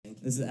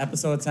This is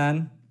episode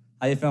 10.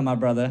 How you feeling, my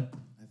brother?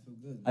 I feel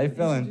good. How you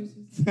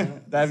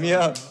feeling? Dab me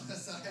up.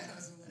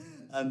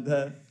 And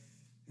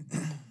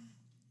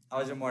how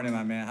was your morning,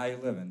 my man? How you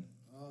living?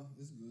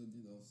 It's good,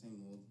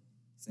 same old.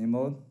 Same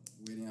old?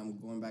 Waiting, I'm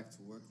going back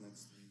to work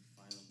next week,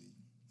 finally.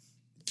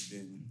 It's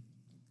been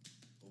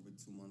over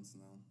 2 months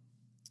now.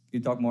 You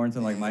talk more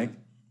into like Mike?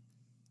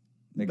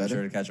 Making Better?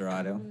 sure to catch your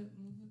audio. Let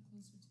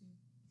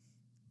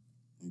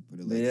me put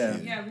it like Yeah.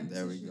 here. Yeah,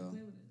 There we go. Do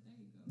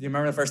you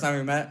remember the first time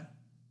we met?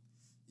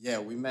 Yeah,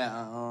 we met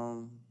at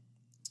the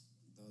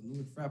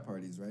Newark frat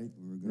parties, right?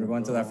 We were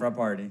going to that frat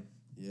party.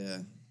 Yeah,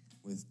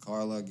 with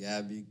Carla,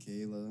 Gabby,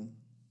 Kayla.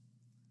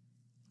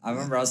 I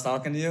remember I was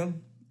talking to you.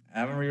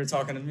 I remember you were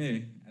talking to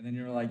me. And then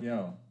you were like,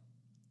 yo,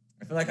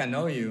 I feel like I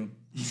know you.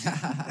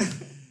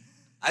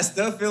 I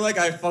still feel like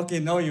I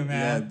fucking know you,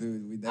 man. Yeah,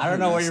 dude. We I don't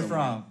know definitely where met you're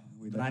somewhere. from,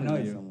 We but I definitely know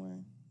met you. Somewhere.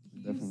 We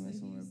definitely met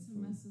somewhere.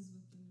 before.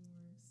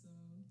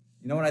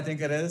 You know what I think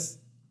it is?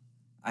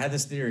 I had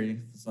this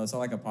theory. So I saw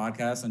like a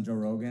podcast on Joe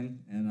Rogan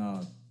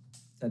and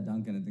Ted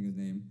Duncan, I think his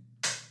name.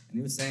 And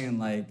he was saying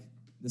like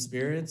the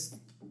spirits,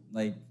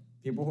 like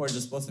people who are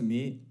just supposed to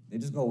meet, they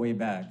just go way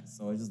back.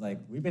 So it's just like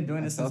we've been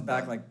doing this since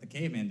back like the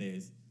caveman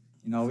days.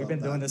 You know, we've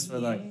been doing this for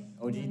like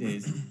OG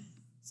days.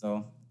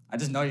 So I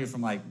just know you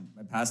from like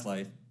my past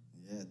life.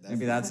 Yeah, definitely.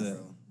 Maybe that's it.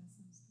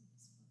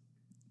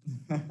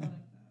 Bro.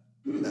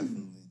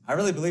 Definitely. I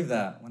really believe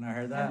that when I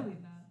heard that.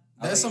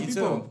 I There's was some like, you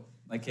people- too,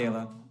 like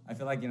Kayla. I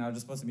feel like, I'm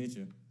just supposed to meet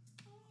you.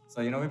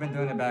 So, we've been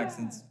doing it back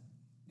since,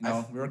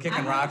 we were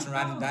kicking rocks and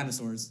riding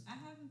dinosaurs. I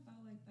haven't felt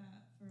like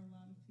that for a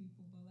lot of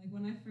people, but like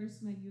when I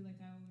first met you, like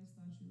I always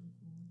thought you were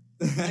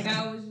cool. Like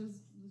I always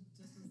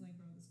just was like,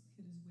 bro, this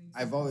kid is way too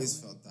I've cool.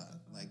 always Like, felt that. what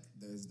the fuck? Like,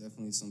 there's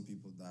definitely some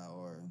people that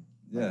are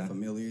Yeah.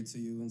 familiar to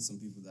you, and some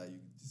people that you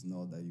just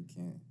know that you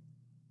can't.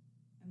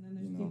 And then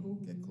there's you know, people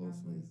who get you close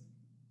have with.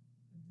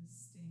 like a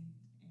distinct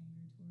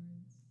anger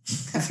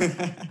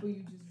towards, who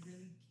you just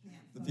really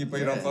can't. The people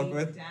you don't fuck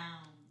with?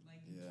 Down,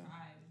 like you Yeah.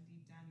 tried, and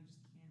deep down you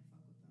just can't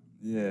fuck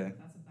with them. Yeah.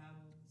 That's a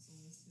battle of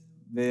souls too.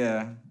 But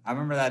yeah, I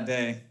remember that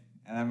day.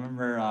 And I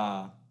remember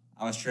I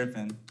was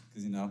tripping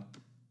because,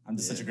 I'm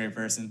just such a Yeah. great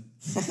person.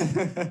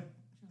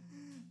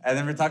 And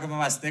then we're talking about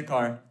my stick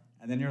car.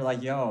 And then you're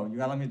like, yo, you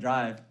gotta let me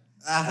drive.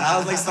 And I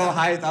was like so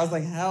hyped. I was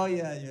like, hell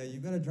yeah, you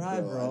gotta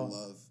drive, bro.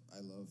 I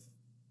love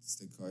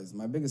stick cars.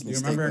 My biggest Do you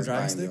mistake remember was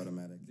driving buying the stick?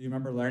 automatic. Do you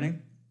remember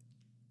learning?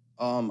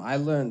 I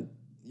learned.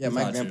 Yeah, Who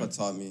my taught grandpa you?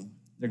 taught me.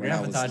 Your when I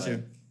grandpa was, taught you.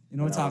 like- You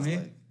know what when I taught was, me?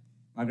 like-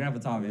 My grandpa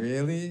taught me.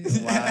 Really?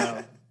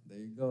 Wow. There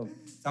you go.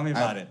 Tell me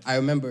about it. I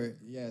remember.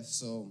 Yeah.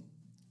 So,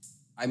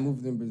 I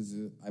moved in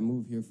Brazil. I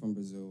moved here from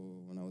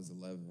Brazil when I was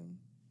 11,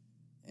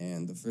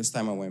 and the first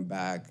time I went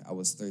back, I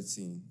was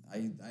 13.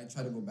 I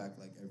try to go back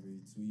like every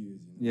 2 years.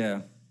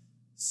 Yeah.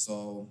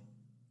 So,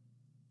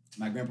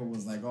 my grandpa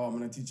was like, "Oh, I'm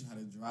gonna teach you how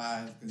to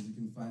drive because you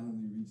can finally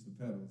reach the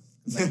pedals."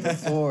 'Cause, like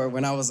before,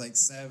 when I was like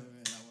 7, I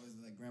was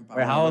like, "Grandpa."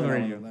 Wait, I how wanna old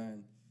learn, were I you? wanna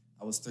learn."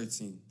 I was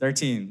 13.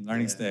 13,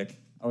 learning Yeah.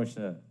 stick. Oh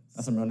shit.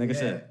 That's some real nigga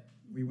shit.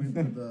 We went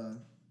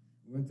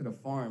to the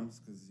farms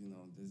because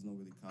there's no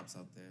really cops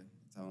out there.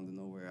 It's out in the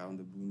nowhere, out in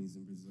the boonies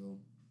in Brazil.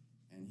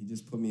 And he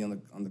just put me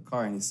on the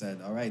car and he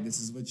said, "All right, this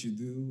is what you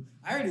do."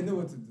 I already knew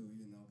what to do,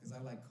 because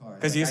I like cars.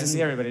 Because you used to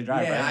see everybody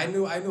drive, yeah, right? I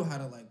knew how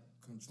to like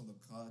control the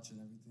clutch and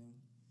everything.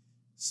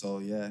 So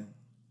yeah,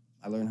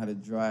 I learned how to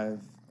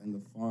drive in the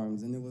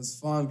farms, and it was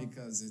fun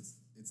because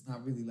it's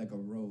not really like a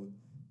road.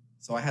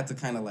 So I had to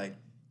kind of like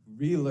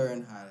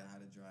relearn how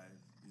to drive,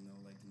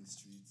 like in the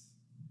streets.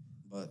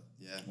 But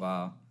yeah.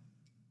 Wow.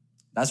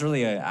 That's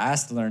really a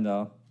ass to learn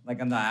though.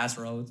 Like on the ass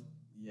roads.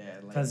 Yeah,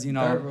 like Because,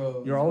 dirt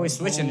roads, you're always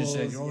road switching and shit.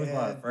 holes, You're always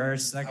yeah. what?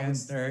 First, I second,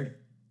 was- third.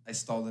 I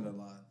stalled it a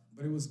lot,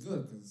 but it was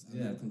good because I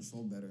Yeah. learned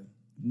control better.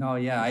 No,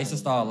 yeah. I used to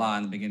stall a lot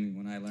in the beginning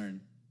when I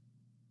learned.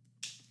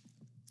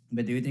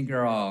 But do you think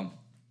your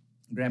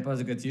grandpa is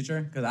a good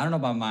teacher? Because I don't know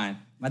about mine.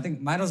 I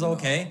think mine was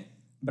okay,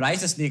 but I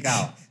used to sneak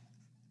out.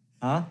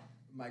 Huh?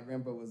 My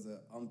grandpa was an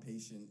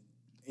impatient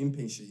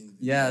individual.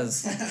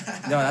 Yes.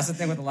 No, that's the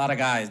thing with a lot of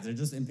guys. They're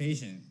just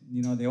impatient.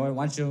 They always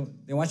want you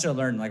to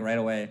learn like right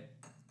away.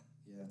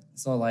 Yeah.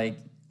 So like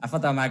I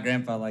felt that my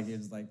grandpa, like he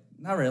was like,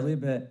 not really,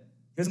 but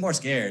he was more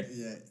scared.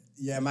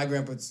 Yeah, my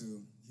grandpa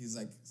too. He's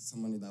like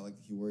somebody that like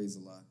he worries a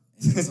lot.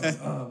 And he's like,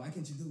 "Oh, why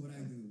can't you do what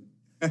I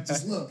do?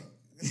 Just look."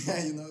 It's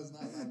not like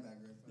that, grandpa.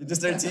 You're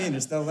just 13,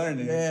 you're still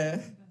learning. Yeah.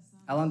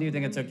 How long do you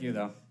think it took you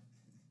though?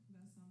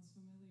 That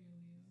sounds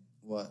familiar,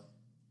 Leo. What?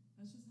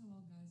 That's just how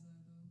all guys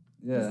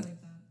are, though. Yeah. It's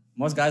like that.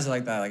 Most guys are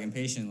like that, like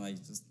impatient,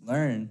 like just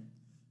learn.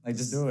 Like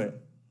just do it.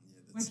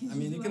 Yeah, Why can't I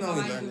mean, do you it can how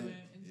only I learn do it.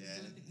 and Yeah.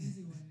 just do it the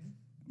easy way?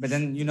 But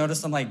then you notice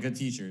some like good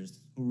teachers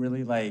who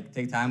really like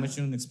take time with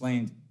you and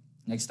explain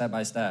like step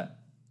by step.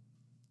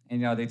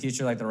 And they teach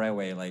you like the right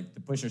way, like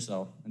to push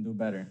yourself and do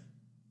better.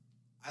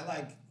 I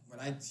like when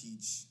I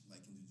teach,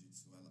 like in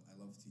jiu-jitsu, I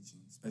love teaching,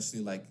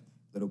 especially like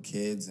little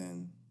kids,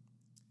 and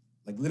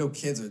like little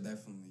kids are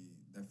definitely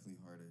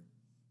harder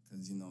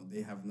because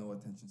they have no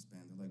attention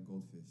span. They're like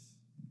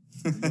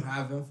goldfish. You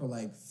have them for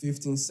like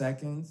 15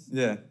 seconds,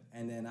 Yeah.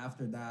 and then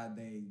after that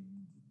they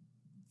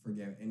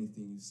forget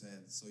anything you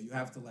said. So you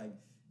have to like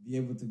be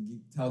able to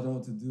tell them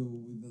what to do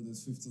within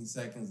those 15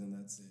 seconds, and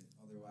that's it.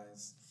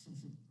 Otherwise,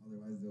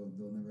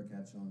 they'll never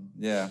catch on.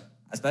 Yeah,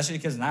 especially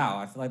kids now.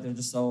 I feel like they're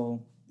just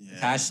so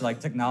attached to like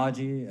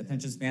technology,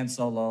 attention span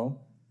so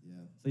low.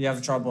 Yeah. So you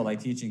have trouble like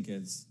teaching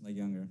kids like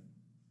younger.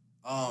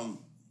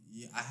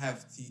 Yeah, I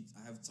have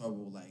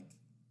trouble like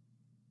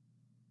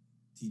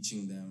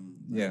teaching them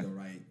like, the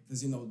right,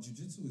 because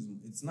jiu-jitsu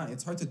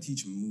it's hard to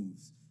teach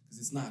moves because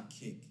it's not a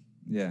kick.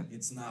 Yeah.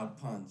 It's not a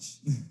punch.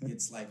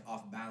 It's like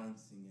off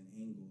balancing and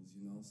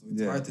angles, So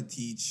it's hard to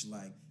teach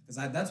like, because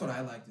that's what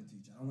I like to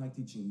teach. I don't like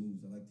teaching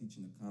moves. I like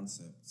teaching the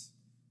concepts.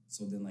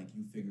 So then like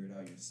you figure it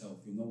out yourself.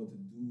 You know what to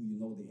do. You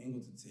know the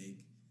angle to take.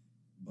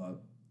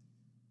 But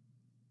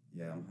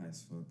yeah, I'm high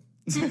as fuck.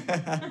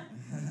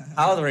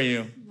 How old were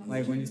you?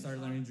 Like when you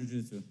started learning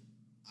jiu-jitsu?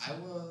 I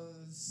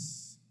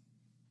was,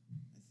 I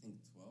think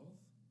 12.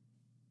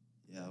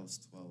 Yeah, I was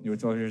 12. You were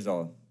 12 years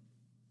old.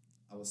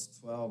 I was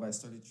 12. I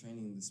started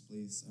training in this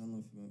place. I don't know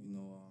if you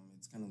know,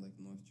 it's kind of like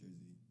North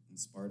Jersey in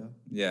Sparta.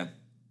 Yeah.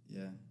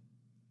 Yeah.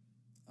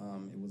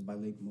 It was by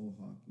Lake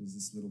Mohawk. It was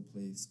this little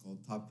place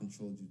called Top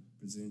Control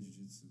Brazilian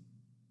Jiu-Jitsu.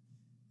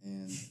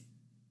 And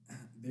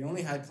they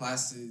only had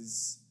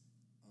classes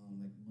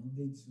like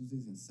Monday,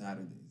 Tuesdays, and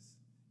Saturdays.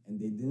 And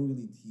they didn't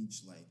really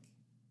teach like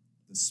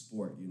the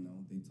sport,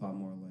 They taught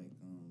more like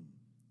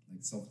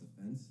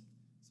self-defense.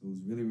 So it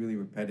was really, really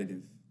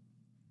repetitive.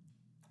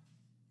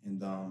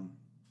 And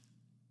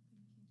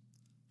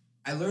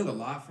I learned a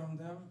lot from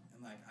them,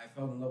 and like I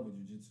fell in love with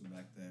jiu-jitsu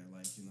back there.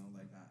 Like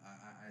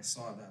I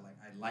saw that, like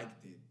I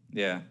liked it.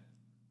 Yeah.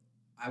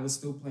 I was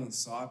still playing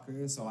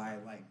soccer, so I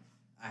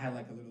had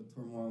like a little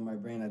turmoil in my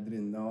brain. I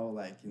didn't know,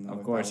 like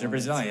Of course, you're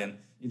Brazilian.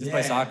 You just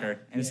play soccer,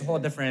 and it's a whole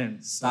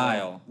different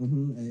style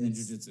than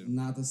jiu-jitsu.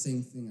 Not the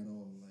same thing at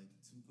all. Like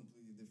two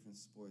completely different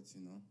sports,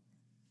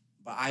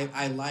 But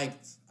I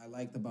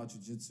liked about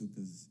jiu-jitsu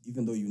because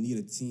even though you need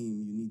a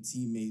team, you need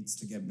teammates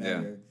to get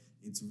better.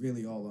 Yeah. It's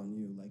really all on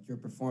you. Like your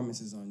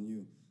performance is on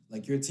you.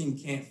 Like your team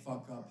can't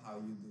fuck up how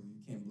you do. You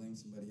can't blame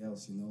somebody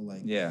else.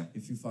 Like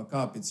if you fuck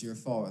up, it's your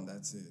fault, and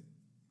that's it.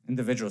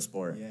 Individual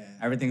sport. Yeah.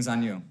 Everything's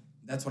on you.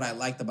 That's what I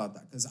liked about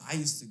that because I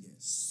used to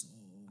get so.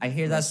 I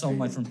hear that so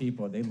much from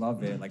people. They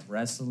love it, like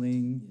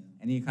wrestling,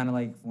 any kind of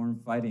like form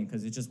of fighting,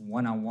 because it's just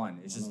one-on-one.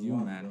 It's just you,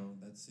 man. Bro.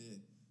 That's it.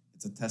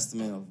 It's a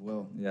testament of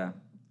will. Yeah.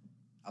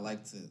 I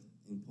like to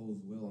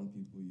impose will on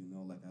people,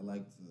 Like I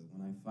like to,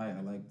 when I fight,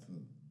 I like to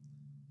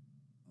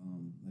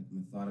like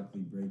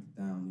methodically break it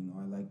down.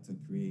 I like to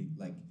create,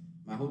 like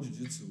my whole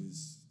jiu-jitsu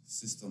is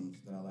systems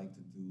that I like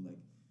to do. Like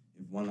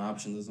if one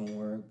option doesn't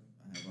work,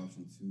 I have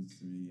option 2,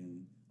 3,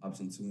 and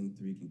option 2 and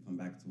 3 can come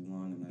back to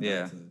 1. And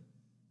I like to,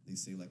 they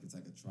say like it's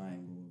like a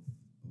triangle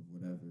of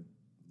whatever,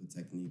 the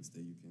techniques that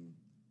you can.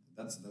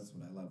 That's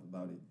what I love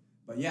about it.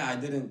 But yeah, I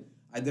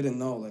didn't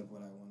know like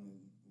what I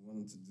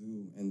wanted to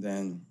do, and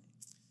then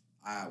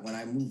when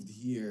I moved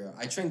here,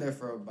 I trained there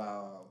for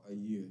about a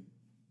year,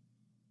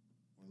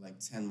 or like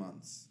 10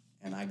 months,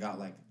 and I got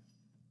like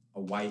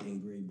a white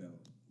and gray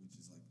belt, which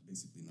is like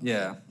basically nothing.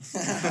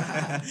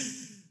 Yeah.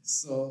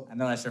 So I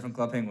know that shit from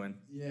Club Penguin.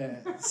 Yeah.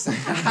 That's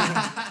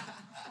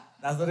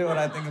literally what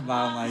I think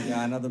about. I'm like,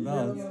 yeah, another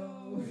belt.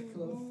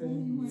 Club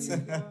Penguin.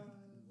 Wow,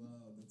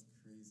 that's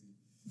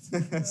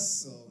crazy.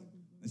 So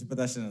I should put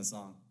that shit in a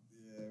song.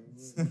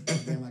 Yeah.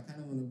 Damn, I kind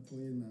of want to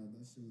play it now.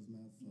 That shit was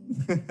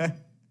mad fun.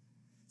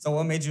 So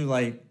what made you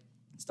like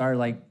start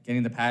like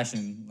getting the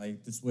passion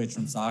like to switch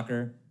from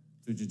soccer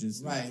to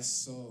jiu-jitsu? Right.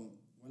 So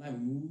when I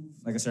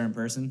moved, like a certain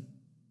person.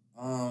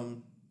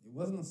 It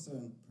wasn't a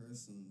certain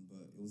person,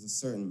 but it was a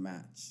certain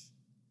match.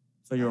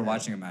 So you were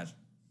watching a match?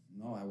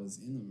 No, I was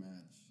in a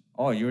match.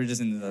 Oh, you were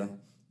just in the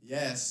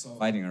so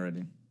fighting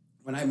already.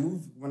 When I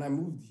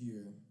moved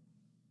here,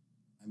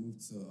 I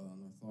moved to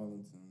North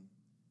Arlington.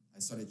 I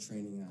started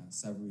training at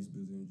Savary's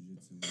Brazilian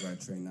Jiu-Jitsu, where I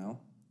train now,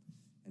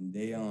 and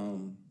they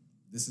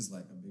this is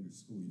like a bigger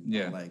school,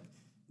 Yeah. Like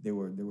they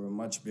were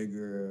much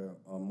bigger,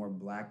 more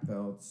black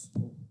belts,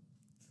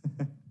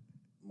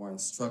 more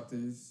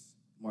instructors,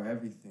 more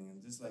everything,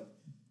 and just like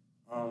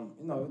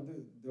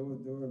they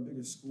were a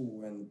bigger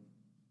school, and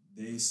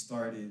they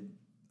started.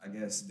 I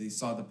guess they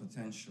saw the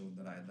potential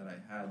that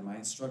I had. My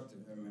instructor,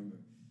 I remember,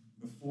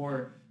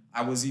 before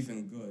I was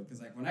even good, because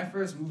like when I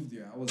first moved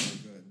here, I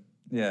wasn't good.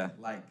 Yeah.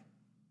 Like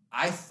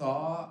I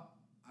thought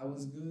I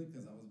was good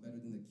because I was better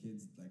than the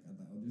kids like at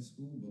the other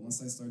school. But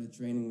once I started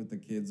training with the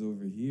kids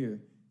over here,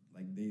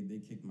 like they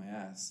kicked my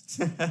ass.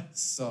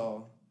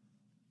 So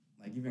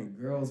like even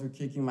girls were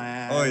kicking my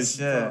ass. Oh shit!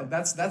 So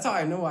that's how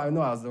I know I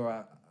was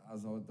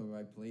at the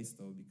right place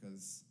though,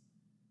 because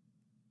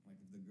like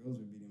if the girls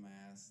were beating my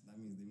ass, that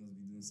means they must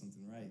be doing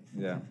something right.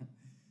 Yeah.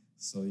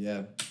 So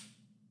yeah.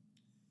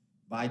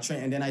 But I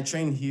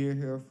trained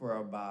here for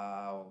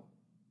about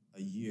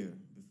a year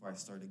before I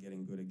started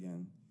getting good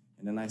again.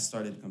 And then I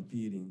started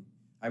competing.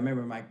 I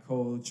remember my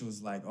coach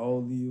was like, "Oh,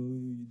 Leo,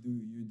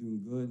 you're doing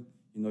good.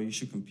 You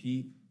should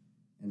compete."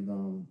 And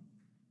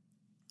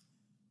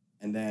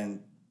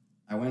then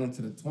I went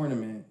into the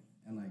tournament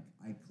and like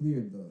I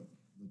cleared the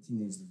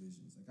teenage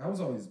divisions. Like I was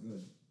always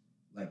good,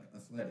 like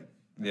athletic.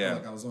 I Yeah.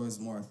 felt like I was always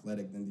more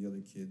athletic than the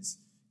other kids.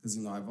 Because,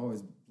 you know, I've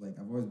always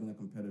been a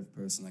competitive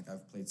person. Like,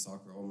 I've played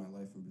soccer all my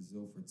life in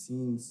Brazil for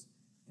teams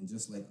and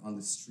just, like, on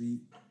the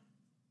street.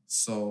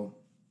 So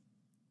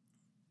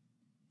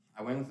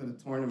I went into the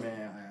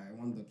tournament. I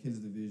won the kids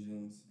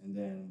divisions, and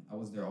then I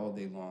was there all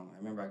day long. I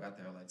remember I got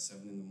there at, like,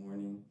 7 in the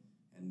morning,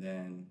 and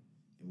then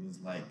it was,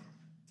 like,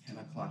 10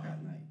 o'clock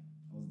at night.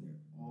 I was there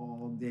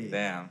all day.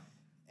 Damn.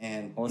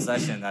 And Whole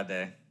session that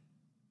day.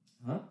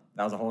 Huh?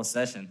 That was a whole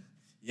session.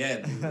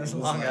 Yeah, dude. That's a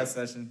long ass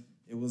session.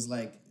 It was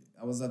like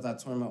I was at that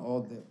tournament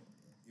all day.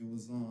 It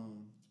was I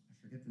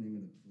forget the name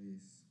of the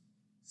place,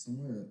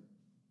 somewhere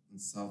in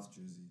South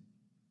Jersey,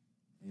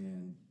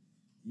 and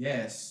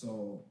yeah,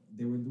 so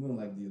they were doing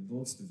like the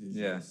adults divisions.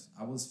 Yeah.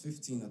 I was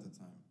 15 at the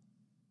time.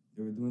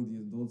 They were doing the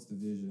adults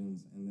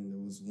divisions, and then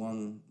there was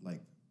one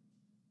like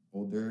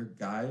older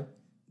guy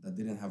that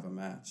didn't have a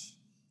match.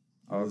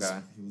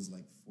 He was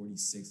like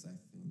 46, I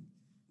think,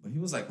 but he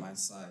was like my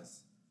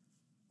size.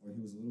 Or he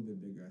was a little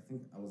bit bigger. I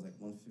think I was like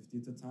 150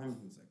 at the time.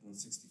 He was like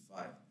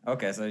 165.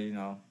 Okay, so you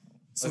know.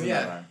 So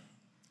yeah,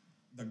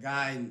 the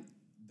guy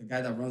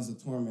that runs the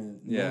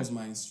tournament knows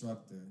my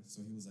instructor.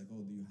 So he was like,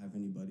 "Oh, do you have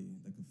anybody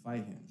that could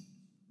fight him?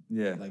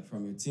 Yeah. Like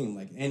from your team,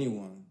 like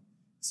anyone."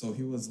 So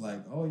he was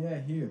like, "Oh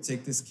yeah, here,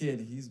 take this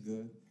kid. He's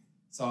good."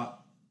 So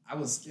I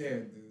was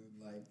scared, dude.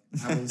 Like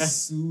I was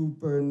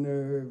super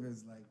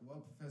nervous. Like,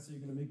 what, professor,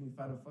 you're gonna make me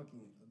fight a fucking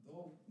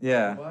adult?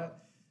 Yeah.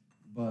 What?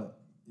 But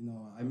you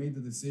know, I made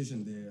the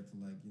decision there to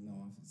like, you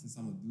know, since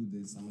I'm gonna do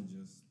this, I'm gonna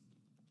just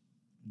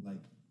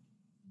like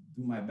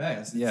do my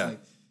best.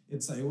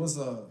 It was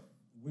a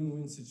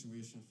win-win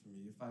situation for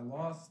me. If I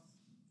lost,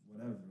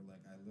 whatever,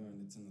 like I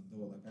learned it's an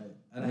adult. Like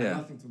I had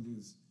nothing to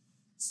lose.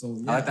 So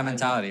yeah, I like that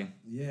mentality.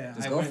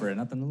 Just go for it,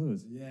 nothing to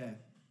lose. Yeah.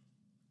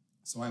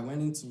 So I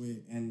went into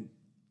it and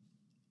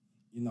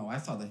you know, I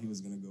thought that he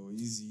was gonna go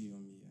easy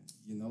on me.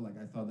 You know, like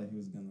I thought that he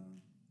was gonna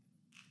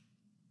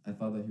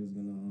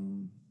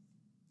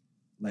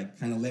like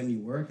kind of let me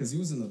work because he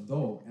was an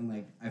adult and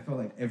like I felt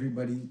like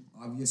everybody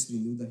obviously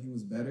knew that he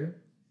was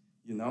better,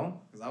 you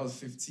know, because I was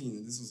 15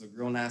 and this was a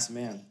grown ass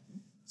man.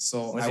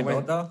 So Was he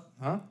built though?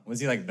 Huh? Was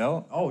he like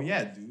built? Oh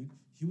yeah, dude.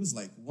 He was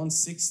like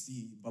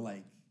 160, but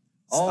like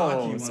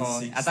stocky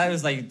 160. I thought it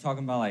was like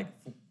talking about like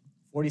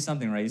 40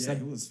 something, right? You Yeah, said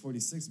he was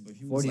 46, but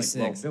he was 46.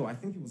 like well built. I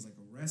think he was like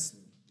a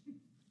wrestler,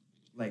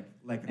 like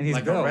And he's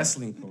a built.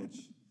 wrestling coach.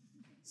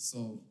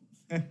 So.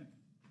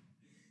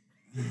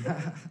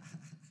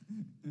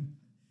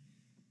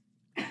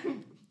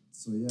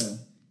 So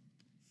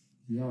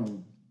yeah,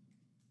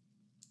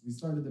 we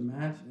started the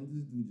match and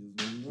this dude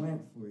just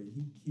went for it.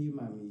 He came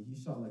at me. He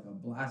shot like a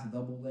blast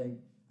double leg.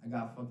 I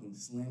got fucking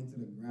slammed to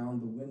the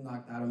ground. The wind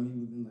knocked out of me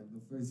within like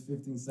the first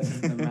 15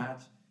 seconds of the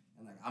match.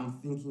 And like I'm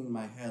thinking in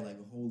my head like,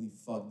 holy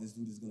fuck, this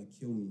dude is gonna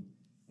kill me.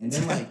 And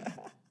then like,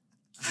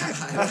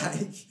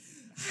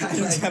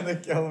 He's gonna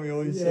kill me,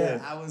 holy shit.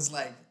 I was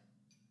like,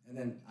 and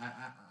then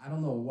I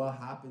don't know what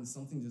happened.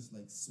 Something just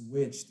like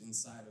switched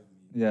inside of me.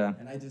 Yeah.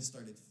 And I just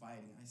started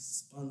fighting. I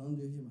spun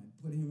under him. I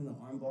put him in the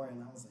armbar,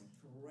 and I was like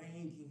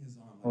cranking his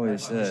arm. Like, holy I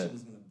thought that shit. shit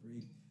was gonna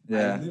break.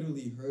 Yeah. I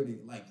literally heard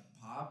it like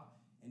pop,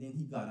 and then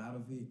he got out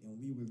of it, and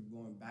we were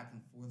going back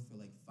and forth for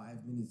like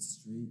 5 minutes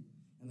straight.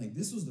 And like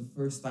this was the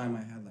first time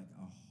I had like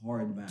a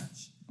hard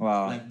match.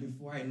 Wow. Like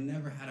before, I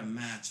never had a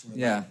match where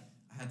like,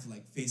 I had to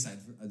like face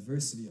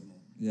adversity almost.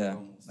 Yeah.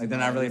 Almost. Like they're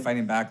not really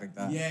fighting back like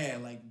that. Yeah,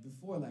 like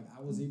before, like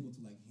I was able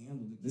to like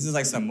handle it. This is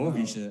like some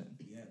movie shit.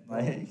 Yeah, bro.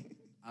 Like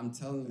I'm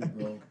telling you,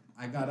 bro.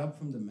 I got up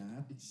from the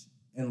match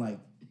and like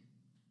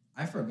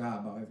I forgot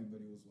about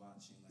everybody was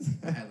watching.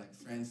 Like I had like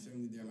friends,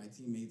 family there, my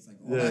teammates. Like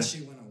all that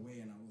shit went away,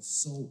 and I was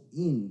so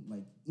in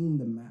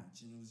the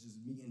match, and it was just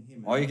me and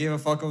him. all you gave a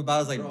fuck about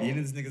was like Bro,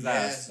 beating this nigga's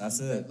ass. That's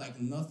it. Like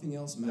nothing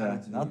else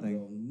mattered. To nothing. Me,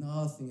 bro.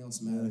 Nothing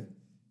else mattered.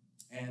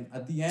 And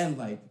at the end,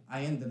 like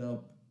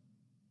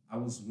I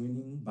was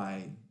winning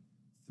by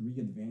 3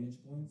 advantage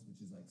points,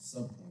 which is like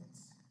sub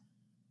points.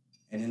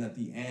 And then at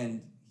the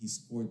end, he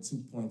scored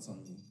 2 points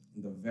on me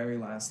in the very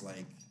last,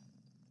 like,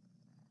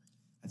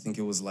 I think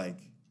it was like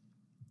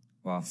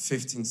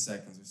 15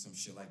 seconds or some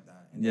shit like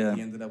that. And then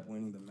he ended up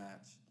winning the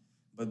match.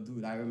 But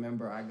dude, I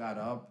remember I got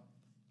up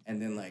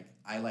and then like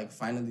I like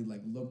finally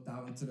like looked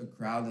out into the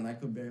crowd and I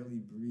could barely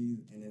breathe.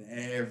 And then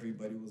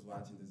everybody was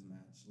watching this match.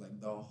 Like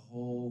the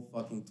whole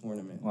fucking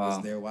tournament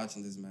was there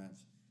watching this match.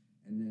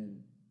 And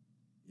then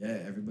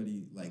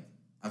everybody like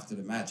after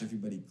the match,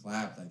 everybody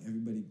clapped. Like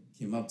everybody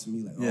came up to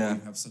me like, "Oh,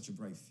 you have such a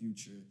bright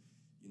future.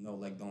 You know,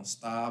 like don't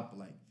stop.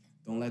 Like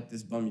don't let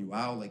this bum you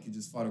out. Like you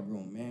just fought a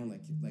grown man.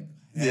 Like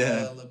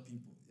hella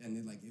people." And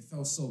it, like it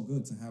felt so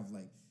good to have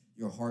like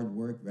your hard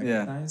work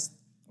recognized.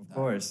 Of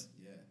course.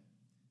 Yeah,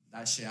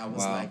 that shit. I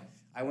was like,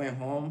 I went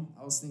home.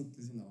 I was thinking,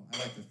 because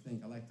I like to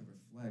think, I like to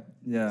reflect.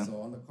 Yeah.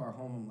 So on the car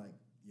home, I'm like,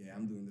 yeah,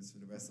 I'm doing this for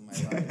the rest of my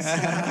life.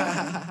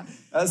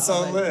 That's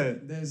so like,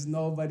 lit. There's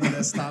nobody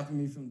that's stopping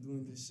me from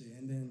doing this shit.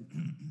 And then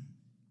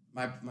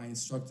my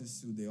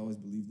instructors too, they always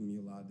believed in me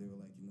a lot. They were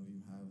like, you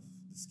have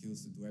the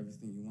skills to do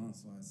everything you want.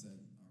 So I said,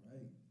 all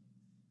right,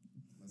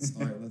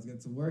 let's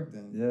get to work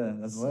then. Yeah,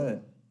 that's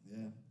lit.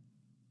 Yeah.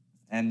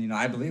 And, you know,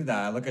 I believe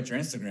that. I look at your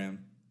Instagram,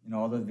 you know,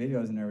 all those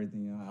videos and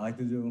everything. You know, I like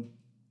to do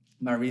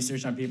my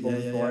research on people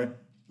before,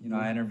 you know,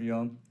 I interview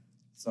them.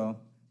 So,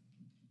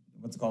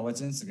 what's it called?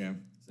 What's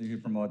Instagram? So you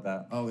can promote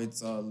that. Oh,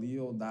 it's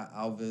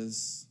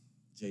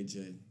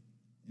Leo.AlvesJJ.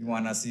 You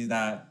want to see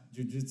that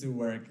jujitsu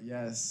work?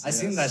 Yes. I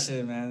seen that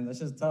shit, man. That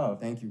shit's tough.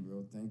 Thank you,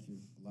 bro. Thank you.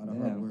 A lot of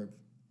hard work.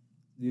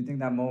 Do you think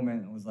that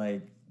moment was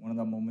like one of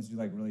the moments you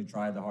like really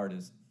tried the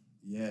hardest?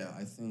 Yeah,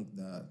 I think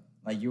that.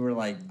 Like you were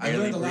like I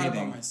barely learned a lot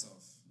breathing. about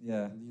myself.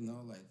 Yeah. You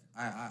know, like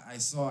I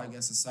saw, I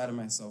guess, a side of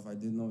myself I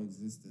didn't know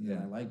existed, and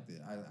I liked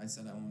it. I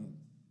said I wanted.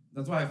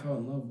 That's why I fell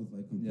in love with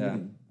like competing. Yeah.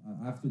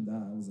 After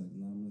that, I was like,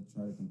 nah, I'm gonna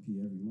try to compete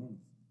every month.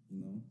 You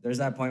know. There's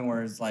that point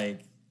where it's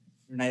like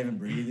you're not even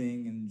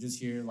breathing, and you just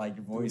hear like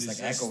your voice like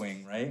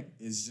echoing, right?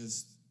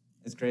 It's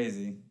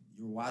crazy.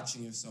 You're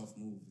watching yourself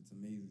move. It's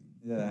amazing.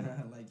 Yeah.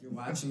 Like you're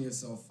watching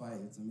yourself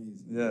fight. It's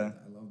amazing. Yeah.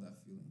 I love that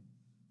feeling.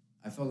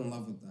 I fell in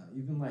love with that.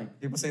 Even like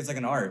people say it's like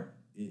an art.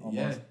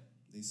 Yeah.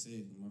 They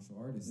say martial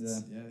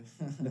artists. Yeah.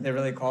 But they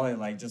really call it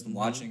like just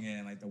watching it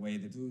and like the way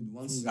the two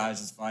guys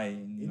just fight.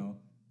 And, you know,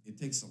 it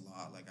takes a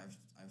lot. Like I've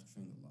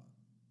trained a lot.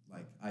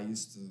 Like I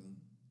used to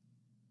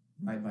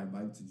ride my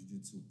bike to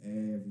jiu-jitsu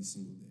every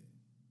single day.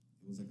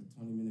 It was like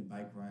a 20-minute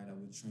bike ride. I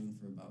would train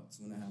for about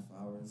 2.5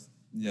 hours.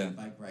 Yeah.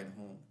 Bike ride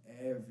home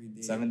every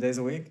day. 7 days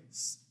a week?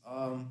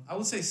 I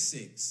would say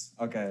 6.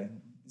 Okay.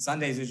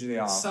 Sundays usually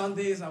off.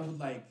 Sundays I would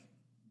like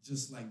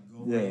just like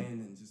go in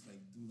and just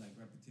like do like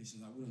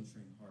repetitions. I wouldn't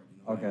train hard, you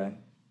know. Okay.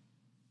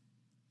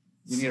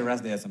 You need a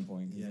rest day at some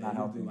point. Yeah, it's not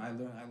healthy. I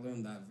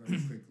learned that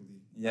very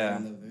quickly. Yeah.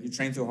 You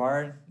train too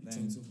hard,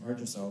 then you hurt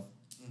yourself.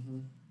 Mm-hmm.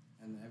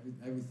 And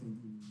everything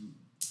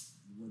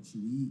what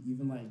you eat,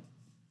 even like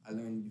I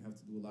learned you have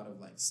to do a lot of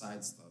like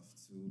side stuff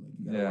too. Like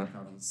you gotta work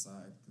out on the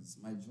side because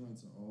my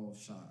joints are all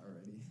shot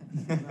already.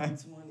 I'm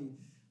 20.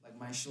 Like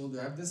my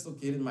shoulder, I've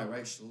dislocated my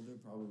right shoulder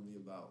probably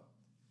about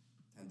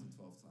 10 to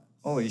 12 times.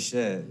 Holy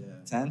shit.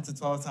 Yeah. 10 to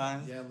 12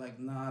 times? Yeah, like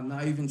I'm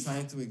not even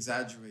trying to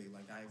exaggerate.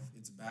 Like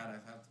it's bad.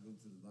 I've had to go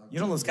to the doctor. You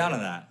don't lose count of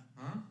that.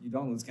 Huh? You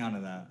don't lose count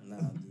of that. Nah,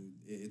 dude.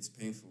 It's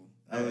painful.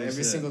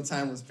 Every single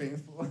time was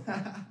painful.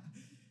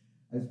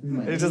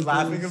 You're just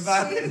laughing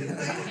about it.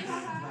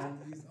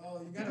 Oh,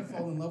 you gotta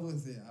fall in love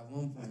with it at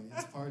one point.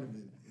 It's part of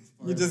it.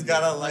 You just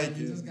gotta like it.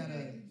 You just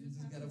gotta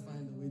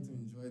find a way to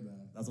enjoy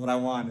that. That's what I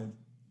wanted.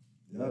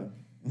 Yep. I can't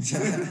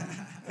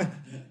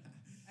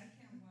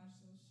watch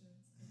those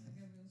shits because I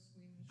get real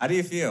squeamish. How do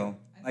you feel?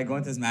 Like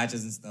going to his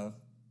matches and stuff?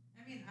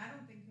 I mean, I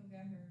don't think he'll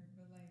get hurt,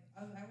 but like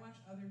I watch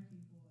other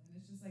people and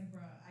it's just like,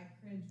 bro, I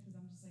cringe because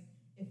I'm just like,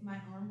 if my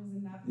arm was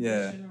in that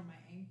position or my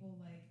ankle,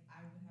 like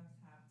I would have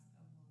tapped a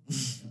long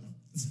time.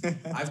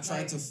 I've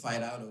tried to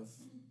fight out of.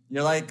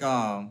 You're like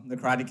the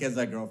Karate Kid's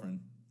like girlfriend.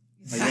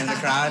 Like you're in the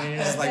crowd and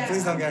you're just like,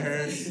 please don't get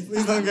hurt.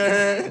 Please don't get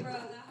hurt. Bro,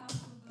 that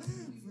hospital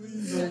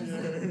please don't get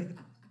hurt.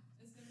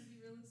 It's gonna be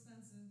real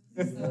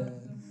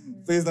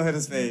expensive. Please don't hit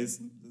his face.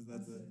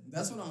 That's it.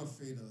 That's what I'm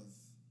afraid of.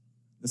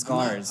 The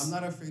scars. I'm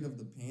not afraid of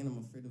the pain. I'm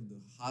afraid of the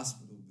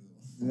hospital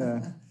bill.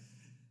 Yeah.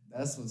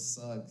 That's what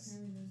sucks.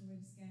 Apparently there's a way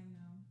to scam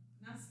now.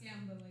 Not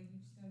scam, but like you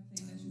just gotta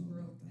claim that you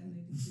broke and they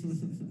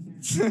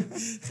decrease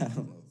it. I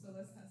don't know. So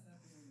let's test that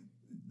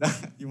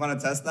theory. You want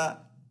to test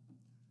that?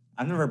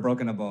 I've never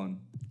broken a bone.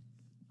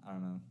 I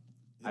don't know.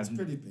 It's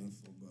pretty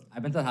painful, but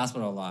I've been to the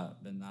hospital a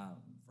lot, but not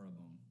for a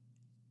bone.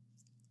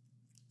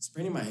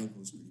 Spraining my ankle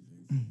was pretty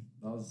painful.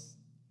 That was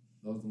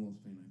the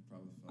most pain I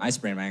probably felt. I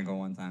sprained my ankle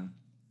one time.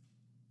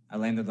 I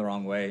landed the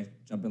wrong way,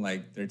 jumping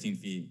like 13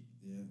 feet.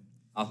 Yeah.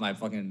 Off my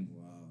fucking,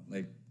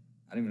 like,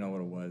 I don't even know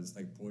what it was,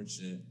 like porch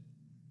shit.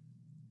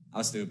 I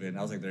was stupid.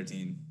 I was like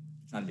 13,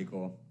 trying to be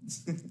cool.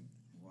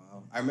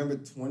 Wow. I remember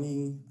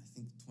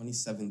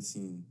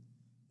 2017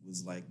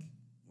 was like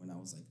when I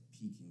was like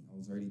peaking. I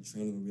was already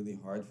training really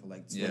hard for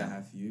like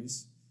 2.5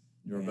 years.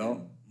 You were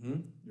built?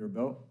 You were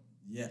built?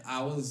 Yeah,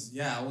 I was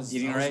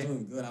eating right?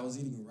 doing good. I was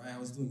eating right. I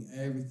was doing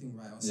everything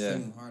right. I was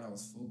training hard. I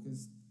was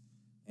focused.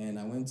 And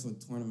I went to a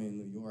tournament in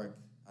New York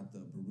at the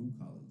Baruch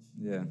College.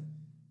 Yeah.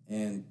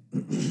 And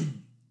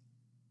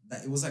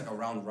it was like a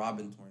round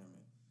robin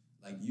tournament.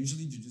 Like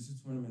usually jiu-jitsu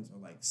tournaments are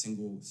like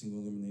single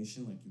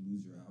elimination, like you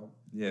lose, you're out.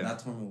 Yeah. That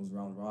tournament was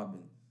round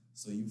robin.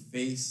 So you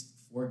faced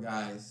 4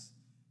 guys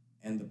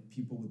and the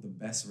people with the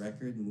best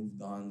record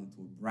moved on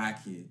into a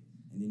bracket,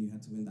 and then you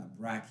had to win that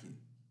bracket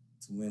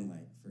to win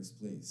like first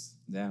place.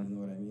 Damn. You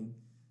know what I mean?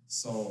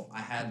 So I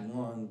had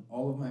won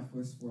all of my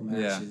first 4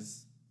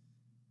 matches.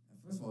 And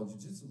first of all,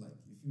 jiu-jitsu, like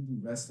if you do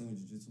wrestling or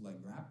jiu-jitsu, like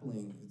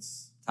grappling,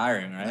 it's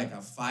tiring, right? like a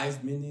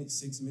 5-minute,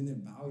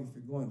 6-minute bow if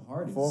you're going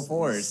hard. Full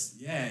force.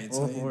 It's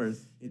full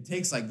force. It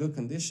takes like good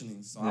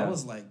conditioning. So I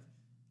was like,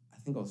 I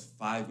think I was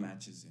 5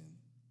 matches in.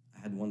 I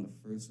had won the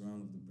first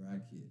round of the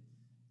bracket.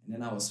 And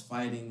then I was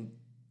fighting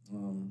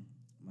my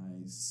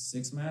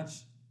 6th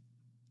match.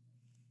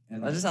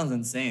 And that just sounds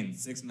insane.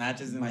 6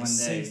 matches in one day. My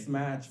 6th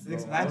match, bro.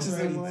 6 matches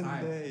in one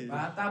day. But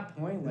at that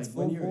point, like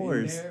when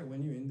you're in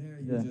there,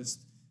 you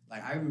just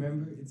like I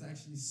remember it's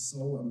actually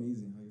so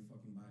amazing how your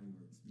fucking body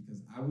works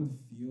because I would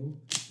feel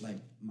like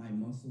my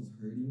muscles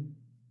hurting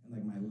and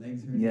like my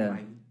legs hurting. Yeah.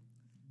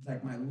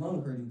 Like my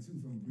lung hurting too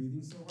from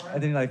breathing so hard.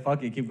 And then you're like,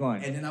 fuck it, keep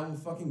going. And then I will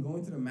fucking go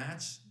into the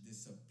match,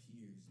 disappears,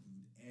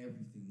 dude.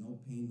 Everything, no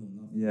pain,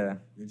 no nothing. Yeah.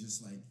 You're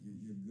just like,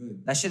 you're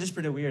good. That shit is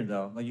pretty weird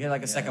though. Like you get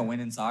like a second win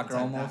in soccer It's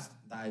like almost.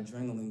 The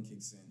adrenaline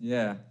kicks in.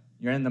 Yeah.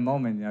 You're in the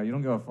moment, you know, you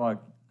don't give a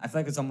fuck. I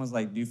feel like it's almost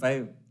like, do you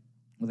fight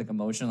with like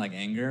emotion, like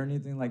anger or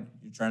anything? Like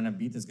you're trying to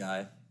beat this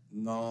guy.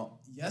 No,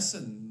 yes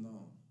and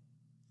no.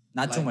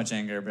 Not Like, too much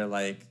anger, but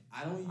like,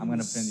 I'm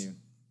gonna pin you.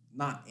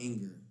 Not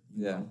anger.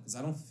 Yeah. Because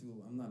I'm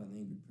not an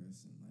angry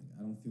person. Like,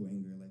 I don't feel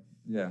anger. Like,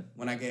 Yeah.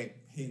 when I get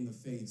hit in the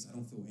face, I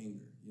don't feel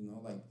anger. You know,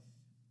 like,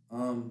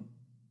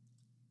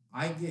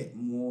 I get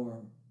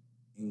more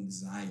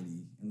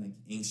anxiety and like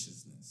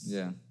anxiousness.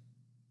 Yeah.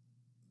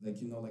 Like,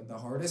 you know, like the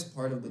hardest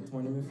part of the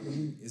tournament for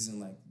me isn't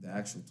like the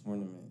actual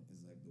tournament,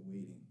 is like the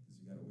waiting,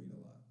 because you gotta wait a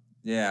lot.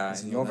 Yeah.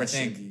 'Cause, You know, that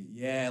shit overthink.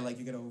 yeah, like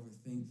you gotta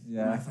overthink.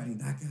 Yeah. Am I fighting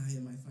that guy?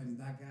 Am I fighting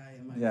that guy?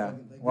 Am I Yeah.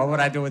 fucking, like, What you would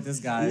know? I do with this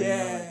guy? Yeah, You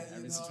know, like, every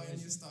and you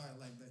situation. start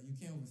like that. You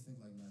can't overthink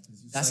like that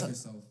because you That's psych a-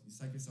 yourself. You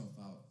psych yourself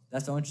out.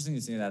 That's so interesting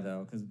you say that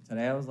though, because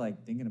today I was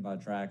like thinking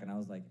about track and I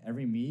was like,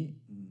 every meet,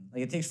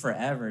 like it takes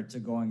forever to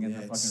go and get the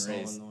fucking it's so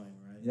race. annoying,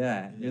 right?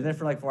 Yeah. You're there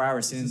for like 4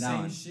 hours It's sitting the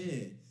down. same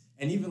shit.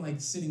 And even like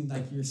sitting,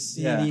 like you're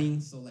Yeah. sitting,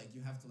 so like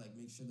you have to like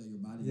make sure that your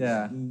body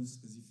Yeah. is loose.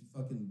 Because if you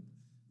fucking,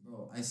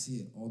 bro, I see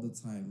it all the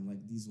time.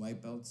 Like these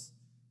white belts,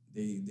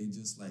 they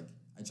just like,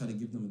 I try to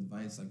give them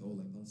advice like, oh,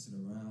 like don't sit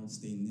around,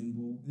 stay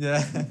nimble.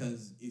 Yeah.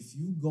 Because if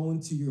you go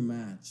into your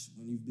match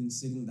when you've been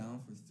sitting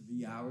down for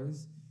 3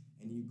 hours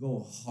and you go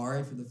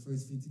hard for the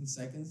first 15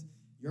 seconds,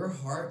 your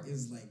heart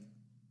is like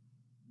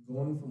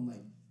going from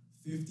like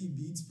 50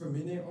 beats per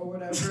minute or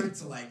whatever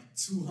to like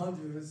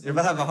 200 or something. You're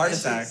about to have a heart That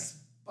shit attack.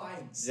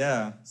 Spikes.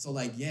 Yeah. So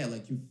like, yeah,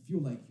 like you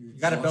feel like you're You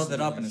gotta build exhausted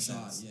it up by in a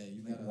shot. sense. Yeah,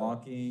 you Like gotta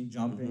walking,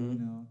 jumping, Mhm. you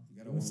know. You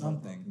gotta do warm up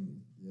something.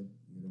 properly. Yep,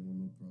 you gotta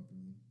warm up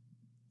properly.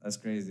 That's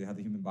crazy how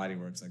the human body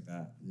works like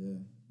that. Yeah.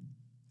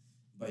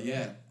 But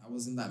yeah, I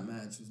was in that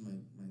match. It was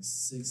my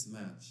sixth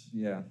match.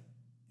 Yeah.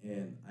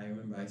 And I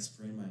remember I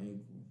sprained my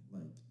ankle.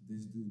 Like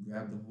this dude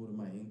grabbed the hold of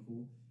my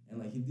ankle, and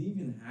like he didn't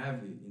even have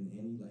it in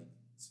any like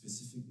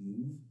specific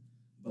move,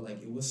 but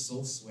like it was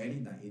so sweaty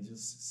that it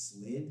just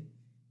slid,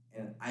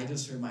 and I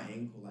just heard my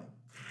ankle like,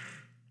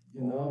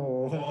 you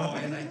know, Oh.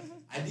 and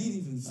I didn't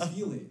even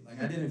feel it.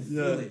 Like I didn't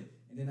feel Yeah. it,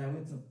 and then I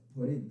went to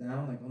put it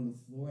down like on the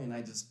floor, and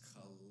I just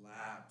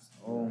collapsed.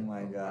 Oh I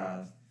my God.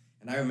 collapsed.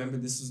 And I remember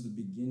this was the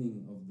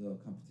beginning of the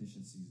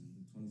competition season,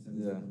 the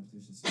 2017 Yeah.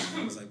 competition season.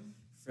 It was like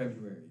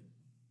February,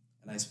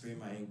 and I sprained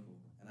my ankle,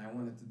 and I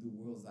wanted to do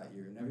Worlds that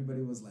year, and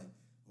everybody was like,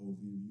 "Oh, dude,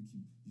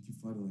 you keep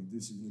fighting like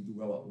this, you're gonna do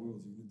well at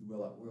Worlds. You're gonna do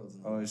well at Worlds."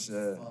 And I'm Oh like,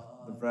 shit.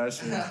 "Fuck." The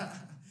pressure.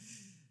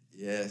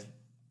 Yeah.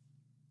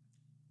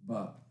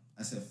 But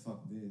I said,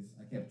 "Fuck this."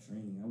 I kept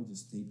training. I would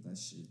just tape that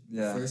shit.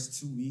 Yeah. The first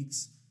 2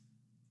 weeks,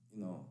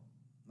 you know,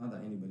 not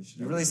that anybody should.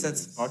 You ever really do said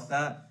this. fuck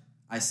that?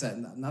 I said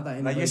not that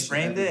anybody. Like you should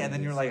sprained ever it do and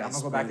then you're this. like, I I'm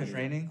gonna go back to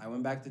sprained it. training? I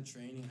went back to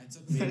training.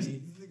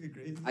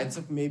 I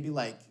took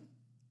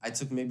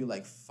maybe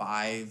like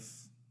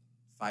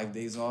 5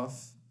 days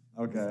off.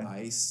 Okay. With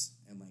ice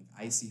and like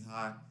icy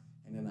hot,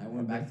 and then I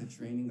went back to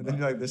training. And then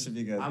you're like, this should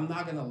be good. I'm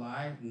not gonna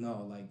lie,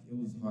 no, like it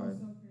was hard.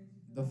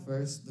 The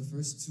first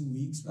 2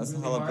 weeks were That's a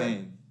really hell of hard.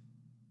 pain.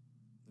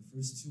 The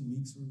first 2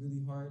 weeks were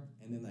really hard,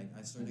 and then like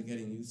I started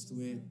getting used to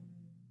it.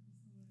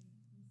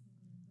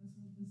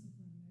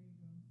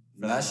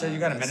 For that shit, you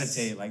gotta That's-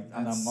 meditate. Like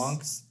on the that's-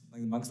 monks,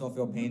 like the monks don't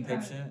feel pain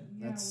type shit.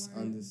 That's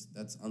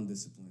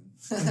undisciplined.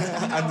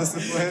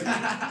 Undisciplined.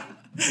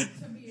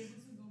 To be able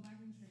to go back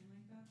and train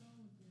like that though,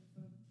 with your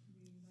foot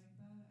being like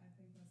that, I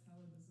think that's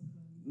hella discipline.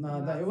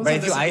 No, that it was. But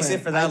if you ice it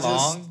undisciplined. for that I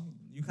just- long,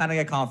 you kind of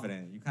get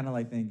confident. You kind of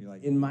like think you're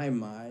like, in my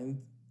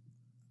mind,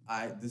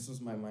 this was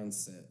my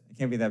mindset. it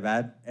can't be that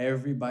bad.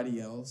 Everybody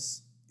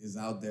else is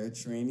out there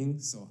training,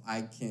 so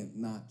I can't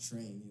not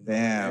train. You know?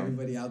 Damn.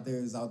 Everybody out there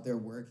is out there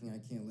working. I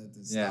can't let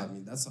this Yeah. stop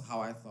me. That's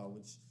how I thought,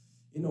 which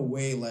in a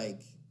way,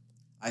 like,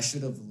 I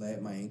should have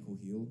let my ankle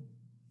heal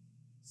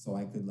so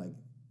I could, like,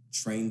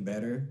 train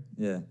better.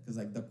 Yeah. Because,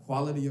 like, the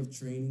quality of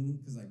training,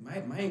 because, like, my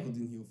ankle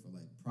didn't heal for,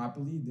 like,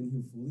 properly, didn't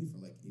heal fully for,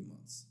 like, 8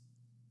 months.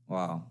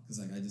 Wow. Because,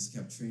 like, I just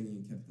kept training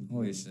and kept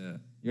Holy improving.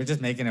 shit. You're just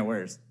making it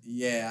worse.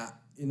 Yeah,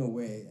 in a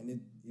way, and it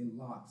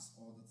locks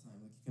all the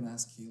time. Like you can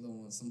ask Kayla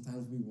when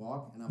sometimes we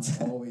walk, and I'm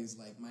always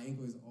like my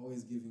ankle is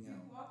always giving He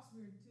out. walks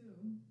weird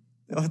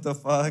too. What the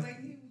fuck? Like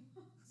he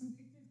walks weird.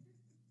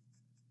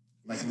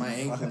 Like my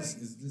ankle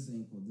is this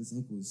ankle. This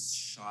ankle is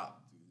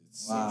shot, dude.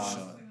 It's Wow. so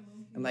shot.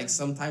 And like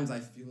sometimes I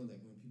feel it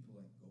like when people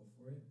like go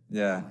for it.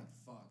 Yeah. I'm like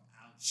fuck,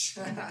 ouch.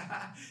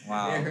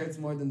 Wow. It hurts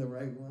more than the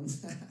right one.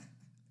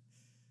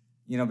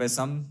 You know, but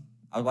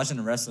I was watching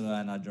a wrestler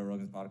on Joe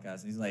Rogan's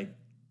podcast, and he's like,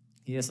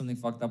 he has something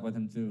fucked up with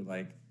him too.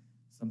 Like,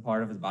 some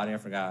part of his body, I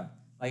forgot.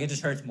 Like, it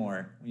just hurts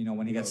more, you know,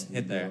 when he gets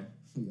hit there.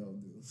 Yo,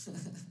 dude.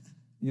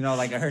 You know,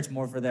 like, it hurts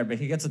more for there, but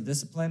he gets a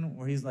discipline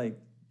where he's like,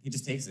 he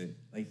just takes it.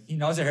 Like, he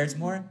knows it hurts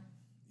more,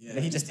 Yeah.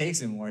 but he just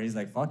takes it more. He's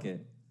like, fuck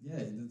it. Yeah,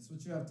 that's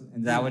what you have to. And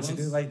is that what you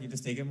once do? Like, you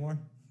just take it more?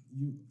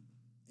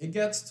 it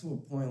gets to a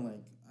point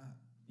like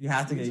You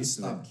have to I get just used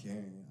to stop it.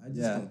 caring. I just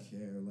Yeah. don't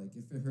care. Like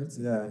if it hurts,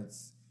 it Yeah.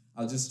 hurts.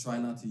 I'll just try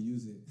not to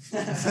use it.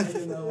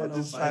 You know, when I'm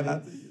Just try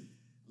not fighting.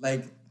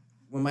 Like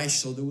when my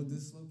shoulder would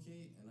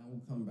dislocate and I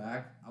would come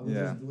back, I would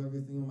Yeah. just do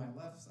everything on my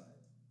left side.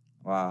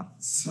 Wow.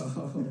 So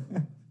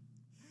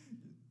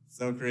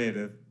So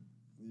creative.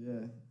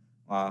 yeah.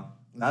 Wow.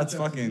 That's That's what you have to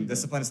fucking do, though.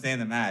 discipline to stay in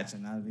the match,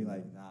 and I'd be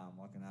like, nah, I'm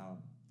walking out.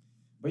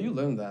 But you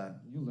learn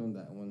that. You learn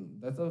that when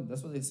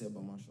that's what they say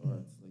about martial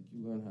arts. Like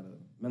you learn how to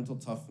mental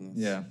toughness.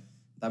 Yeah.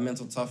 That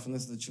mental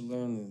toughness that you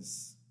learn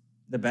is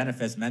The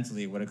benefits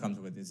mentally, what it comes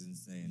with is you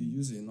insane.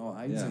 use it in all.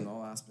 I use Yeah. it in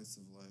all aspects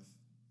of life.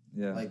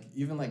 Yeah. Like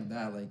even like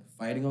that, like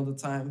fighting all the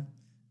time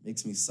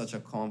makes me such a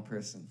calm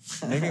person.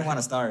 Make me want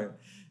to start.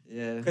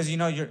 Yeah. Because you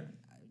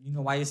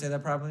know why you say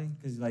that probably?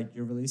 Because like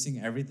you're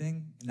releasing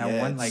everything in that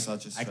one it's like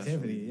such a stress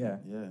activity. reliever.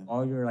 Yeah. Yeah.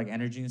 All your like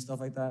energy and stuff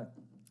like that.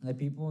 Like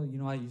people,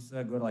 I used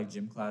to go to like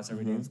gym class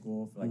every day in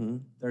school for like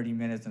 30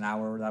 minutes, an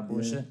hour, that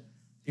bullshit.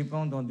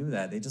 People don't do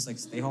that. They just like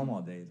stay home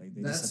all day. Like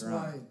they just sit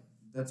around.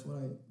 That's why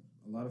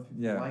a lot of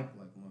people Yeah. like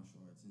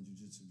martial arts and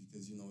jiu-jitsu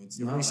because it's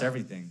You not release like,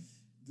 everything.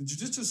 the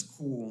jiu-jitsu is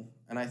cool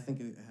and I think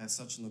it has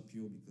such an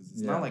appeal because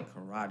it's Yeah. not like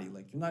karate.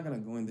 Like you're not gonna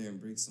go in there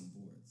and break some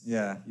boards.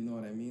 Yeah. You know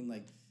what I mean?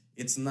 Like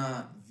it's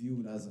not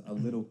viewed as a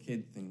little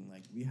kid thing.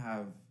 Like we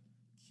have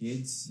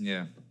kids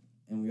Yeah.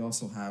 and we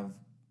also have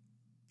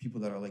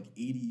people that are like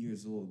 80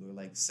 years old or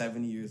like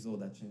 70 years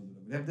old that train with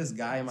us. We have this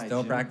guy in my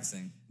Still gym.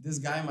 practicing. This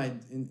guy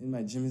in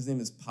my gym, his name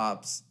is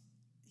Pops.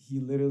 He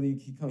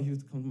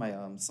used to come to my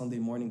Sunday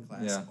morning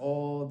class Yeah.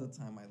 all the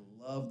time. I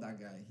love that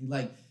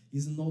guy.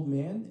 He's an old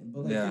man,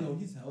 but like Yeah.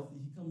 he's healthy.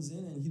 He comes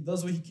in and he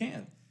does what he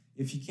can.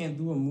 If he can't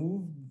do a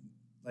move,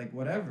 like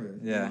whatever,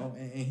 Yeah.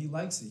 and he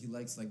likes it. He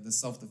likes like the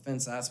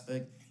self-defense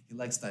aspect. He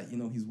likes that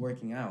he's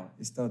working out.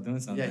 He's still doing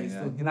something. Yeah, he's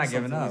still You're not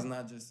doing giving something. up. He's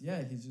not just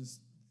he's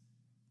just.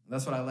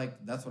 That's what I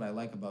like. That's what I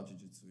like about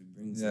jiu-jitsu. It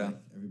brings Yeah. like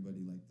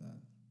everybody like that.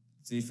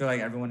 So you feel like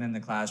everyone in the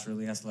class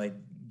really has to like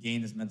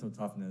gain this mental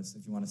toughness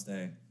if you want to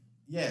stay.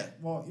 Yeah,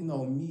 well,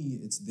 me,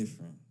 it's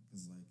different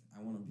because like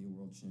I want to be a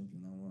world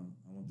champion.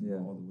 I want to Yeah.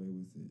 go all the way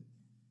with it.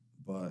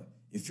 But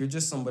if you're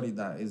just somebody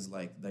that is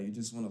like that, you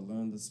just want to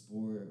learn the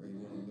sport or you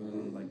want to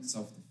learn like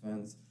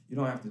self-defense. You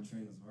don't have to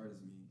train as hard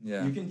as me.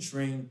 Yeah. You can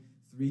train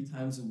 3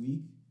 times a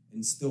week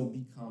and still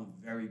become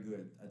very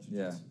good at jiu-jitsu.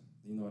 Yeah.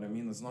 You know what I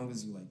mean? As long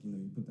as you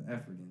you put the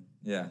effort in.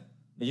 Yeah.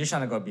 But you're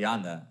trying to go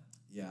beyond that.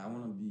 Yeah, I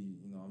want to be.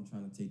 I'm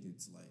trying to take it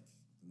to like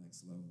the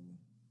next level.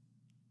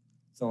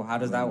 So how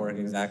does that work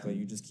Right. exactly?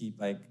 You just keep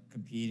like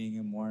competing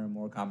in more and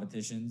more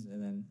competitions,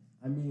 and then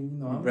I mean,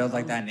 you build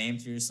like that name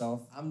to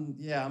yourself. I'm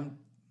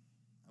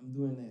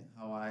doing it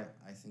how I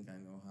think I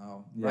know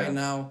how. Yeah. Right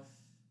now,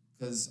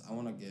 because I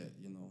want to get,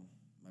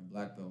 my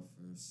black belt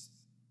first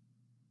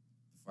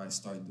before I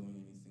start doing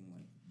anything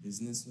like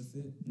business with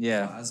it.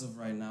 Yeah. But as of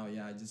right now,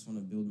 I just want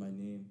to build my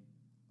name.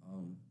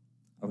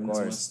 Of win as much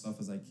course. stuff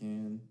as I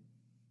can.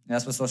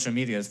 That's what social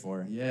media is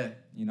for. Yeah.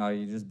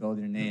 You just build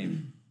your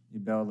name. You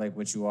build like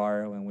what you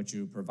are and what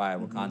you provide,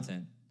 what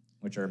content,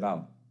 what you're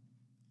about.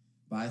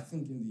 But I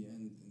think in the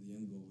end goal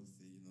with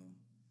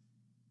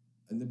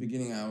it, in the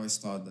beginning, I always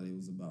thought that it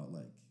was about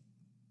like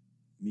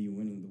me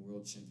winning the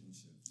world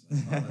championships. I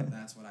thought that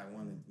that's what I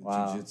wanted with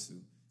Wow. jiu-jitsu.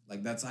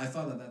 Like I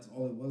thought that that's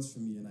all it was for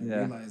me, and I Yeah.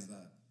 realized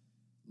that,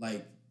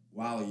 like,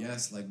 wow,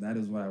 yes, like that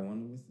is what I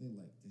wanted with it.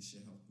 Like this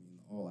shit helped me in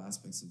all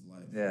aspects of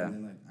life. Yeah. And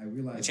then like I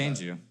realized It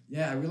changed that- you.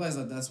 Yeah, I realized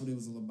that that's what it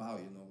was all about.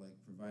 Like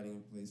providing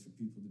a place for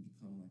people to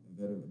become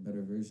like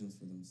better versions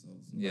for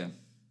themselves. So, Yeah. like,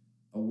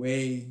 a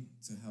way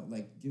to help,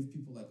 like, give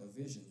people like a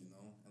vision,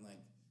 and like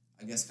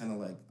I guess kind of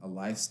like a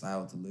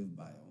lifestyle to live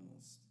by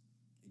almost.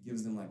 It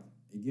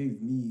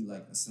gave me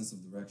like a sense of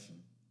direction,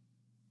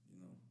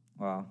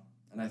 Wow.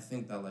 and I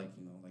think that like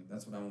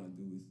that's what I want to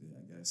do with it.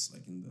 I guess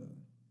like in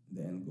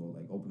the end goal,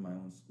 like open my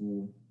own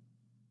school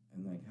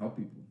and like help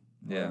people.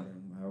 Yeah.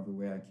 However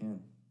way I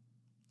can.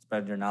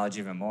 Spread your knowledge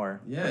even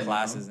more. Yeah, The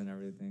classes and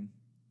everything.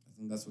 I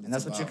think that's what. And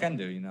that's what you can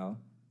do,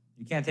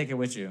 You can't take it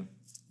with you.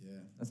 Yeah.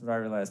 That's what I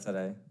realized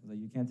today. Like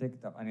you can't take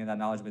any of that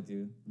knowledge with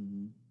you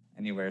Mm-hmm.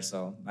 anywhere,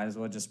 so might as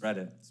well just spread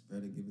it.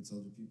 Spread it, give it to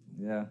other people.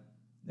 Yeah.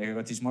 They could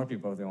go teach more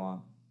people if they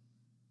want.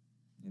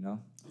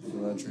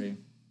 Grow a tree.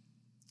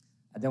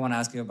 I did want to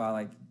ask you about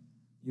like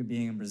you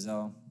being in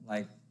Brazil.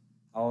 Like,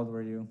 how old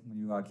were you when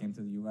you came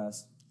to the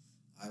U.S.?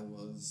 I think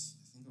I was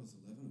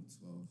 11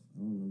 or 12. I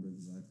don't remember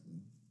exactly.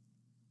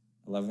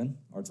 11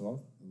 or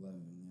 12?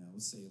 11, yeah, I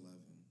would say 11.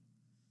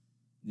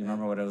 Do you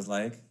remember what it was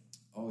like?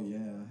 Oh yeah,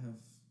 I have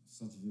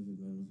such vivid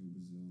memories of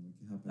Brazil. Like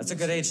it happened. That's a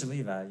good age to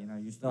leave at.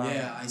 You still have,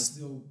 Yeah, I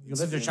still. you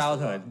lived your experienced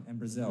childhood a lot. in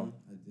Brazil,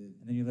 I did.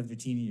 and then you lived your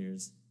teen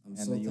years I'm in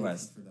so the thankful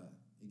U.S. for that.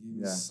 It gave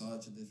me Yeah.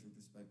 such a different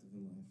perspective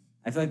in life.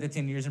 I feel like the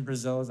teen years in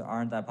Brazil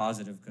aren't that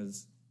positive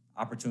because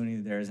opportunity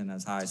there isn't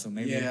as high. So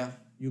maybe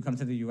you come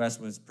to the U.S.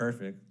 was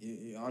perfect.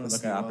 It To honestly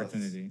look at was.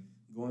 opportunity.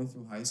 Going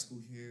through high school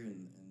here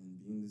and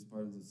being this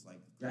part of this,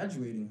 like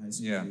graduating high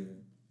school Yeah. here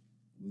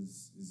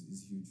is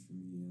huge for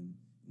me.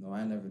 And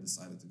I never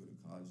decided to go to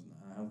college,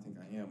 and I don't think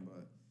I am,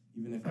 but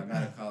even if I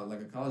got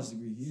a college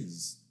degree here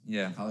is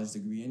Yeah. a college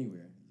degree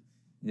anywhere.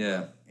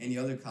 Yeah. But any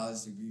other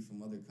college degree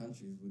from other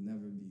countries would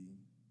never be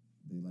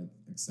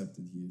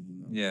accepted here, you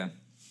know. Yeah.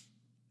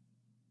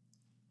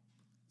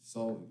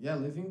 So yeah,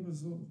 living in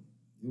Brazil,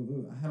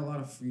 I had a lot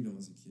of freedom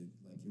as a kid.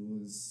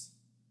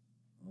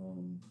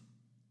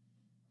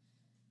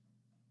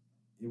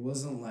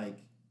 Like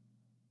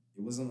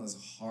it wasn't as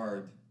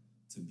hard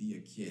to be a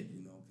kid,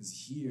 you know, because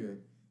here,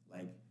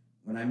 like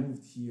when I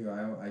moved here,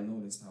 I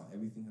noticed how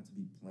everything had to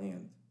be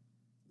planned.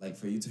 Like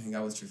for you to hang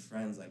out with your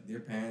friends, like their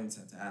parents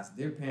had to ask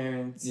their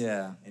parents.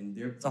 Yeah. And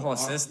their It's a whole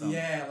system.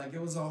 Yeah, like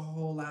it was a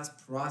whole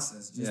last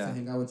process just to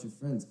hang out with your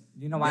friends.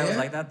 You know why it was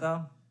like that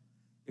though?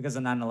 Because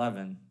of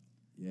 9/11.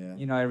 Yeah.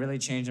 You know, it really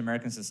changed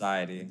American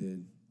society. It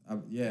did.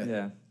 Yeah.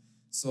 Yeah.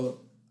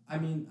 So I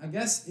mean, I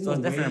guess So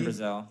it's different in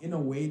Brazil. In a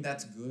way,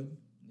 that's good.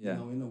 Yeah. You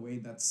know, in a way,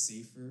 that's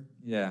safer.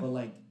 Yeah. But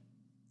like,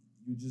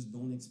 you just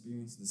don't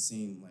experience the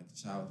same like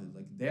childhood.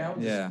 Like there, I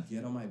would just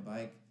get on my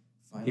bike,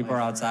 find people my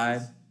are friends, outside,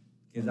 kids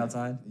and, like,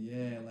 outside.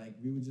 Yeah, like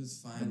we would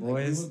just find The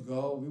like, boys.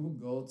 we would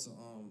go to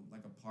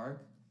like a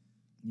park,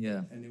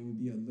 Yeah. and it would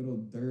be a little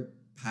dirt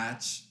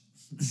patch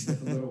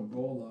with a little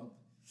roll up.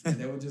 And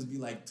there would just be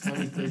like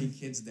 20, 30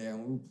 kids there,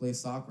 and we would play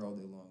soccer all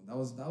day long. That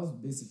was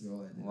basically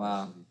all I did.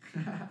 Wow.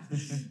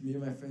 Me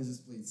and my friends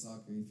just played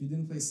soccer. If you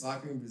didn't play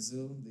soccer in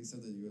Brazil, they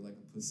said that you were like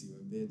a pussy or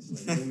a bitch.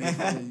 Like they made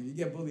fun of you. You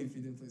get bullied if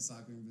you didn't play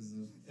soccer in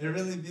Brazil. It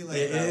really be like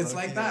It- that. it's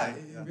like that.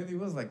 Like, It really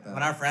was like that.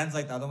 When our friends,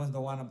 like the other ones,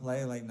 don't want to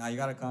play, like, nah, you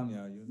gotta come,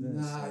 yo. You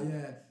this. Nah,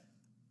 yeah.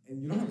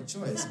 And you don't have a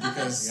choice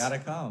because You gotta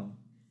come.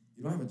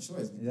 you don't have a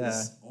choice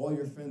because all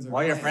your friends are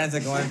All your playing. friends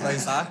are going to play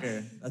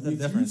soccer. That's the If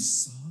difference.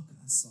 you suck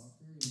at soccer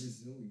in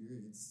Brazil,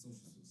 it's social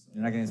suicide.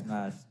 You're not getting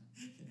smashed.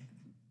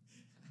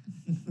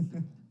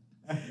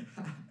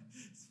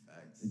 It's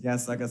facts. You can't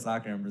suck at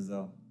soccer in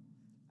Brazil.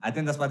 I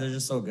think that's why they're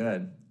just so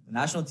good. The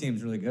national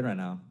team's really good right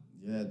now.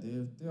 Yeah,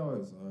 they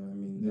always are. I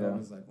mean, they're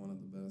always like one of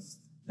the best.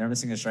 They're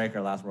missing a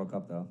striker last World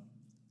Cup, though.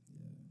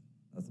 Yeah,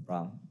 That's the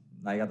problem.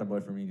 Now you got the boy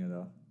Firmino,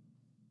 though.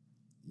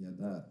 yeah,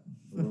 the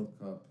World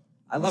Cup.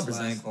 I love What's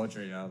Brazilian last-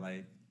 culture, yo.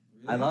 Like,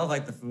 Really? I love,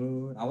 like, the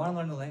food. I want to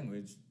learn the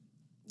language.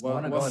 I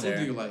wanna What go food there.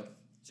 do you like?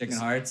 Chicken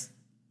hearts,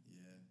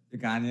 Yeah,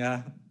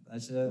 picanha, that I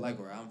shit. like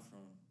where I'm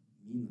from,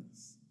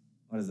 Minas.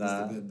 What is That's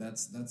that? the good.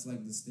 That's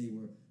like the state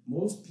where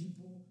most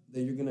people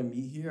that you're gonna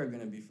meet here are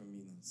gonna be from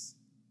Minas.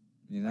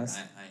 Minas?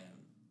 I am.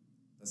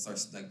 That's our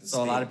like the So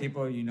state. a lot of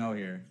people you know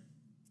here.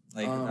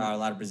 Like, a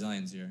lot of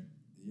Brazilians here.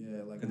 Yeah,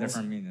 like Because they're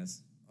from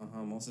Minas.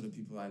 most of the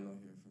people I know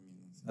here are from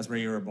Minas. That's where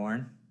you were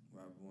born,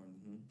 Where I was born.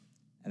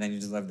 and then you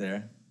just lived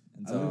there.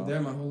 And I lived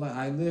there my whole life.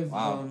 I lived.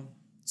 Wow.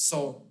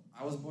 So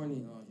I was born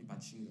in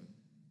Ipatinga,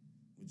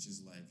 which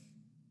is like,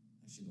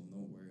 I actually don't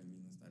know where in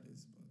Minas that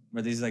is, but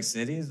Were these like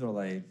cities or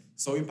like?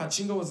 so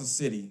Ipatinga was a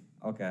city,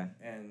 Okay.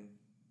 and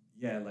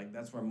yeah, like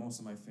that's where most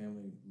of my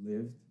family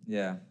lived.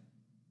 Yeah.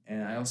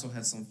 And I also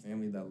had some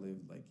family that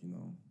lived like,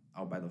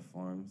 out by the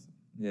farms.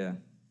 Yeah.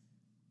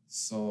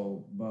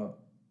 So, but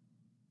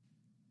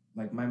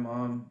like my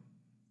mom,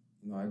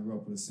 I grew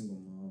up with a single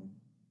mom.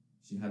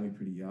 She had me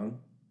pretty young.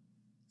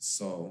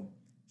 So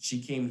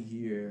she came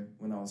here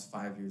when I was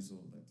 5 years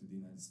old, like to the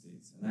United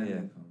States. And I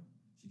didn't come.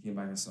 She came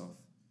by herself.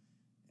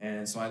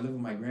 And so I lived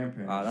with my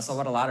grandparents. That's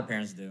what a lot of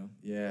parents do.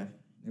 Yeah.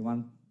 They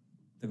want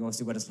to go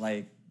see what it's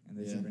like, and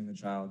they Yeah. should bring the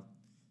child.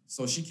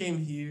 So she came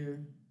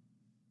here,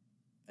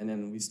 and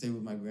then we stayed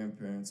with my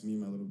grandparents, me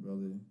and my little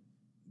brother.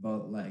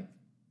 But like,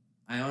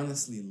 I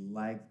honestly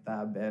liked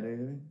that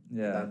better.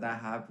 Yeah.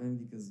 That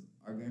happened because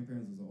our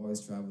grandparents was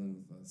always traveling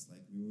with us. Like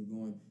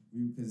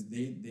because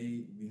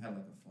we had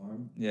like a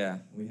farm. Yeah.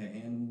 We had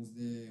animals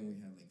there, and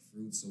we had like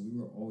fruits. So we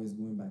were always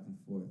going back and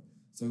forth.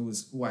 So it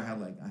was cool. I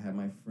had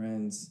my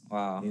friends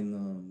Wow.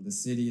 in the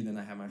city, and then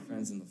I had my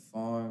friends in the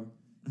farm,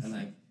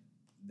 and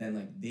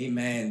then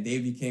they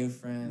became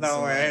friends. No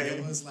so, way.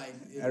 It was like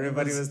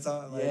Everybody was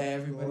talking. Like,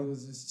 everybody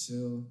was just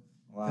chill.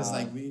 Wow.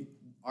 Because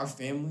our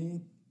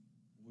family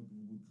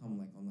would come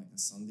like on like a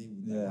Sunday.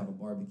 We'd have a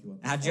barbecue.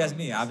 At the How'd you guys farm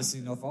meet? or Obviously,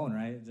 something. no phone,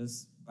 right?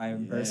 Just by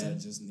in Yeah, person.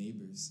 just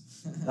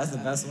neighbors. That's the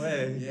best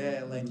way.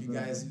 Yeah, like That's you the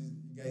best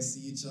guys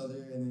see each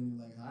other, and then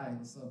you're like, "Hi,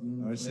 what's up?" You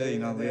Oh, wanna shit, play? you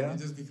know And then Leah? You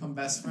just become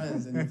best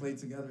friends, and you play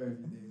together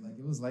every day. Like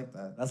it was like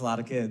that. That's a lot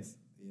of kids.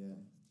 Yeah.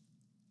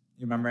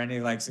 You remember any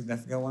like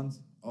significant ones?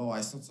 Oh,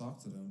 I still talk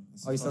to them.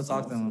 Oh, you still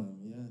talk to most them?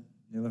 of Yeah.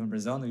 They live in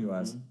Brazil, in the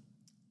U.S.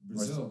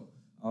 Brazil.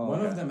 Oh, One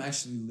okay. of them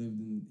actually lived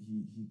in.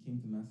 He came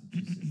to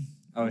Massachusetts.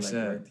 Oh, He, shit.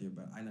 Worked here,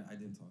 but I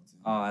didn't talk to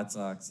him. Oh, that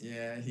sucks.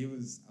 Yeah, he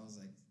was. I was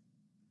like,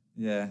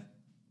 Yeah.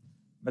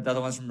 But the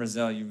other ones from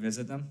Brazil, you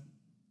visit them?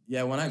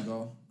 yeah. When I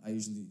go, I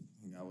usually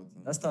hang out with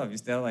them. That's tough. You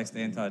still like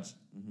stay in touch.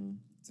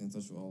 Stay in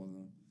touch with all of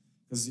them,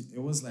 because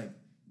it was like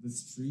the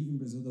street in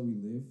Brazil that we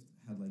lived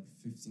had like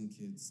 15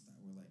 kids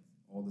that were like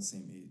all the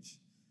same age.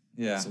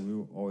 Yeah. So we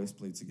would always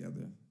play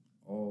together,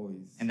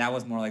 always. And that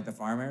was more like the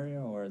farm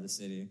area or the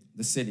city?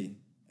 The city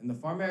and the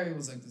farm area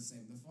was like the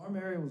same. The farm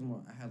area was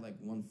more. I had like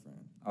one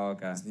friend. Oh,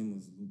 okay. His name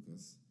was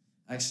Lucas.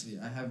 Actually,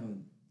 I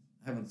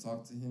haven't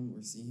talked to him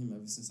or seen him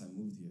ever since I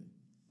moved here.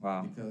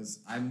 Wow. Because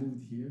I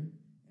moved here,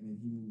 and then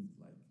he moved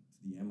like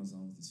to the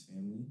Amazon with his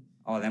family.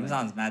 Oh, the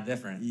Amazon's mad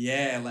different.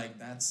 Yeah, like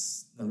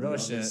that's The on real other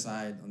shit.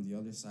 side, on the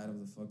other side of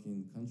the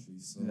fucking country.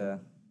 So Yeah.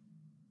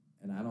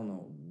 and I don't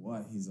know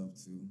what he's up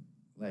to.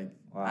 Like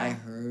Wow. I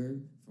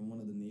heard from one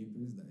of the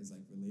neighbors that is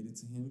like related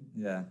to him.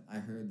 Yeah. I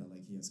heard that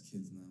like he has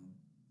kids now.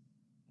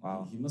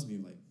 Wow. He must be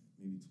like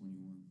maybe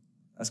 21.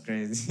 That's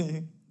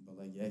crazy. But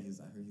like yeah, I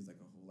heard he's like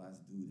a whole ass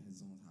dude,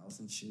 his own house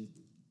and shit.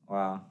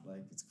 Wow.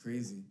 Like it's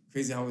crazy.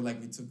 Crazy how we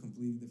took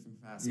completely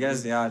different paths. You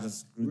guys, yeah,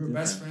 just we grew were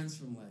best different. friends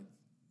from like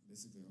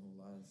basically our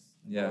whole lives.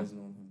 I've Yeah. always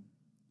known him.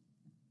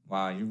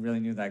 Wow, you really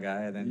knew that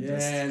guy, and then Yeah,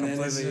 just and then it's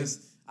completely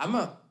just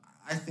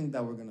I think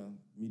that we're gonna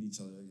meet each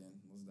other again,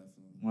 most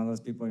definitely. one of those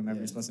people you remember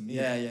Yeah. you're supposed to meet.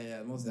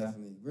 Yeah, most Yeah.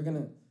 definitely. We're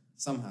gonna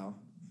somehow.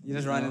 You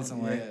just run in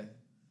somewhere. Yeah,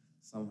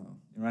 somehow.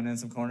 You run in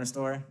some corner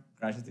store,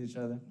 crash into each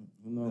other.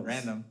 Who knows?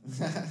 Random.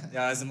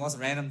 Yeah, it's the most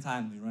random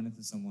time you run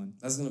into someone.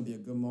 That's gonna be a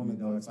good moment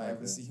You though don't if I expect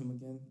ever it. see him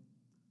again.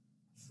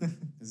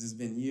 Because it's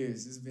been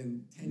years. It's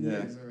been 10 Yeah.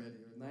 years already,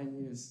 or 9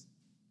 years.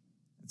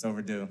 It's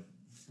overdue.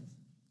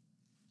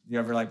 Do you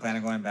ever like plan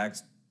on going back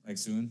like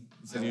soon?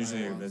 You said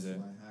usually you want to, visit.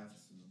 I have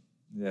to.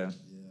 Yeah.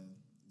 Yeah.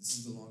 This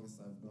is the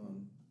longest I've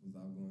gone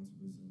without going to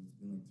Brazil. It's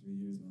been like 3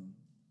 years now.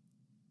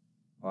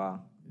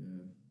 Wow.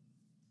 Yeah.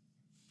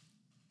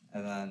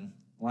 And then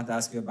I want to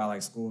ask you about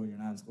like school. You're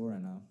not in school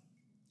right now.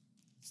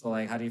 So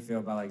like, how do you feel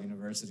about like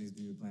universities?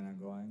 Do you plan on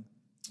going,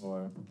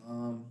 or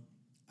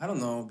I don't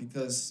know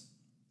because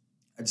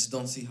I just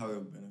don't see how it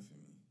would benefit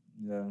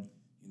me. yeah,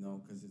 You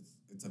know, because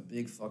it's a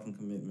big fucking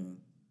commitment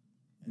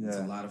and it's a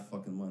Yeah. lot of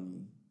fucking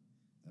money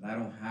that I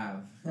don't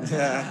have.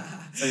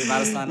 Yeah. So you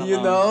gotta sign a You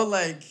loan. know,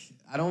 like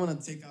I don't want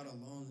to take out a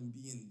loan and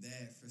be in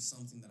debt for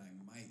something that I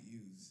might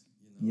use.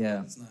 You know,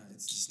 Yeah.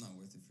 It's just not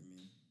worth it for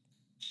me.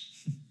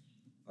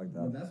 like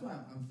But that? that's why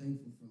I'm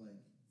thankful for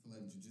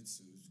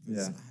jujitsu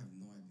because Yeah. I have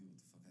no idea what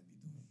the fuck I'd be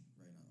doing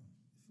right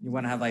now. You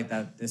want to have like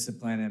that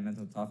discipline and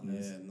mental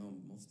toughness. Yeah, no,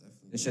 most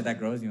definitely. The shit that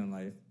grows you in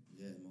life.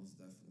 Yeah, most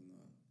definitely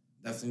not.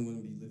 Definitely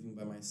wouldn't be living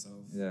by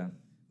myself. Yeah.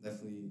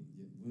 Definitely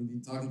wouldn't be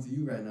talking to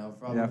you right now.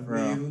 Probably. Yeah, for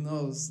real. Who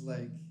knows?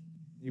 Like,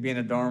 You be in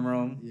a dorm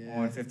room, Yeah.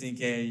 on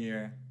 $15K a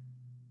year,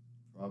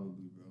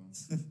 probably, bro.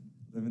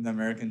 living the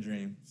American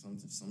dream. Some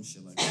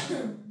shit like that.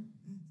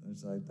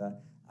 Something like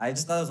that. I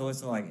just thought it was always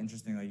so like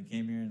interesting. Like you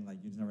came here and like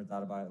you just never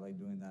thought about it, like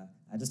doing that.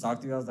 I just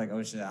talked to you. I was like,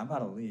 oh shit, I'm about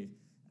to leave,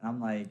 and I'm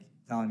like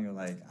telling you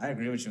like I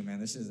agree with you, man.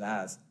 This shit is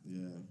ass.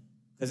 Yeah.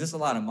 Because it's a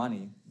lot of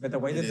money, but the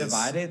way It they is.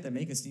 divide it, they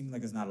make it seem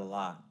like it's not a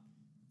lot.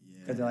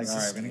 Yeah. 'Cause they're like, it's all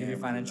a right, we're gonna give you scam,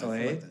 dude. financial I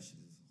feel like aid, that shit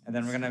is- And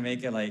then we're gonna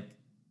make it like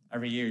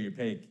every year you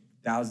pay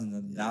thousands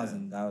and Yeah.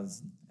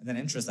 thousands, and then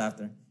interest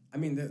after. I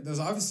mean, there's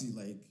obviously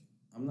like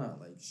I'm not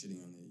like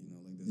shitting on it. You know,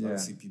 like there's Yeah.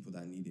 obviously people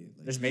that need it.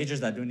 Like, There's majors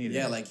that do need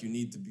yeah, it. like you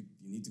need to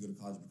go to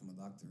college to become a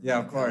doctor. Yeah,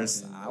 Like, of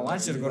course. that kind I thing.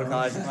 want you to go to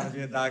college. You want to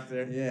be a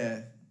doctor.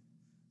 Yeah.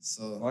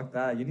 So Fuck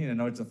that. You need to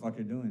know what the fuck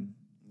you're doing.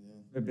 yeah.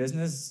 With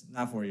business,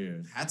 not 4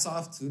 years. Hats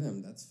off to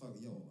them. That's a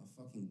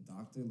fucking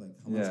doctor. Like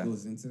how Yeah. much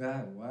goes into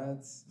that?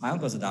 What? My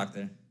uncle's a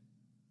doctor.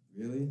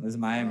 Really? Lives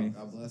in Miami.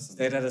 God bless him.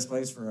 Stayed at his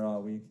place for a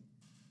week.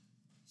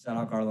 Shout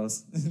out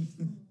Carlos.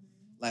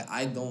 Like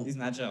I don't. He's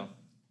not chill.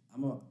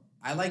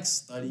 I like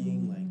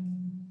studying like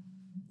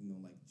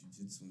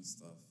jujitsu and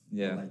stuff.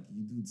 Yeah. But, like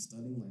you do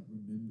studying like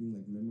remembering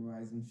like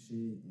memorizing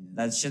shit and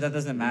That shit that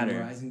doesn't matter.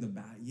 memorizing the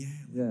bat. Yeah.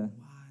 Yeah.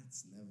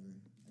 What? Never.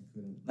 I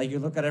couldn't. Like you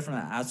look at it from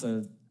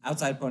an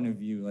outside point of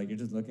view. Like you're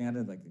just looking at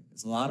it like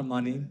it's a lot of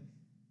money.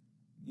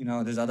 You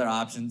know, there's other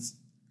options.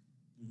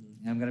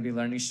 Mm-hmm. And I'm gonna be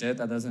learning shit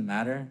that doesn't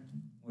matter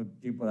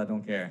with people that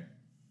don't care.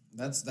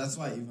 That's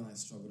why even I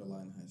struggled a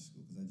lot in high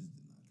school because I just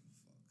did not give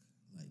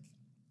a fuck.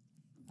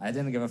 Like I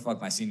didn't give a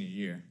fuck my senior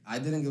year. I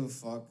didn't give a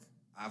fuck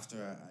after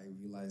I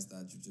realized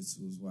that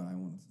jujitsu was what I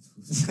wanted to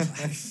do with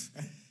my life.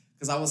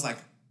 Because I was like,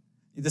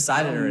 You I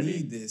decided don't already.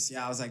 need this.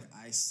 Yeah, I was like,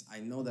 I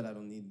know that I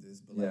don't need this,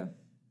 but like, Yeah.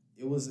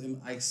 it was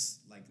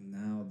like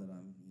now that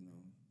I'm,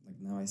 like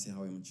now I see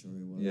how immature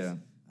it was. Yeah.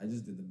 I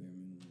just did the bare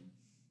minimum.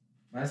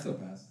 But I still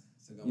passed.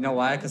 Still got You know my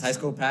why? grades. Because high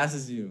school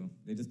passes you.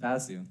 They just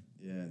pass you.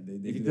 Yeah, they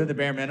If you do do the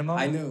bare minimum,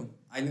 I knew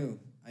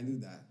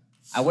that.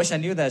 I wish I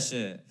knew that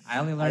shit. I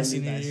only I learned knew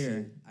senior that year.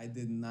 shit. I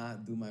did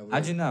not do my work.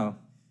 How'd you know?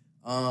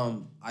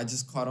 I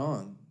just caught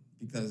on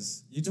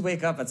because You just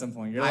wake up at some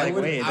point. You're I like,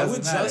 would, wait, it I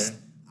doesn't would matter.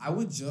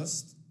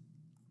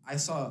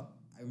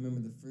 I remember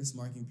the first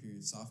marking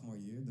period, sophomore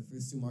year, the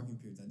first 2 marking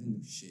periods, I didn't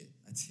do shit.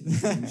 I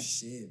didn't do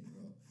shit,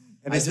 bro.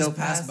 And I they still just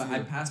passed, pass but I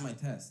you. passed my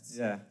tests.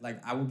 Yeah.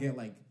 Like, I would get,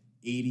 like,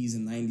 80s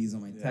and 90s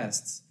on my Yeah.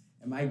 tests.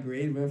 And my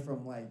grade went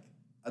from, like,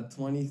 a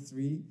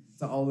 23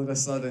 to all of a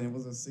sudden it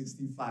was a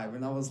 65.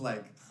 And I was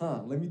like,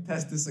 let me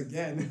test this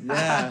again.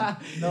 Yeah.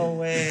 No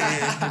way.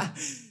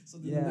 So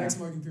then Yeah. the next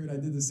marking period, I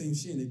did the same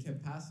shit, and they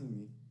kept passing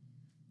me.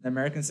 The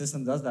American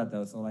system does that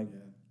though. So like, Yeah.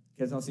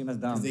 kids don't seem as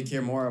dumb. Because they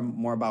care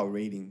more about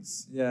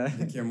ratings. Yeah.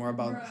 They care more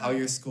about how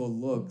your school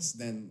looks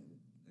than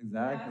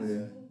Exactly.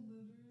 Last school,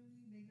 literally,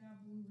 they got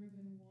blue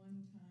ribbon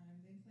one time.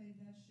 They played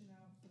that shit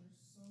out for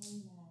so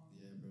long.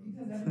 Yeah, bro.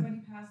 Because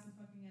everybody passed the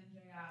fucking NJ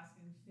Ask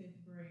in 5th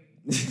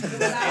grade.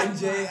 Without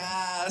NJ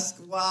class. Ask,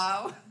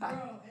 wow.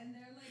 Bro, and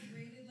they're like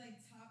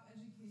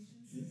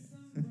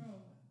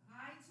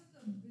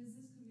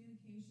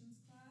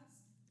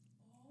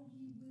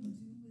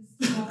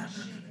suck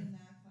shit in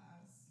that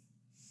class.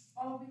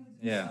 All we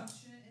would do was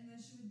suck shit, and then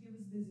she would give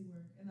us busy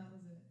work, and that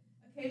was it.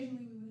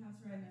 Occasionally, we would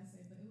have to write an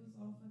essay, but it was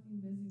all fucking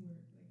busy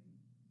work. Like,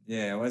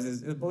 Yeah, it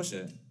was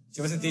bullshit.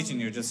 She wasn't teaching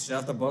you. Just shut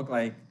off the book,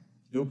 like,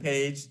 do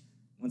page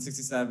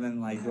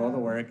 167, like, do all the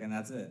work, and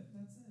that's it.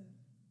 that's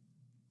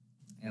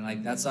it. And,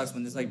 like, that sucks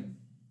when it's, like,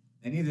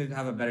 they need to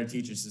have a better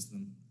teacher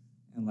system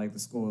in, like, the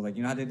school. Like,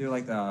 you know how they do,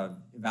 like, the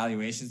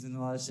evaluations and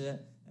all that shit?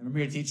 I remember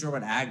your teacher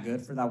would act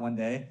good for that one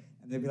day,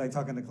 and they'd be, like,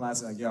 talking to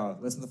class, like, yo,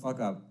 listen the fuck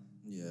up.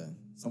 Yeah.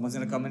 Someone's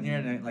gonna come in here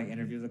and, like,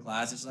 interview the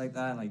class and shit like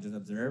that, and, like, just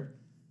observe.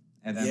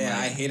 And then, Yeah,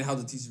 like, I hate how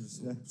the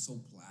teachers were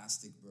so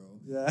plastic, bro.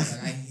 Yeah.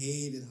 Like, I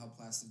hated how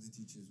plastic the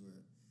teachers were.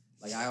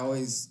 Like, I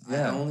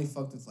only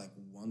fucked with, like,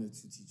 1 or 2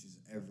 teachers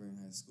ever in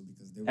high school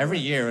because they were every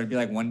year it would be,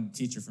 like, one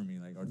teacher for me,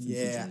 like, or two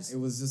teachers. Yeah, it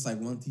was just, like,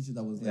 one teacher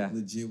that was, like,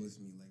 legit with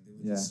me. Like, they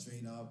were just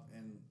straight up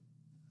and...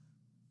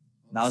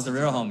 That was the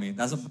real homie.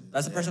 That's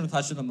the person who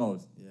touched you the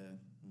most. Yeah.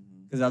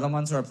 Because the other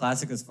ones who are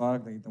plastic as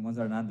fuck, like the ones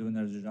that are not doing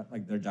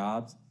their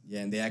jobs.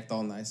 Yeah, and they act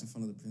all nice in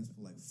front of the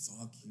principal, like,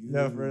 fuck you.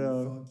 Yeah, for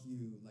real. Fuck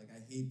you. Like, I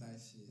hate that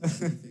shit. I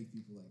hate fake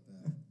people like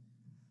that.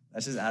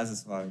 That's just ass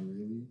as fuck.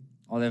 Really?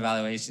 All the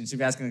evaluations. Should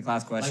be asking the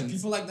class questions. Like,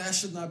 people like that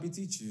should not be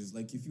teachers.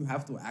 Like, if you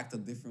have to act a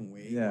different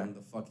way when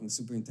the fucking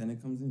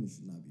superintendent comes in, you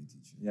should not be a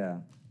teacher. Yeah.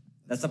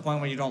 That's the point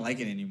where you don't like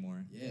it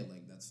anymore. Yeah,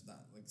 like, that's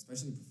that. Like,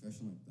 especially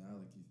professional like that.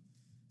 Like,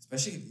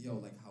 especially,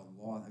 like, how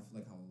lost, I feel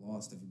like how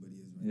lost everybody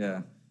is right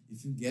now.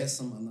 If you get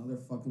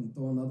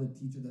throw another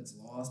teacher that's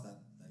lost, that,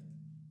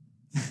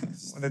 like...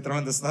 When they throw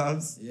in the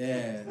subs?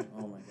 Yeah.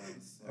 Oh, my God.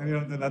 And you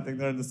don't do nothing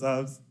during the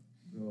subs?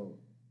 Bro,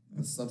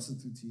 the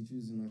substitute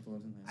teachers in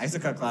Thornton High School. I used to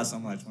cut class so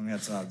much when we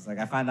had subs. Like,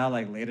 I find out,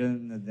 like, later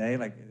in the day,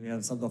 like, we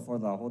had subs before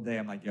the whole day.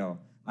 I'm like, yo,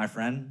 my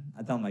friend,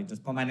 I tell him, like,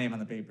 just put my name on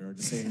the paper or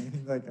just say,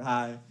 like,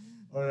 hi,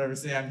 or whatever,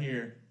 say I'm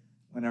here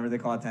whenever they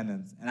call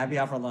attendance. And I'd be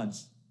out for lunch.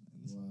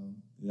 Wow.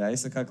 Yeah, I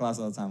used to cut class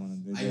all the time when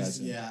they did that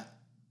shit. Yeah.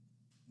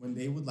 When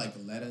they would, like,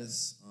 let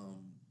us,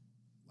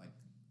 like,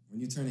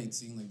 when you turn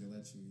 18, like, they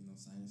let you,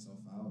 sign yourself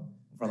out.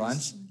 For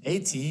lunch?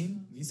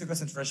 18? We used to go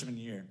since freshman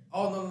year.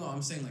 Oh, no.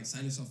 I'm saying, like,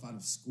 sign yourself out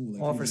of school.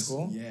 Like, for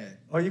school? Yeah.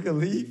 Oh, you could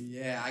leave?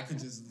 Yeah, I could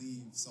just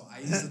leave. So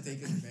I used to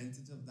take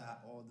advantage of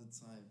that all the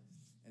time.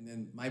 And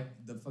then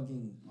the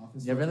fucking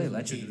office... Yeah, really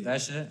let you do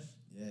that shit?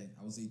 Yeah,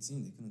 I was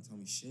 18. They couldn't tell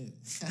me shit.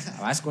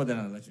 My school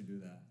didn't let you do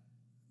that.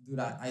 Dude,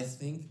 I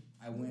think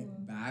I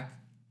went back.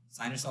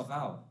 Sign yourself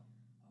out.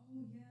 Oh,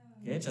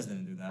 yeah. KHS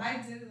didn't do that.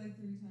 I did it like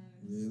 3 times.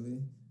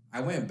 Really?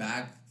 I went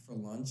back for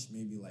lunch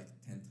maybe like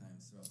 10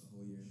 times throughout the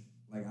whole year.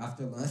 Like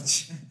after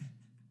lunch.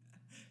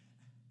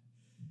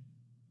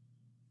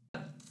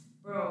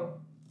 Bro,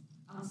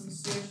 on some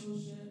spiritual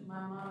shit, my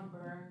mom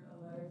burned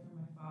a letter from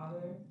my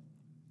father.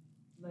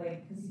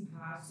 Like, because he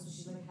passed, so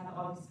she like had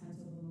all these pent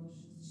up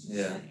emotions. She's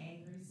been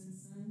angry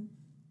since then.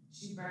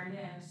 She burned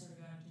it and I sort of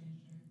got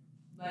changed her.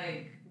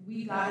 Like,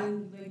 we had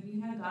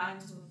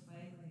gotten into a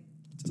fight like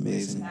it's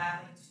amazing.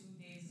 That like 2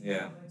 days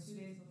ago, like 2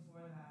 days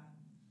before that.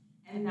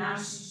 And now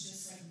she's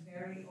just like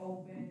very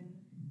open,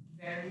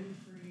 very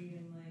free,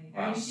 and like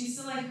I mean she's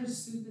still like her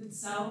stupid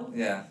self.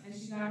 Yeah. And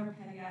she got her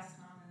petty ass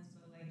comments,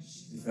 but like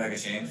she's you feel like a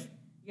change?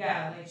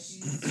 Yeah, like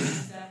she's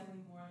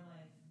definitely more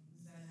like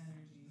zen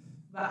energy.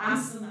 But I'm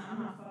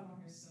not fucking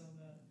with her still,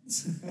 but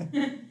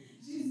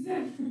she's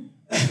different.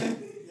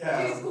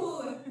 She's cool.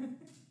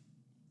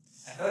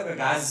 I feel like the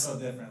guys are so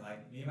different.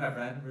 Like, me and my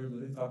friend, we were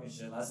literally talking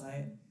shit last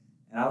night.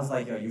 And I was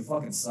like, yo, you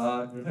fucking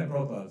suck. We were playing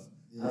pro clubs.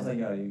 Yeah. I was like,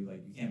 yo, you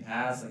can't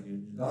pass. Like, you're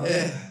dog,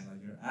 man.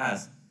 Like, you're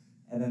ass.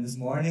 And then this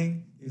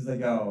morning, he was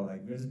like, yo,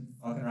 like, we're just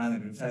fucking around the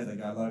group chat. He's like,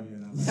 yo, I love you.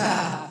 And I'm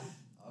like,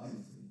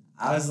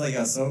 I was like,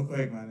 yo, so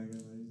quick, man. Like,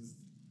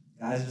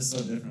 guys are just so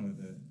different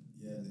with it.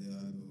 Yeah, they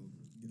are.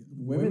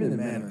 Women and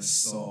men are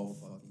so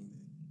fucking...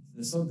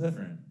 They're so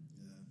different.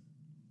 Yeah.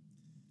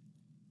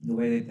 The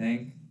way they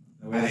think.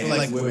 The way I feel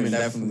like women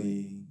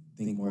definitely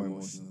think more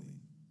emotionally.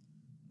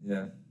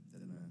 Yeah.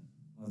 Than men.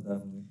 Most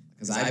definitely.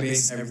 Because I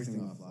base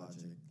everything off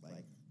logic.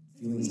 Like,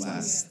 feelings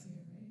last.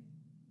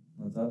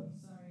 What's up?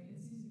 Sorry,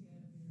 it's easy to get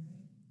up here,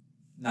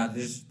 right? No,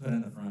 they just put it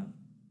in the front.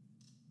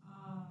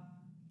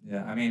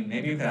 Yeah, I mean,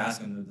 maybe you could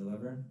ask them to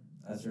deliver.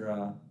 That's your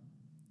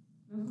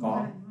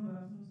call.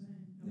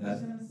 Yeah. I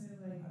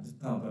just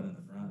don't put it in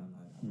the front.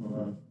 I'm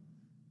like,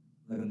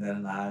 look them dead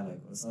in the eye,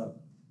 like, what's up?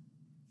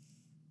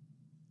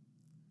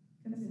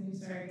 Continue,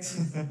 sorry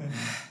guys.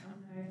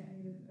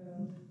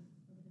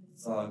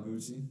 It's all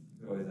Gucci. You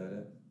can always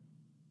edit.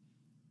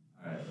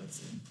 Alright, let's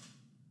see.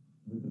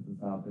 Look at the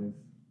topics.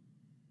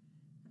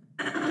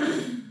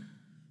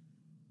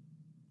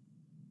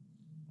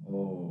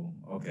 Oh,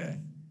 okay.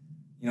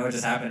 You know what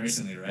just happened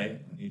recently,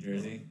 right? In New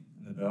Jersey,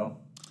 in the bill?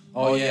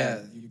 Oh, yeah.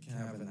 You can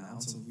have an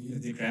ounce of weed.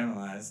 It's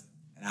decriminalized.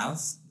 An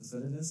ounce? That's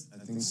what it is? I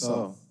think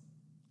so.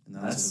 An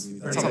ounce of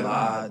weed. That's pretty a good.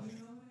 lot.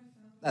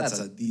 That's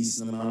a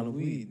decent amount of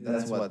weed.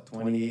 That's what,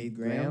 28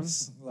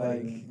 grams?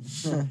 Like,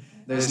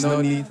 there's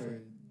no need for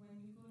it. When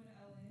you go to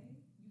LA,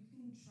 you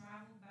can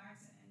travel back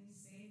to any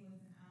state with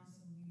an ounce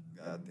of weed.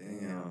 God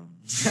damn.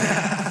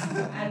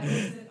 I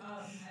looked it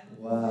up.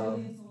 Wow.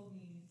 Literally told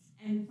me.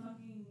 And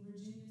fucking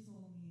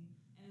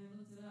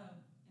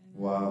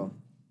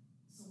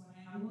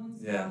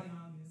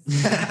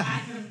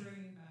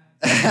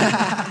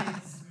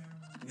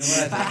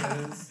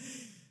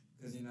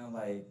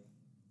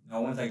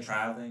no one's like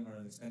traveling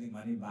or like spending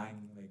money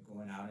buying like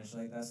going out and shit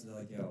like that. So they're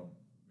like, yo,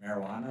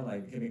 marijuana,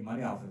 like we can make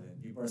money off of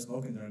it. People are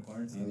smoking during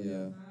quarantine. Hell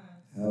yeah.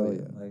 Facts. Hell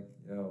yeah. Like,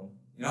 yo,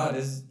 you know how it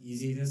is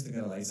easy it is to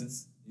get a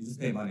license? You just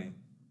pay money.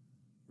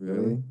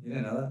 Really? You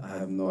didn't know that? I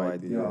have no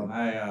idea. Yo,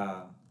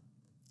 my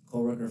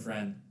coworker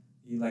friend,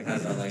 he like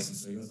has a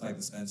license, so he goes to like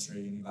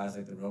dispensary and he buys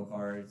like the real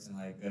cards and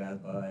like good ass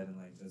bud and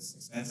like just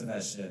expensive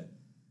as shit.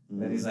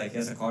 Then he's like, he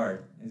has a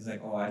card. And he's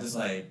like, oh, I just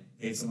like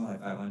paid someone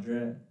like $500.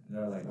 And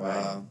they're like, Wow.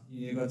 right,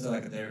 you need to go to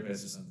like a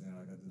therapist or something,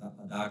 or like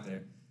a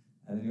doctor.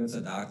 And then you go to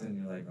a doctor and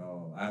you're like,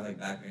 oh, I have like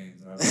back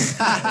pains. Or I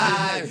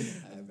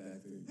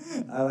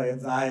have like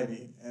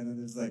anxiety. And then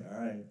it's like, all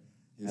right.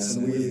 Here's And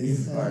some then they give weed. you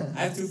the card. I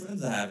have 2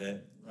 friends that have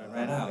it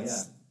right now,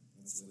 yeah.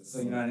 So,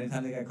 you know,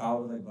 anytime they get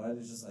caught with like bud,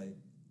 it's just like,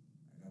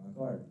 I got my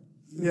card.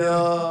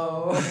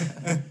 Yo.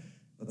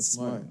 That's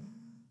smart.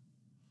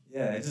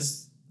 Yeah, it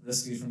just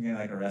risks you from getting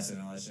like arrested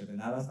and all that shit. But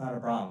now that's not a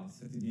problem. It's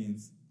 50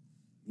 beans.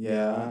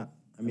 Yeah.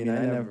 I mean,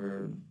 I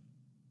never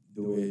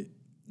do it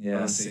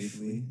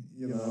unsafely,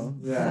 you know?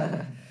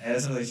 Yeah. It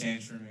hasn't really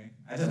changed for me.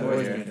 I just I've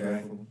always always been been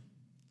careful.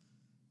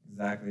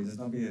 Exactly. Just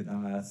don't be a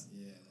dumbass.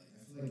 Yeah, like,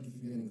 I feel like if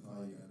you're getting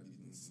caught, you gotta be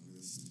doing some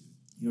really stupid.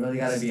 You really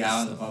gotta be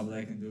out in the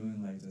public and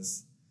doing like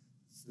just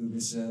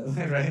stupid shit,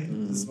 right?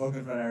 Mhm. Just smoking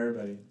in front of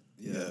everybody.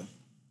 Yeah.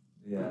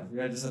 Yeah. If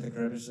you're just at the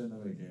crib and shit,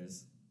 nobody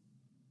cares.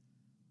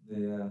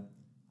 Yeah.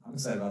 I'm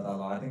excited about that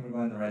law. I think we're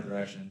going in the right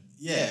direction.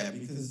 Yeah,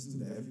 because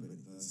dude, everybody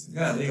does it.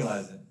 They're gonna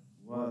legalize it.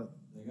 What?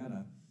 They're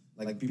gonna.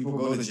 Like people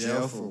go to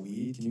jail for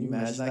weed. Can you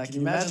imagine that? Can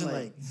you imagine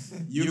like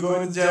you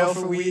going to jail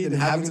for weed and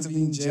having to be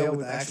in jail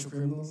with actual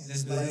criminals?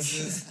 There's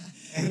businesses.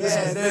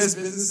 Yeah, and there's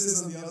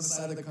businesses on the other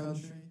side of the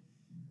country.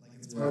 Like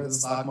it's part of the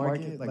stock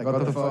market. Like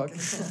what the fuck?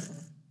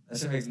 That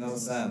shit makes no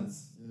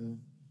sense.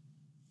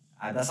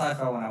 Yeah. That's how I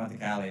felt when I went to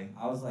Cali.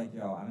 I was like,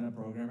 yo, I'm in a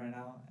program right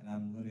now, and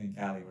I'm living in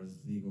Cali where it's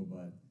legal,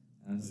 but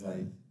I'm just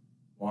like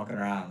walking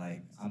around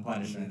like I'm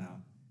punished right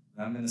now.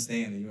 But I'm gonna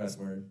stay in the U.S.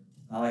 where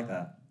it's not like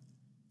that.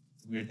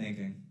 It's weird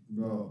thinking.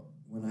 Bro,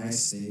 when I go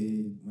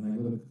to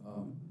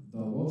the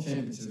World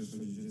Championships for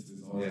Jiu-Jitsu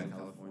is always in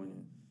California.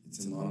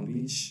 It's in Long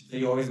Beach. So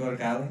you always go to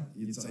Cali?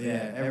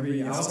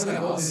 I was gonna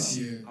go this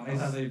year. How many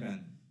times have you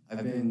been? I've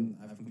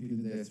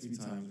competed there 3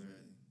 times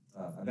already.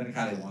 I've been to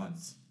Cali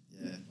once.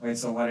 Yeah. Wait,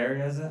 so what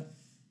area is it?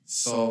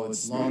 So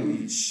it's Long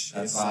Beach.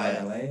 That's It's by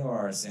LA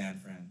or San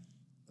Fran?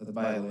 That's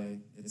by LA.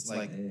 It's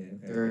like Hey,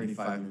 okay.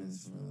 35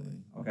 minutes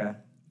from LA. Okay.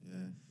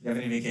 Yeah. You have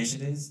any vacation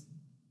days?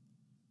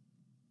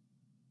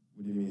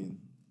 What do you mean?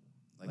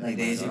 Like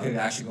days you could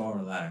actually go and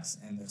relax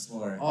and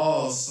explore.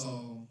 Oh,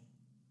 so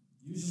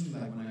usually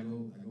like when I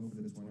go for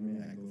the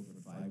tournament, I go for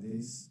 5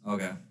 days.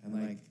 Okay. And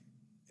like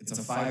it's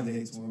a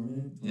 5-day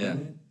tournament. Yeah.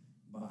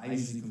 But I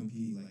usually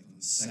compete like on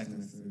the 2nd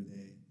or 3rd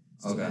day.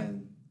 So Okay.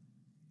 then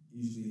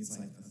usually it's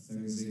like a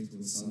Thursday to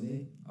a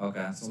Sunday.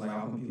 Okay. So like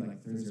I'll compete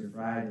like Thursday or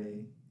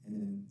Friday, and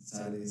then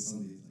Saturday,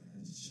 Sunday, like I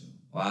just chill.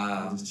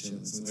 Wow. I just chill.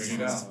 So Where'd it's you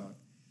fun go? stuff.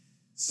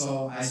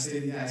 So I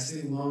stayed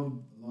in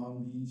Long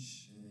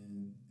Beach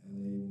and LA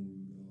when we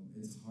go.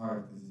 It's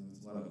hard because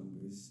it's a lot of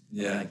Ubers.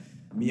 Yeah. Like,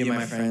 me and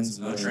my friends.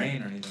 No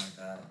train or anything like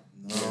that.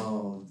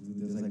 No, dude.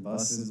 There's like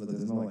buses, but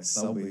there's no like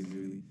subways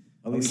really.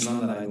 At least none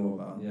that I know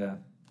about. Yeah.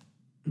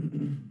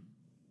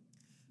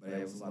 But yeah,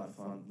 it was a lot of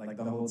fun. Like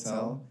the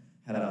hotel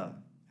had a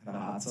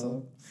hot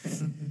tub.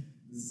 This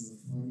is a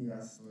funny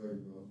ass story,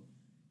 bro.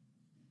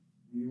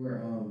 We were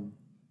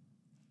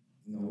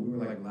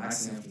like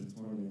relaxing after the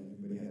tournament.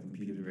 Everybody had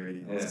competed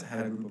already. I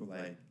had a group of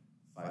like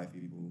 5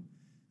 people.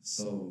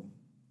 So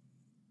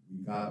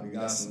we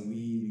got some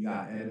weed, we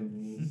got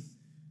edibles,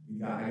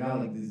 I got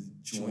like this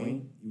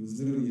joint. It was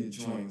literally a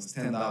joint. It was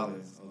 $10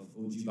 of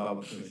OG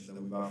Baba Kush that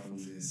we bought from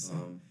this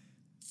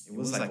it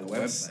was like a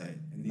website.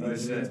 And they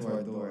delivered it to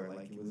our door.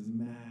 Like it was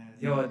mad.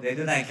 Yo, they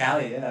do that in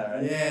Cali, yeah,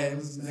 right? Yeah, it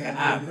was It's mad. like an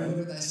app, They right?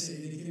 delivered that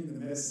shit. They came in the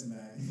medicine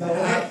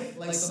bag.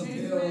 Like some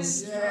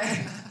pills.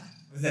 Yeah.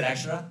 Was it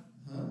extra?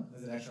 Huh?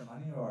 Was it extra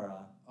money or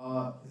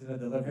is it a We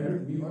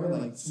delivery? ordered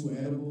like 2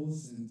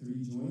 edibles and 3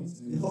 joints.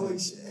 And it was like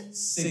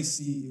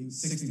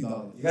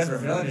 $60. You guys were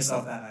feeling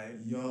yourself that night.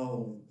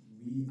 Yo,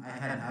 I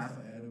had half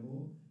an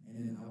edible, and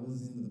then I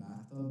was in the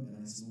bathtub and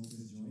I smoked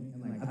this joint.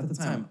 And like at the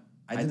time,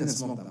 I didn't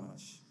smoke that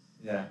much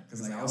Yeah.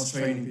 because like I was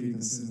training pretty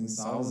consistently,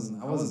 so I wasn't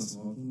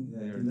smoking.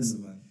 Yeah, you were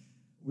disciplined.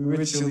 We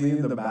were chilling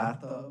in the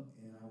bathtub,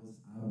 and I was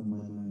out of my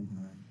mind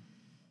high.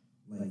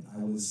 Like I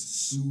was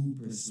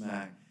super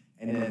smacked,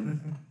 and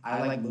then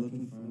I like look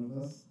in front of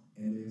us,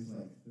 and there's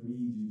like 3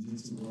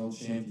 jiu-jitsu world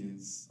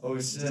champions. Oh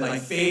shit.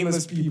 Like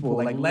famous people,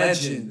 like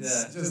legends,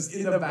 Yeah. just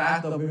in the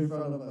bathtub in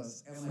front of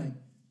us, and like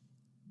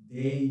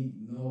they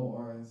know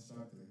our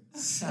instructor.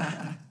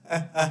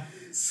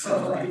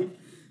 So like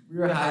we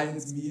were high,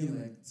 it's me and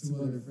like 2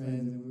 other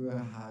friends, and we were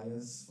high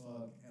as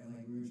fuck, and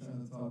like we were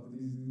trying to talk to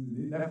these dudes.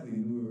 They definitely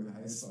knew we were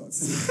high as fuck. It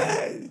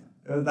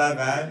was that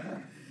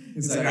bad?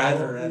 It's The like, guys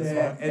were red as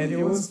fuck. and it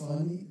was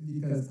funny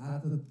because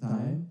at the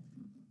time,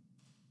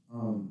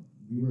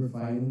 we were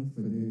fighting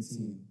for their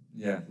team.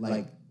 Yeah.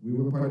 Like we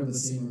were part of the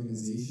same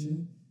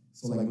organization,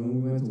 So like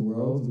when we went to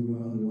Worlds, we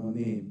went under one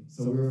name.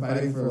 So we were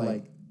fighting for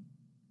like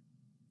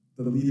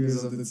the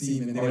leaders of the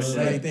team, and they were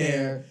right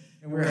there,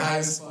 and we were high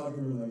as fuck.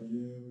 And we were like,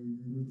 yeah,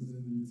 we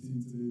represented your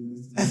team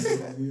today. Nice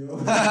to meet you, Leo.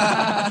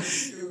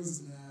 It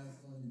was mad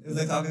funny. It was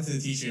like talking to the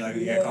teacher, like,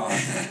 you get caught.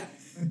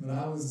 But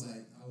I was like,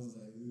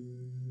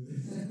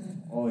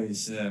 holy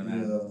shit,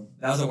 man. Yeah.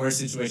 That was the worst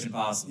situation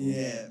possible.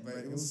 Yeah, but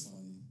it was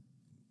funny.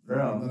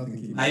 Bro,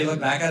 Nothing now you look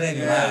back at it and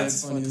you yeah, laugh.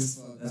 it's funny as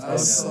fuck. That's I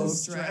was so crazy.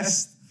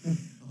 stressed. I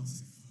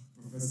was like,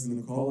 fuck, Professor's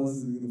gonna call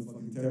us, he's gonna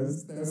fucking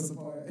tear us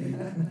apart.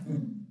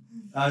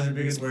 That was your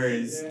biggest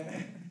worries.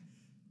 Yeah.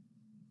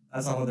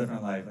 That's a whole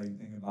different life. Like, you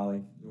think about,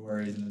 like, your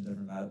worries in a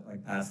different,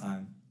 like,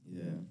 pastime.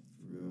 Yeah,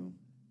 for real.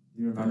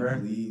 You remember?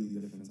 Completely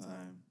different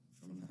time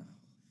from now.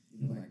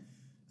 Even like,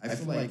 I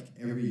feel like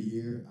every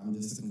year I'm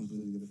just a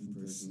completely different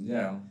person.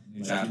 Yeah, new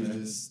Like, chapter.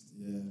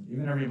 yeah,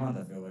 Even every month,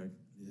 I feel like.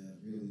 yeah,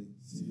 really,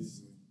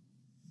 seriously.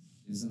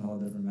 You're just in a whole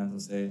different mental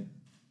state.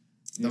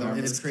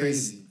 It's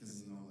crazy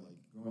because like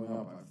growing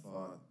up, I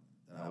thought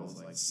that I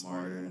was like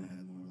smarter and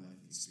had more life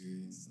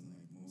experience than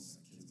like most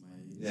kids my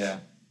age. Yeah.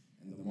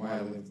 And the more I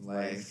lived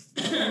life,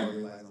 the more I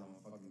realized I'm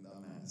a fucking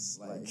dumbass.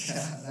 Like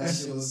that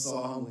shit was so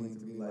humbling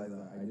to realize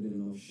that I didn't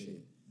know shit.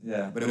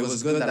 Yeah. But it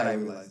was good that I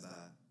realized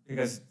that.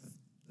 Because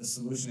the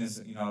solution is,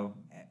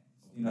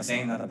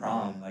 saying that the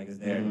problem, like, is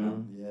there, you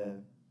know? Yeah.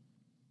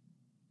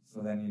 So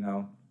then,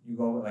 you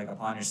go, like,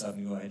 upon yourself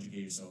and you go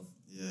educate yourself.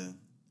 Yeah.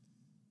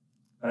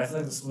 But I feel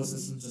like the school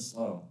system's just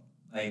slow.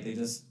 Like,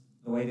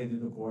 the way they do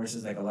the course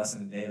is like a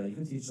lesson a day. Like, you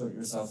can teach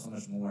yourself so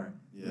much more.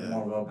 Yeah. With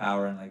more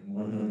willpower and, like,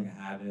 more building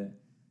a habit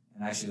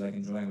and actually, like,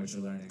 enjoying what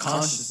you're learning.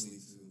 Consciously,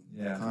 too.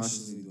 Yeah.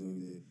 Consciously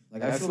doing it.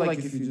 Like, I feel like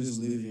if you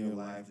just live your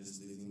life,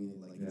 just living it,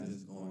 like, you're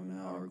just going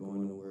out or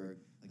going to work,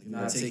 like, you're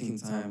not taking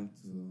time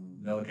to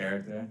build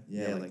character.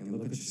 Yeah, like, and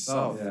look at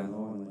yourself, Yeah. and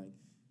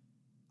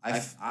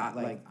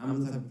like,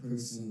 I'm the type of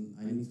person,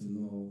 I need to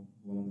know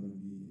who I'm gonna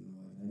be,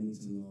 like, I need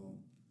to know,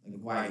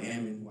 like, who I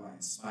am and who I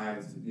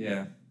aspire to be.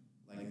 Yeah.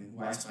 Like, and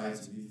who I aspire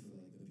to be for,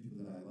 like, the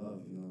people that I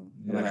love,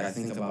 Yeah. Like, I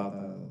think about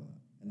that,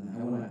 and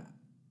I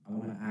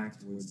wanna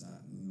act towards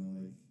that,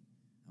 like,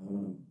 I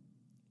wanna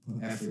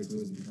put effort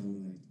towards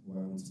becoming, like, who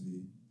I want to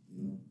be,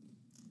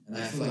 And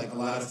I feel like a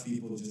lot of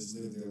people just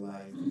live their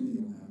life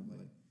and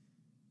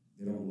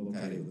they don't look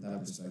at it with that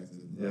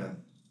perspective. Yeah.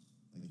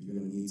 Like, you're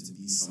gonna need to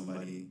be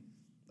somebody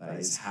that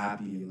is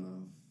happy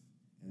enough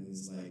and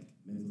is like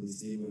mentally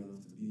stable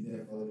enough to be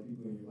there for other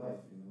people in your life,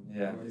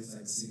 Yeah. Or it's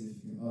like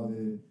significant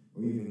other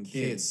or even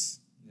kids.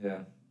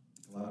 Yeah.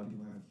 A lot of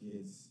people have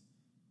kids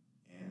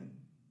and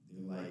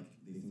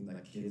they think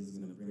that kids is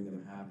gonna bring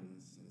them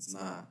happiness. And it's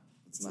not.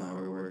 It's not how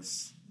it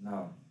works.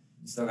 No.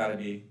 You still gotta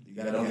be. You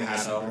gotta be a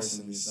happy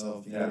person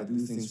yourself. You gotta do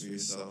things for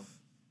yourself.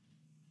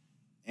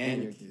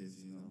 And your kids,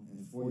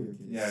 and for your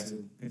kids. Yeah,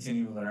 too.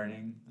 continue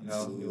learning,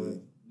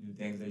 Absolutely. new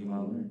things that you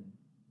want to learn,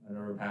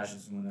 whatever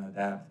passions you want to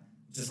adapt.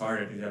 It's just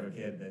harder because you have a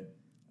kid, but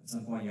at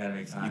some point you gotta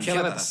make time. You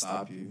can't let that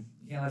stop you.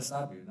 You can't let it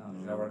stop you. No,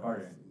 you gotta work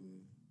harder. Absolutely.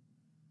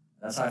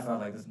 That's how I felt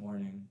like this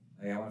morning.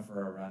 Like, I went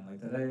for a run. Like,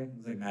 today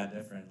was like mad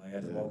different. Like, I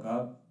just woke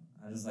up,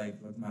 I just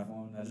like looked at my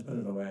phone, I just put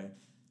it away.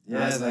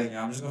 Yeah, it's like,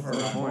 I'm just going for a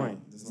run.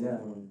 Point. There's no Yeah.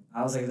 point.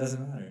 I was like, it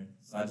doesn't matter.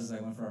 So I just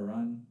like went for a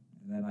run,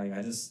 and then like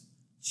I just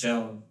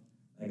chilled,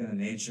 like in the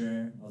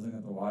nature. I was looking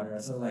at the water. I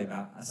started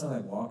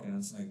like walking. I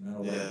was like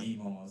middle of a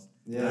beam almost.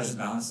 I was just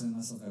balancing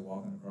myself, like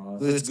walking across.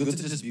 But it's good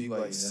to just be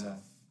by yourself.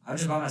 Yeah. I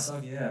was just by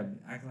myself,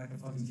 acting like a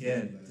fucking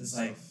kid. Just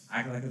like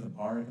acting like it's a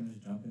park and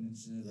just jumping and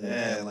shit.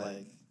 Yeah,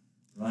 like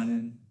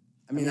running.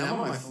 I mean, I'm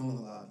on my phone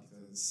a lot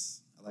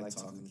because I like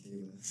talking to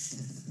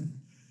Kayla.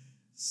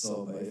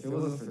 So, but if it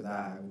wasn't for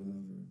that, I would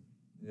never.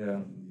 Yeah.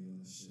 Be on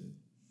this shit.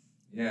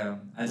 Yeah.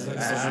 I just look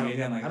at social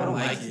media and like I don't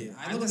like it.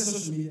 I look at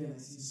social media and I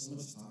see so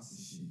much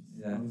toxic shit.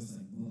 Yeah. I'm just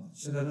like, bro.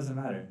 Shit, that doesn't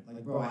matter.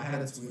 Like, bro, I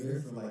had a Twitter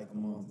for like a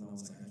month and I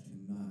was like, I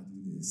cannot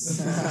do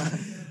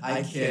this.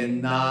 I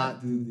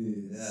cannot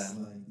do this.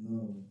 Yeah. Like,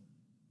 no.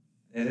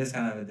 It is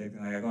kind of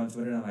addicting. Like, I go on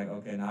Twitter and I'm like,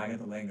 okay, now I get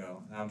the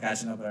lingo. Now I'm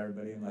catching up with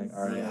everybody. I'm like,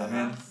 all right,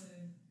 I'm in.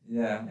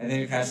 Yeah, and then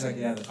you catch like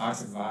the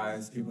toxic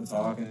vibes, people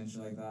talking and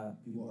shit like that.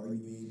 People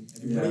arguing.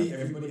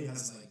 Everybody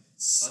has like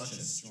such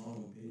a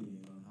strong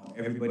opinion on how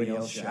everybody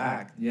else should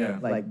act. Yeah.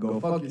 Like, go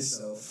fuck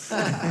yourself.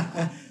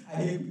 I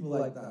hate people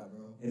like that,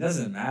 bro. It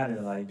doesn't matter,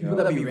 like People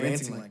that be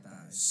ranting like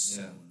that is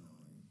so annoying.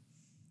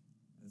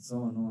 It's so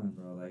annoying,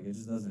 bro. Like, it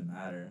just doesn't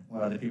matter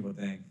what other people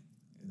think.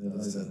 It really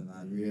doesn't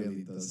matter. It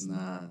really does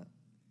not.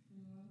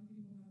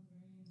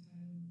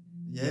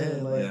 Yeah,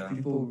 like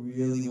people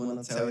really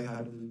want to tell you how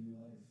to live your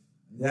life.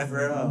 Yeah, for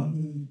real. I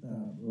hate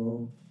that,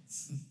 bro.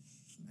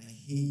 I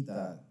hate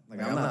that.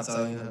 Like, I'm not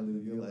telling you how to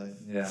live your life.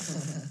 Yeah.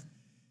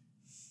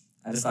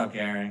 I just stopped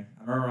caring.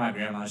 I remember my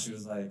grandma, she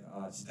was like,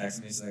 she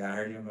texted me, she's like, I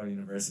heard you don't go to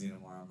university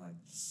anymore. I'm like,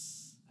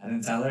 I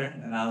didn't tell her.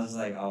 And I was just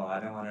like, I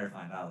didn't want her to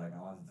find out. Like,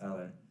 I wanted to tell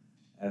her.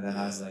 And then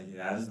I was like,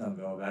 I just don't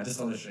go. But I just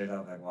told her straight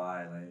up, like,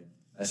 why? Like,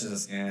 that's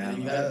just a scam. Yeah,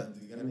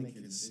 you gotta make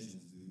your decisions,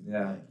 dude.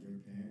 Yeah. Like, your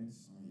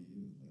parents aren't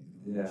you.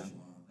 Like, Yeah.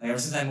 Like, ever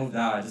since I moved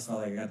out, I just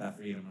felt like I got that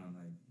freedom. And I'm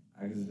like,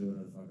 I can just do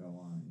whatever the fuck I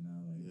want,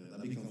 Yeah,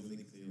 that becomes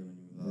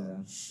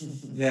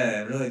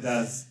Yeah, it really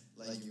does.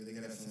 Like, you really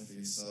gotta fend for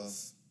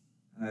yourself.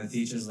 And the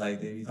teachers,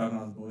 like, they be talking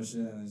all this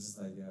bullshit, and it's just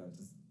like, yo,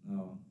 just,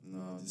 no.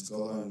 No, just go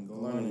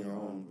learn on your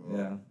own, bro.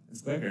 Yeah,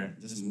 it's quicker.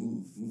 Just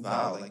move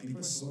out. Like, people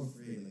are so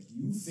afraid. Like,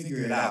 you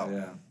figure it out.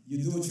 Yeah. You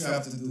do what you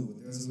have to do,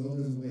 but there's a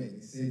way.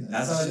 They say that.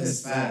 That's how it Shit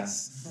is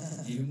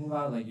fast. You move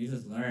out, like, you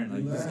just learn.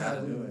 Like, you just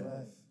gotta do it.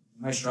 You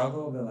might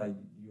struggle, but, like,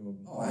 you.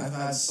 Oh, I've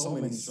had so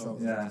many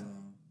struggles. Yeah.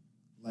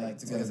 Like,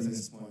 to get to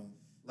this point.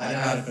 I Like,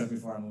 didn't know how to cook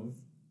before I moved.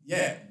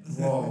 yeah.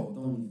 Bro,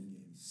 don't even get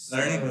me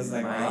started. Learning was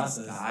like a my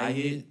process.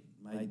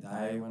 My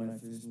diet when I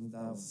first moved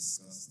out was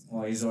disgusting.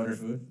 Oh, you just order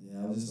food?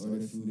 Yeah, I was just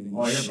ordering food and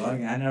Oh, eat you're shit.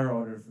 bugging. I never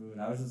ordered food.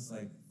 I was just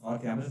like,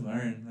 fuck it, I'm just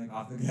learning, like,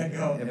 off the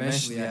get-go.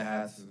 Eventually, I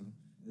had to.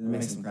 I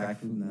make some crack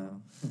food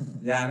now.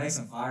 Yeah, I make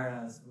some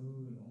fire-ass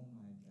food. Oh,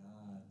 my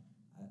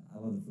God. I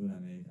love the food I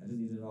make. I just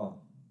eat it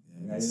all.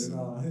 Yeah, I eat it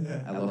all.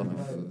 I love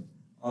my food.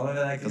 All of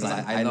it I can Because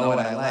I know what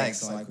I like,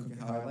 so I cook it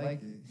how I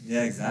like it.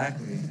 Yeah,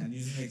 exactly. And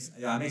you just make,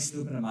 I make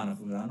stupid amount of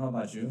food. I don't know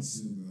about you.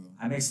 Too, bro.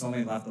 I make so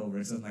many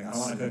leftovers. So I'm like, I don't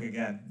want to cook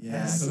again.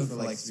 Yeah, I cook for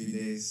like 3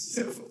 days.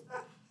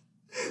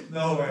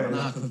 No way. I'm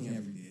not cooking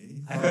every day.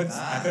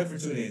 I cooked for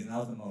 2 days, and that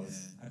was the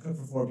most. Yeah. I cooked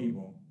for 4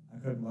 people. I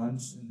cooked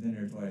lunch and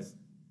dinner twice.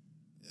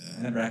 Yeah.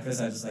 And then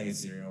breakfast, I just like eat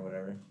cereal or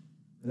whatever.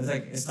 But it's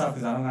like, it's tough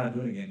because I don't know how to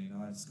do it again, you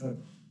know? I just cook.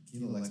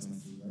 Kilo likes my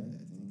food, right? I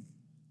think.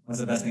 What's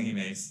the best thing he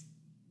makes?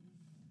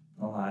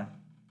 Don't lie.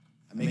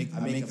 I make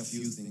a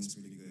few things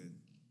pretty good.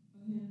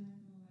 But yeah, I'm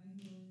not gonna lie,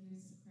 he always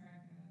makes a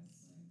crack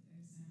ass like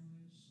egg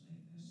sandwich.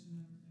 Like that shit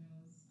never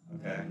fails.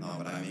 Okay. No,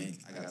 but I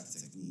got the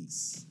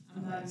techniques.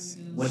 I'm not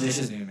even good. What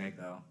dishes do you make,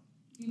 though?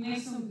 He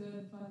makes some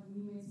good fucking. He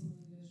makes some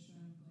really good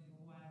shrimp like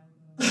a while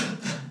ago.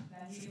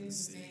 That he didn't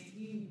even make.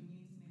 He didn't even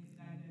need to make it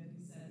that good.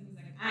 He said he was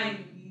like, I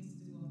didn't even need to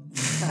do all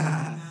this.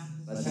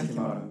 That shit came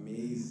out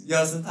amazing. Yo,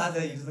 sometimes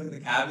you just look at the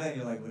cabinet and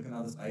you're like looking at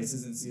all the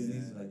spices and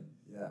seasonings. You're like,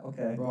 yeah,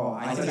 okay. Bro,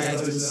 I think I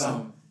do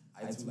some.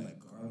 I do like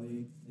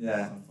garlic.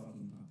 Yeah. Some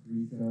fucking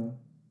paprika.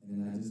 And then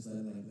I just let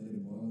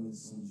it boil with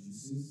some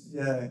juices.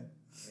 Yeah.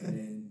 And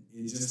then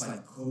it just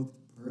like cooked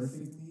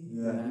perfectly.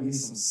 Yeah. And I made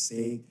some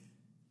steak.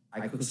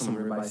 I cooked some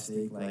ribeye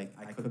steak. Like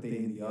I cooked it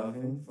in the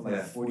oven for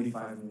like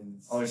 45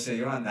 minutes. Oh shit,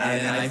 you're on that.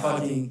 And then I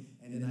put it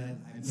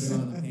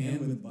on a pan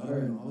with butter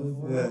and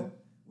olive oil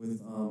with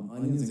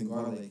onions and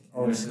garlic.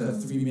 Oh and shit. I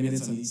put 3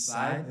 minutes on each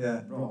side. Yeah.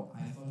 Bro, I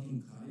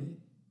fucking cut it and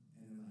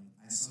then like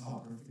I saw how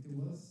perfect it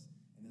was.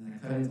 And then I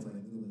cut it into like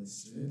little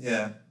strips.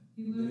 Yeah.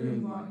 He literally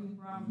brought me.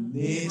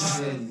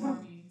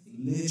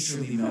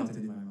 Literally melted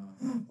in my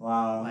mouth.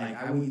 Wow. Like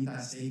I would eat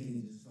that steak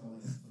and it just felt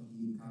like fucking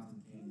eating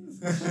cotton candy.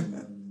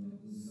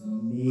 So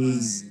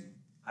Amazing.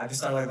 I just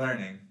started like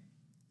learning.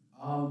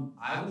 I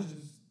was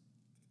just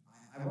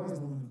I've always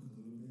wanted to cook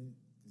a little bit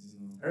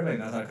because Everybody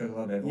knows how to cook a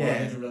little bit. But Yeah.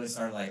 when did you really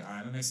start like, all right,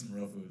 I'm gonna make some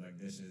real food, like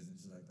dishes and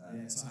shit like that?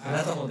 Yeah, so But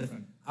that's a whole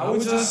different. I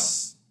would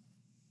just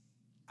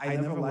I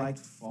never liked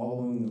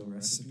following the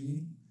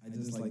recipe. I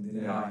just like did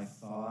it how I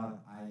thought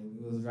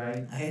it was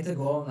right. I hate to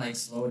go and like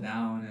slow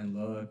down and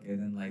look and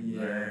then like Yeah.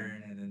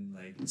 learn and then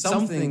like.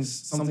 Some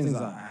things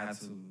that I had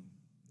to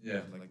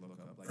Yeah. like look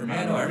up. Like For me,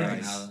 I know everything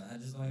rice. now. I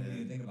just don't even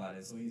need to think about it.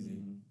 It's so easy.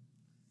 Mhm.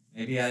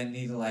 Maybe I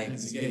need to like.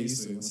 Once you get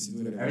used to it, once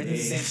you do it every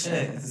Everything's the day. same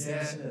shit. It's the same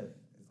Yeah. shit.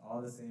 It's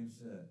all the same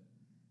shit.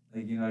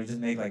 Like, you know, you just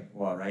make like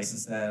what, rice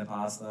instead,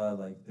 pasta,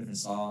 like different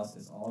sauce.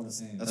 It's all the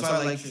same. That's why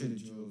I like Trader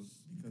Joe's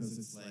because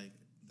it's like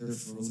their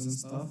frozen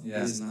stuff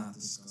Yeah. is not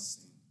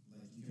disgusting.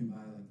 Like you can buy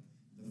like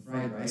the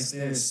fried rice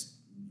there.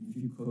 If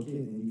you cook it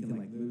and you can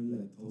like literally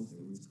like toast it,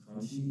 it's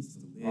crunchy. It's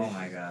delicious. Oh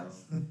my god.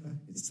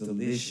 It's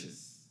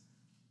delicious.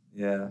 I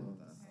Yeah. love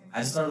that. I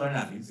just started learning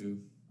off YouTube.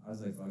 I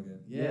was like, fuck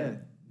it. Yeah.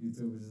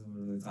 YouTube was just what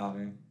really taught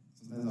me.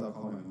 Sometimes I'll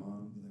call my mom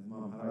and be like,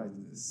 Mom, how do I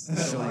do this?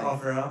 Oh,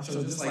 for real?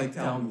 She'll just like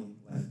tell me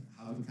like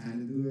how to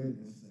kind of do it, and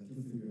she's like,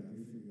 you'll figure it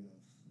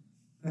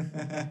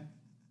out.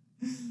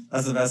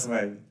 That's the best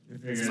way. You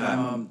figure So it my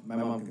out.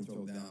 mom can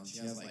throw it down. She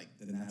has like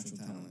the natural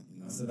talent, you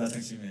know. That's the best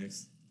thing she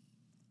makes.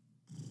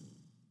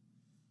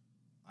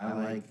 I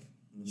like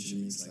when she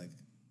makes like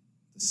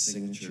the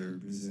signature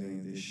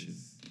Brazilian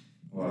dishes,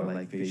 or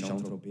like feijão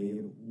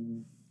tropeiro.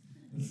 Ooh,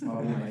 it's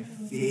probably my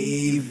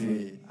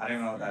favorite. I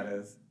don't know what that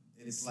is.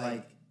 It's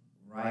like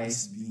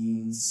rice,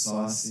 beans,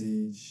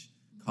 sausage,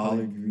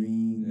 collard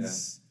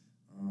greens,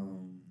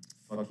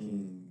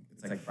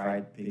 it's like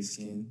fried pig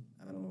skin.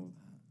 I don't know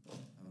how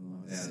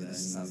to Yeah, say that.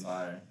 this in sounds English.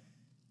 fire.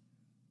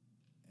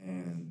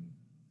 And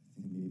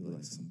I think maybe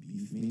like some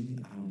beef, maybe.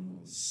 I don't know.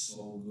 It's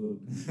so good.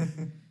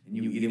 And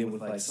you eat it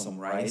with like some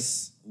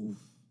rice. Oof.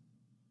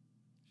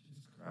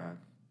 Just crack.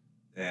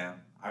 Damn.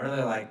 I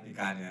really like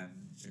picanha and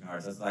chicken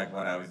hearts. That's like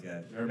what I always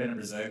get. You ever been to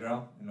Brazil,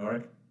 girl? In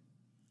Newark?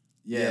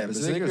 Yeah,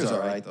 Brazilian is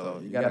alright though.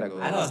 You gotta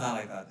go. I know it's not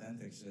like the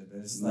authentic shit, but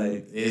it's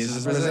like. It's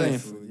just Brazilian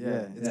food.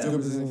 Yeah, it's Yeah.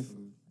 good Brazilian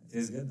food. It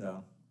tastes good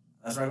though.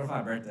 That's right before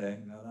my birthday.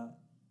 You know that?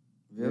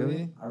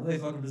 Really? I really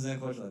fuck with Brazilian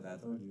culture like that.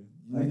 I told you.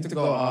 You need to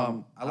go.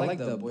 I like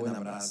the Boi na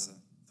Brasa.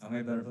 Tell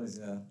me a better place,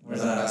 yeah.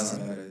 Where's Where's that?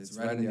 Brasa better? It's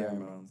right in the Iron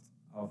Mountain.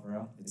 Oh, for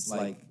real? It's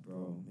like,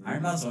 bro.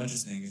 Iron Mountain's so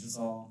interesting. It's just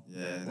all Yeah,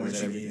 there's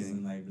Portuguese everything.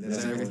 and like There's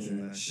Brazilian everything in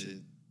culture. that shit.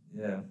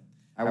 Yeah.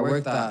 I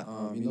worked at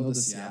you know the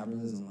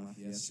Ciabras on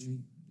Lafayette Street.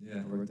 Yeah.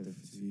 I worked there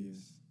for 2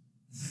 years.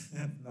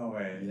 No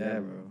way. Yeah,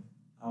 bro.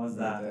 How was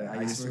that?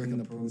 I used to work in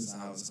the produce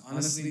house.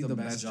 Honestly, the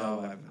best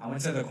job I've. I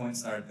went to the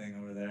Coinstar thing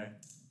over there.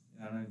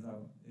 I don't know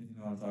if you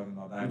know what I'm talking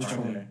about. Back Which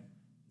over one? there.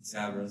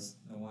 Sabras,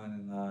 the one,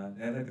 and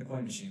they had like the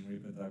coin machine where you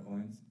put the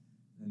coins.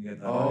 Then you get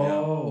the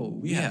Oh,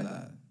 we had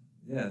that.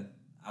 Yeah,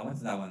 I went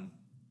to that one.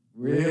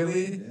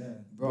 Really? Yeah.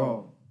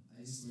 Bro,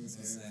 I used to work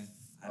That's there. insane.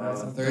 I know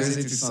it's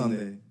Thursday to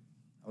Sunday.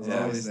 I was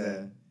Yeah. always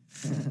there.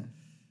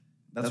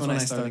 That's when I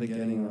started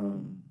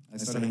getting I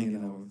started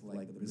hanging out with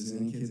like the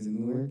Brazilian kids in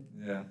Newark.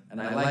 Yeah.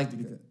 And I liked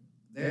because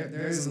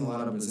there isn't a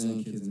lot of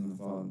Brazilian kids in the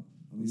farm.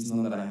 At least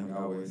none that I hang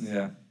out with.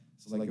 Yeah.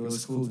 So like it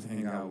was cool to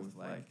hang out with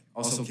like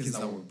also kids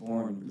that were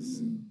born in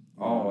Brazil.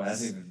 Oh,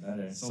 that's even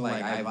better. So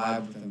like I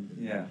vibe with them.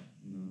 Yeah.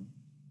 You know.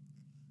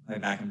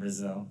 Like back in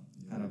Brazil,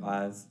 kind of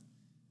vibes.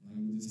 Like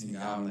we just hang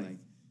out and like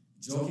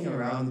joking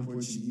around in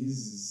Portuguese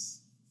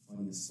is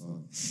funny as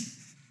fuck. It's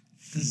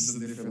just a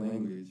different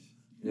language.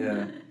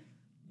 Yeah.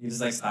 You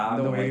just like stop.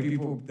 The way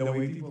people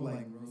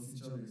like roast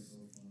each other is so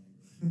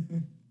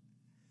funny.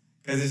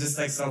 Because it's just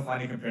like so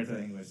funny compared to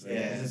the English. Like, Yeah.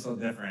 It's just so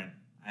different,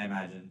 I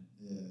imagine.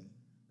 Yeah.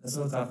 That's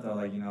so tough though,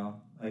 like, you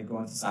know, like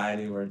going to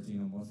society where it's, you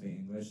know, mostly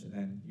English, and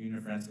then you and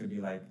your friends could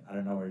be like, I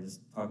don't know, we're just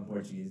talking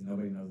Portuguese,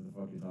 nobody knows what the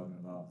fuck you're talking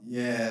about.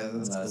 Yeah,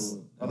 that's Unless-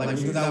 cool. But like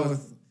we do that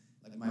with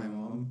like my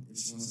mom. If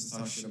she wants to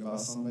talk shit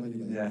about somebody,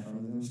 like Yeah. in front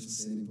of them, she'll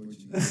say it in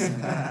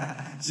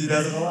Portuguese. She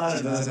does it a lot.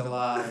 She does it a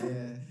lot.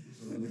 Yeah.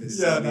 Look at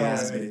this Yeah, ugly no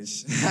ass way.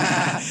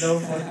 bitch. No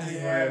fucking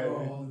yeah, way. bro,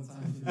 all the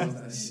time. She does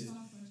that shit.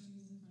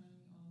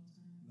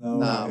 No,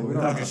 Nah, way. we We're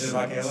don't talking talk shit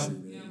about shit Kayla? you,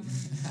 baby.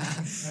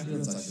 We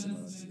don't talk shit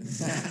about you.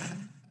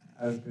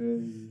 That's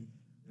crazy.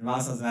 Your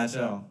mom sounds mad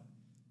chill.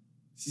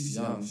 She's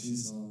young.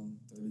 She's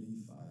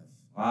 35.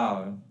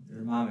 Wow,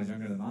 your mom is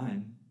younger than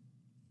mine.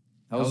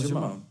 How old's your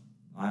mom?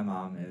 My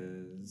mom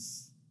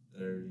is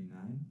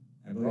 39.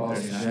 I believe Oh,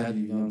 she 39. had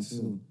you young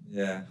too.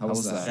 Yeah. How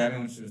was that? She had me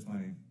when she was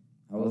 20.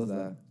 How was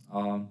that?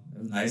 It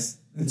was nice.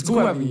 It's cool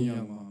having a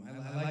young mom.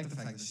 I like the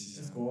fact that she's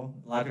It's young. cool.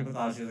 A lot of people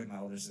thought she was like my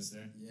older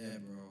sister. Yeah,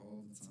 bro,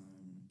 all the time.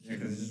 Yeah,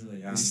 because it's just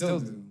really young. We still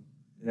do.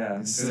 Yeah, we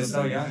because still it's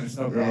so do. young. It's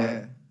so growing.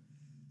 Yeah.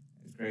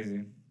 It's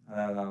crazy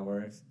how that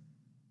works.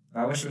 But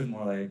I wish it was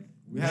more like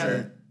We have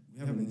an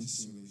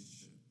interesting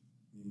relationship.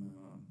 Me and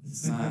my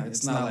mom.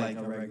 It's not like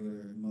a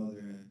regular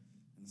mother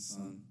and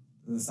son.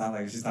 Doesn't sound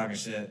like she's talking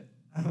shit.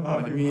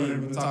 Like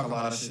we talk a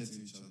lot of shit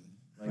to each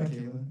other. Right,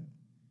 Kayla?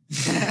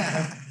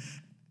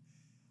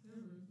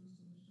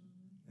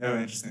 They have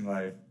an interesting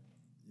life.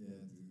 Yeah,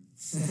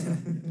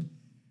 dude.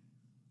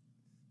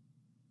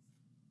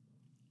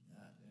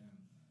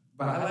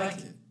 But I like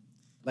it.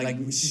 Like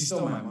she's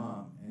still my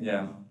mom. And,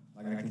 Yeah. you know,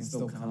 like I can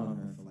still count on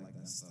her for like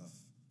that stuff.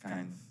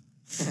 Kind of.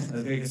 That's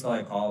good. You can still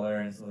like call her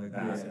and stuff like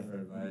that, ask her for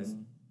advice.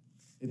 Mhm.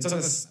 It took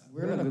us.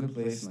 We're in a good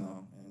place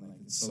now, and like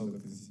it's so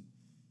good because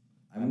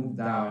I moved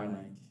out and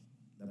like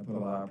that put a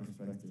lot of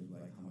perspective,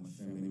 like how much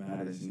family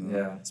matters. You know.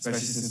 Yeah. Especially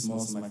since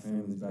most of my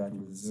family is back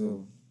in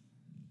Brazil.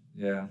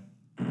 Yeah.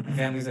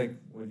 Family's like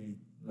what you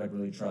like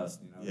really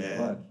trust, you know. Yeah.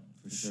 Blood,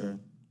 For sure.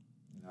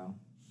 you know,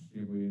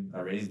 people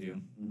that raised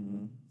you.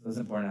 Mm-hmm. So it's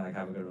important to like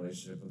have a good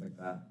relationship with like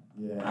that.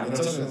 Yeah. I have a It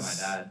good took relationship with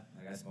us- my dad.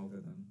 Like I smoked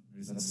with him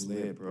recently. That's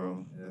lit,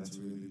 bro. Yeah. That's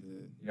really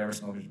lit. You ever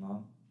smoke with your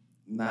mom?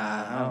 Nah,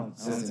 I don't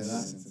think Into that?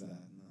 she's into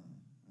that. No,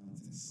 I don't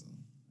think so.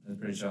 It's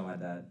pretty chill, my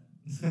dad.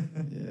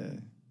 Yeah.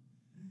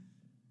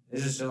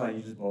 It's just chill, like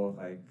you just both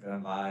like good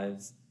on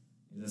vibes.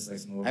 You just like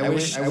smoke. I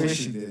wish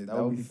she did. That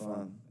would be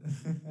fun.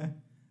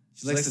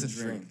 She likes to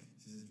drink.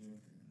 She's a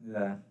drinker.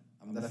 Yeah.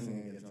 I'm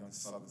definitely gonna get drunk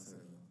as fuck with her.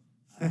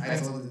 I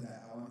told her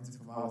that I wanted to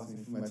come out with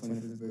me for my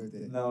 25th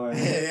birthday. No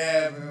way.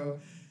 Yeah, bro.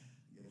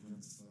 Get drunk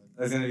as fuck.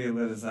 That's gonna be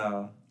lit as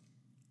hell.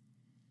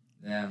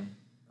 Damn.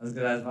 That's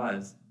good ass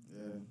vibes.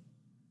 Yeah.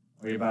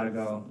 Where you about to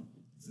go?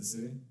 To the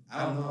city?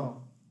 I don't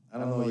know. I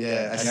don't know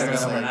yet. I gotta go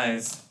somewhere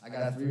nice. I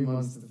got 3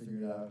 months to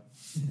figure it out.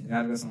 You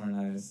gotta go somewhere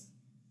nice.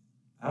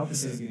 I hope the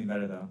city's getting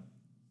better though.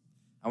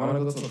 I want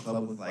to go to a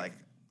club with like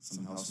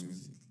some house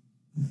music.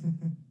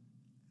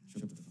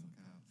 Trip the fuck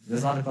out.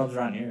 There's a lot of clubs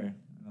around here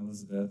in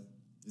Elizabeth.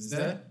 Is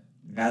that?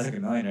 The guy's like a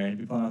millionaire. He'd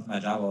be pulling up to my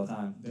job all the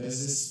time. There's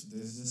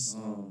this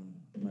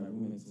my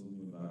roommate told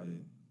me about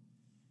it.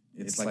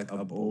 It's like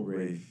a boat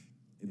rave.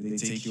 They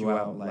take you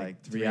out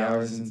like 3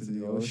 hours into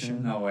the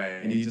ocean. No way.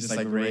 And you just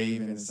like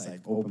rave and it's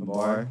like open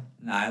bar.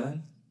 An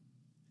island?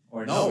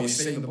 Or No,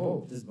 just it's in the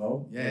boat. This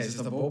boat? Yeah, it's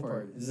just a boat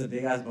party. This is a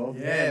big ass boat?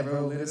 Yeah,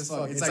 bro, lit as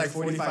fuck. It's like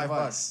 $45.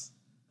 That's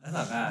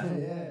not bad.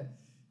 Yeah.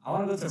 I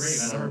wanna go to rave.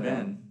 I've never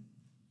been.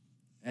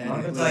 I And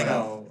wanna go to like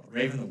a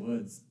rave in the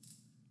woods.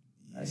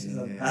 That's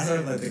sort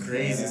of like the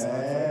craziest one.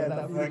 Yeah,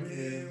 that'd be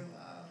really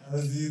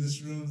Let's do the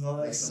shrooms, all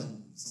like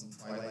some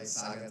Twilight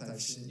Saga type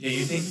shit. Yeah,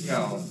 you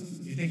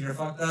think you're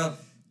fucked up?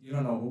 You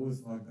don't know who's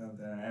fucked up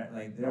there.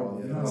 Like you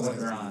don't know what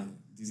they're on.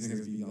 These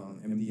niggas be on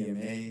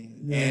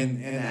MDMA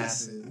and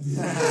acid.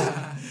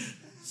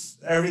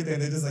 Everything.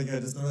 They just like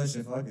just throw that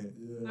shit. Fuck it.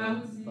 I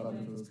would say Thought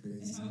like, it was if crazy.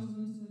 I was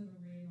going to like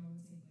a rave, I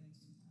would take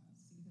like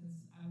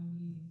 2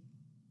 pounds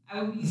because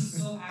I would be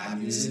so That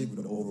active. music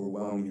would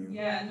overwhelm you.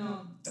 Yeah,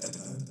 no. It takes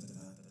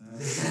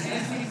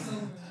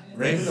over.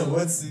 Brave in the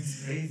Woods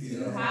seems crazy. Two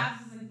Though.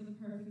 halves is like the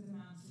perfect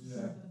amount to Yeah.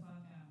 trip the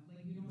fuck out.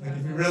 Like you don't Like have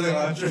if you to- really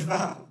want to trip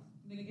out.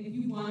 Like if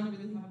you want to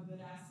really have a good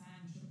ass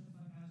time, trip the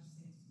fuck out.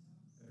 Just take 2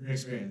 hours. If you're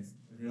experienced.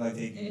 If you're like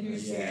taking. If you're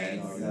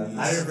experienced. no, Yeah.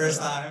 Not your first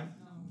time.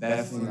 No.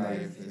 Definitely Or not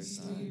your if first you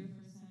do time. your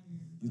first time,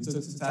 you're- You took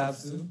 2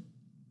 tabs too?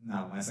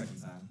 No, my second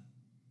time.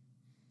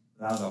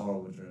 That was a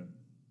horrible trip.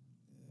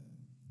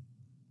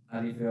 How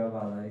do you feel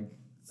about like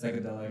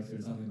psychedelics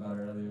or something about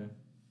earlier?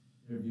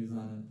 Your views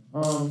on I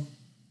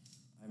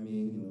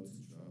mean, you know, it's a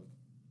drug. At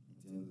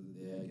the end of the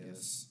day, I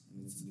guess,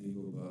 and it's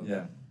legal, it? but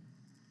Yeah.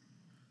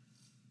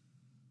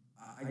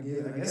 I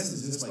guess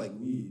it's just like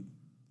weed,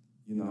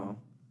 you know?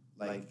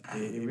 Like,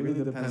 it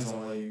really depends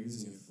on what you're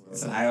using it for.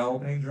 It's an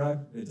eye-opening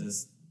drug. It's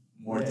just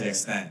more to Yeah.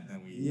 extent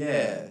than we.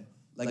 Yeah.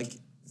 Like,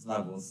 It's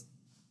levels.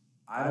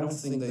 I don't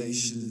think that you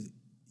should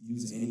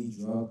use any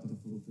drug to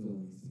fulfill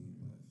anything in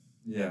your life.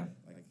 Yeah.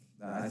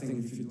 Like, I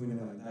think if you're doing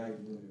it like that, you're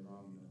doing it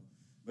wrong, you know?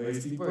 But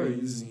if people are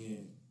using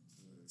it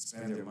to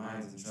expand their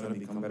minds and try to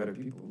become better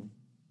people,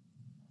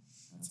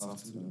 that's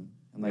off to them.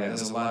 And like,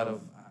 there's a lot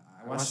of,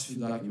 I watched a few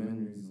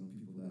documentaries on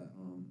people that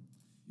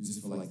use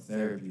it for like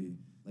therapy,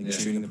 like Yeah.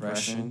 treating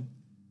depression.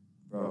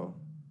 Bro,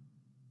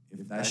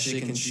 if that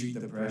shit can treat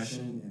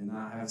depression and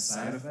not have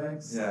side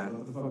effects, Yeah.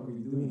 what the fuck are we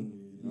doing here?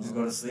 You just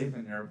go to sleep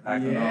and you're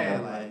back to Yeah,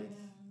 normal. like,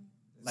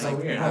 It's so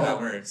like, weird how that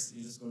bro, works.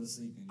 You just go to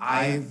sleep. And you're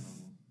back to normal.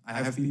 I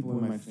have people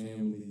in my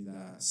family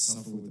that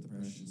suffer with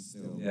depression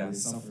still. Yeah. They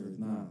suffer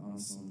not on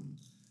some,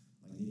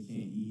 like they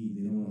can't eat,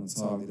 they don't want to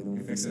talk, they don't You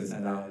can fix it with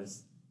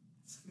 $10.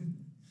 Hmm?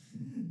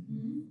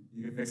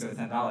 You can fix it with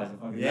 $10.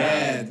 Fucking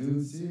Yeah,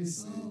 dude,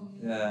 seriously. Oh,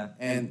 Yeah.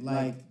 And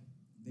like,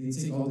 they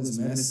take all this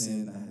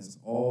medicine that has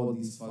all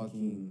these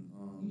fucking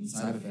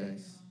side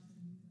effects.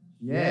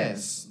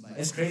 Yes. Like,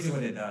 It's crazy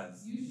what it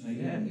does. You should, Like,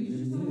 yeah. you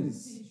should tell it them to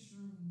is. take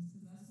shrooms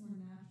because that's more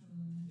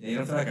natural. Yeah, you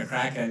don't feel like a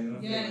crackhead. You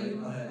don't Yeah, feel you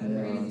like, don't Yeah, feel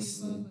crazy as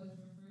honestly. fuck, but for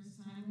first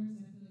timers, I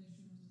feel like shrooms is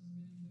a really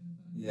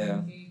good fucking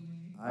Yeah.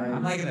 gateway.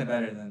 I'm liking it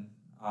better than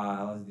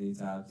LSD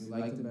tabs. You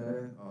liked it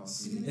better? Oh,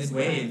 see. It's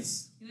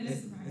waves. It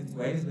is It's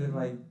waves, but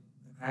like the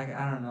crack.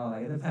 I don't know.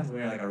 Like it depends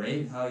where. Like a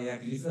rave, hell yeah,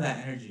 because you feel that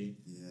energy.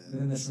 Yeah. But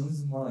then the shrooms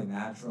is more like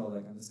natural.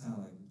 Like I'm just kind of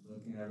like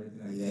looking at everything,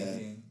 like Yeah.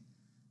 thinking,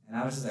 and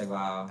I was just like,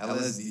 wow.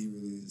 LSD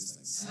really is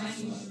just And I like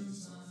need sexualized.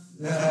 shrooms on.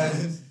 Yeah.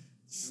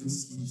 Shrooms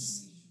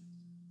keeps.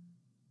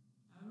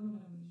 I don't know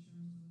what I need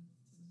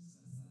shrooms with to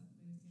discuss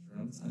that.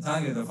 Shrooms. I'm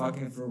telling you, the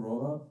fucking fruit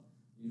roll up.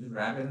 You just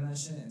wrap it in that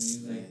shit, and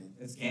you like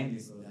it's candy.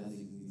 So Yeah, they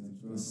can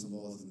throw some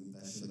balls and eat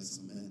that shit like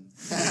some men.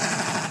 I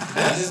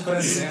just put it in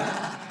a sandwich.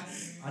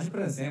 I just put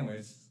it in a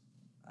sandwich.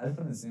 I just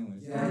put it in a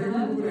sandwich. Yeah, I heard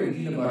people put it in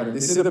peanut butter. They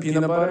say the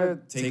peanut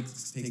butter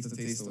takes the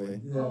taste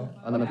away. Yeah.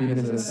 On the peanut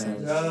butter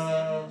sandwich.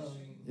 No.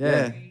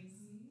 Yeah,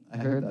 I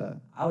heard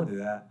that. I would do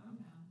that.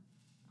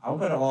 I would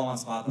put it all on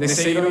spot. They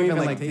say you don't even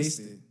like taste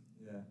it.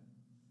 Yeah.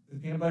 The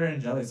peanut butter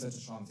and jelly is such a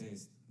strong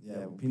taste. Yeah,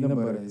 well, peanut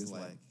butter is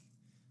like.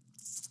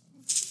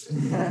 I love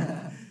peanut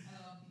butter.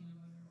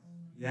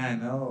 Yeah, I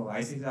know. I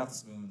used to eat it off the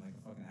spoon like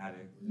a fucking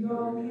addict.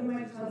 Yo, me and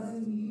my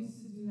cousin, we used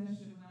to do that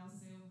shit when I was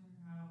staying over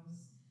her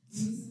house. We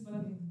used to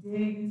fucking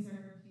dig into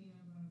her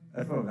peanut I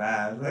butter. feel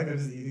bad. Like I'm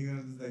just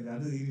eating it. I'm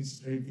just eating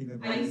straight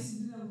peanut butter. I used to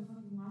do that with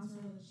fucking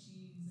mozzarella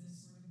cheese, I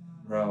swear to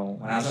God. Bro,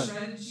 when I was at,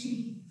 Shredded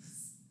cheese.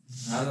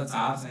 when I was at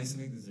Tops, I used to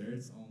make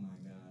desserts. Oh my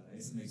god, I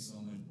used to make so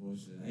much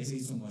bullshit. I used to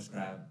eat so much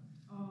crap.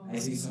 Oh, I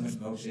used to eat so much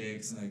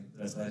milkshakes and like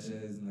tres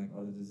leches and like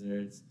other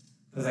desserts.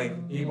 Cause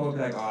like people would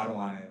be like, oh, I don't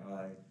want it, or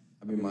like,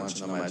 I've been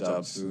munching on my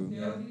job too.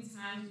 There would be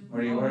times.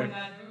 Where do you oh work? my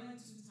God, there were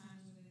like 2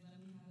 times where they let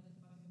me have like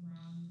a fucking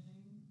brownie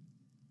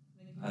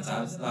thing. Like, That's you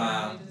know,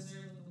 how the it's, brownie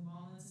dessert with the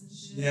walnuts and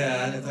shit.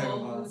 Yeah, and it's the like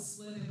bowl about- would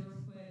split it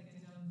real quick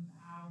and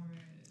devour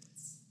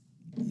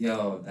it.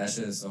 yo, that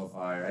shit is so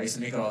fire. I used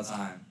to make it all the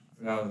time. I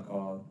forgot what it was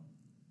called.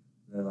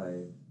 They're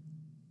like,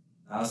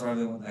 that was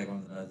probably one of the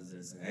best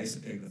desserts. Like, I used to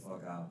pick the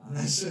fuck out on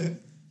that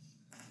shit.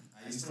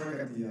 I used to work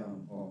at the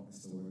I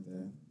still work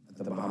there at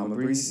the Bahama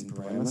Breeze in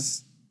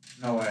Paramus.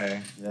 No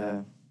way.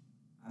 Yeah,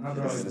 I know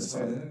girl who just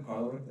played. Didn't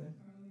Carla work there?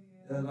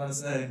 Yeah, I was about to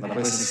say. That I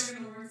place thought is- they were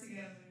gonna work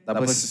together. that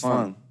place is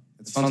fun.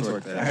 It's fun to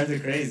work I there. heard they're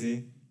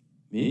crazy.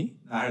 Me?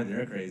 No, I heard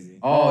they're crazy.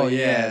 Oh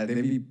yeah,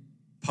 they be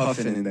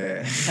puffing in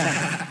there.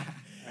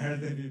 I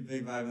heard they'd be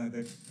big vibe, like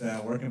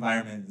the work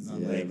environment is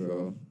on Yeah, like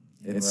bro.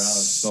 anywhere It's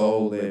else.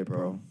 so lit,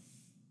 bro.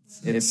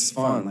 It's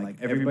fun. Like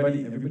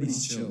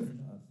everybody's chill.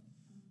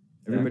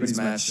 Everybody's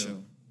mad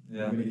chill.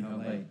 Yeah. Everybody how,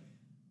 like,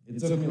 it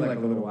took me like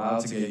a little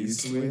while to get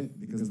used to it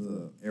because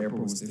the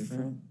airport was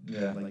different.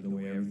 Yeah. Like the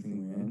way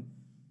everything ran.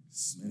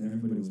 And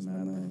everybody was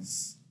mad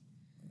nice.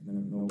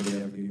 Nobody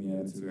ever gave me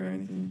attitude or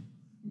anything.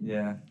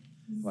 Yeah.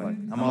 Like,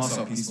 I'm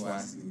also a peaceful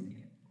ass dude.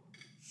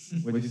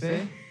 What'd you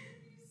say?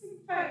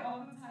 Fight all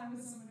the time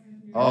with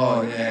somebody.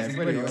 Oh yeah,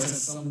 everybody always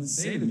has something to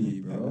say to me,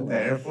 bro. The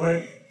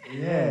airport.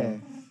 Yeah.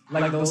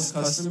 Like those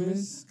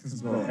customers,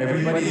 because bro,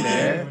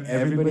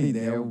 everybody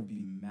there would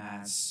be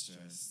mad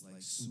stressed, like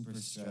super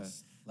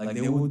stressed. Like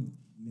they would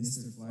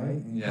missed their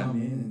flight and Yeah.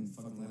 come in and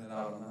fucking let it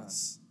out on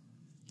us.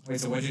 Wait,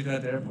 so what'd you do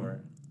at the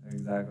airport?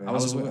 Exactly. I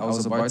was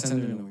a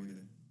bartender in a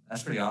waiter.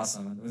 That's pretty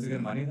awesome. Was it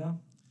good money though?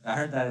 I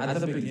heard that At the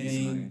it's pretty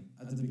decent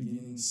money.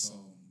 beginning, so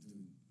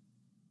dude,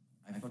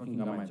 I fucking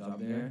got my job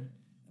there,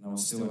 and I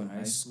was still in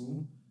high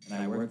school,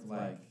 and I worked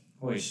like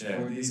Holy shit.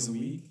 4 days a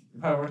week.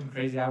 You're probably working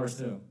crazy hours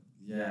too.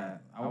 Yeah,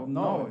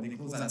 no, they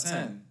closed at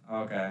 10.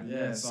 Okay.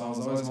 Yeah, so I was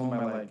always home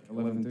by like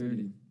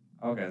 11:30.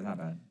 Okay, it's not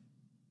bad.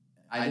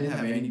 I didn't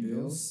have any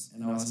bills,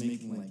 and I was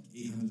making like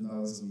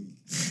 $800 a week.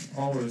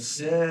 Oh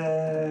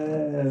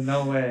shit!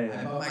 No way.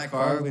 I bought my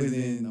car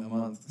within a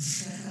month.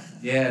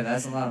 Yeah,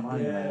 that's a lot of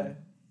money. Yeah. Man.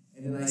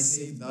 And then I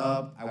saved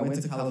up. I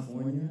went to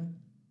California,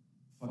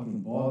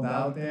 fucking balled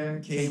out there,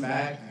 came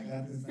back. I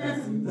got this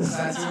tattoo. This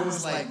tattoo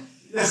was like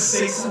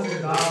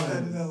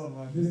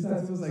 $600. This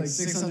tattoo was like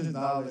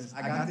 $600.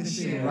 I got this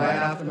shit right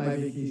after my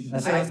vacation.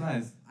 That sounds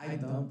nice. I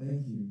dumped,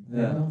 thank you.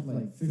 Yeah. I dumped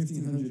like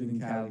 $1,500 in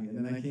Cali, and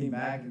then I came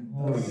back and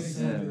Holy dumped shit,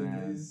 600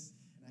 man. in this.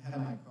 And I had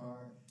my car.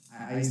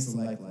 I used to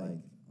like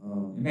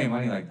You made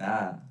money like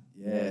that.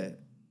 yeah,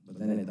 but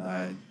then it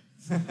died.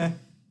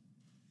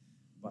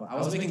 But I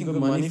was making good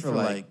money for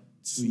like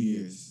 2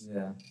 years.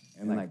 Yeah.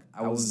 And like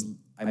I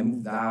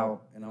moved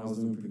out and I was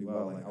doing pretty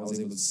well. Like I was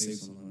able to save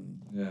some money.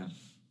 Yeah.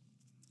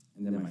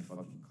 And then my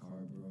fucking car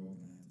broke and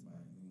I had to buy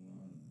a new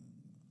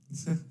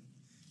one.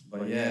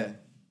 But yeah.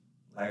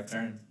 Life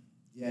turned.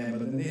 Yeah, but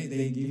then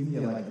they gave me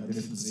like a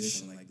different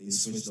position. Like they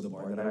switched the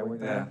bar that I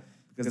worked Yeah. at.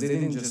 Because they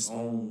didn't just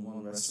own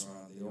one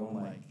restaurant, they own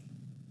like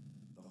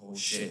the whole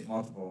shit.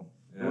 Multiple.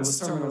 It was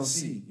Terminal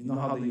C. You know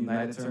how the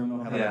United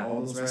Terminal had like Yeah.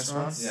 all those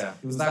restaurants? Yeah.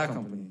 It was that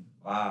company.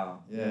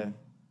 Wow. Yeah.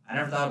 I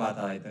never thought about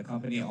that. Like the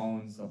company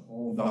owns the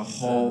whole. The fucking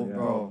whole, yeah.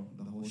 bro,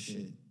 the whole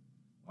shit.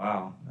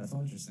 Wow, that's so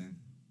interesting.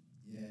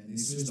 Yeah, they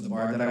switched the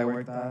bar that I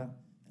worked at,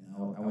 and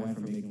I went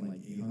from making like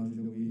 800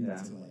 a week Yeah.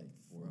 to like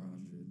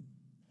 400.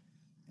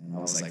 And I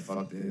was like,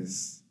 fuck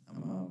this,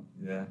 I'm out.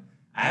 Yeah.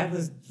 I have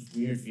this just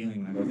weird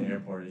feeling when I go to the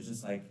airport. It's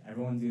just like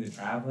everyone's either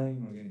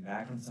traveling or getting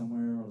back from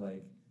somewhere, or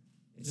like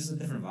it's just a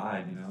different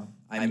vibe, you know.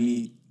 I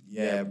mean,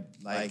 yeah,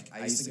 like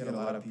I used to get a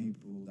lot of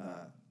people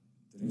that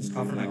didn't Just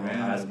come from like really know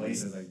random how ass to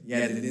places, like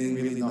yeah, they didn't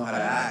really know how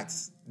to act.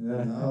 Yeah.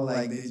 You know,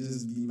 like they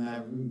just be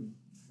mad rude.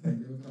 Like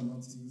they'll come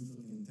up to you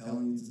fucking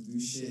telling you to do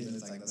shit, and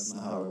it's like that's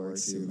not how it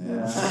works here, man.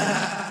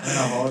 Yeah. In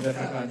a whole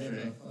different Get country.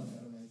 the fuck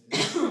out of my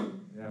face.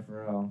 Yeah, for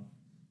real.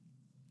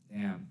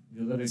 Damn,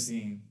 you're literally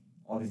seeing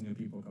all these new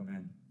people come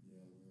in.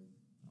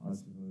 All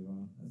these people leave.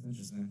 That's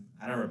interesting.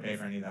 I never pay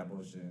for any of that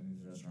bullshit in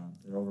these restaurants.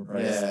 They're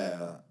overpriced.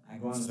 Yeah. I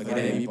go on the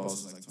Spaghetti and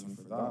meatballs was like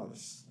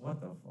 $24. What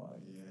the fuck?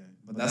 Yeah,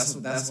 but that's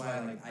why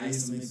like I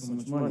used to make so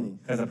much money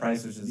Because the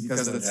price was just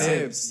because of the yeah.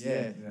 tips.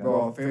 Yeah, Yeah.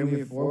 bro, a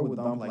family of 4 would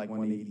dump like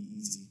 180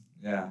 easy.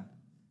 Yeah.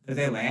 Because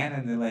they land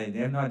and they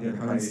have no idea They're what the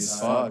hungry prices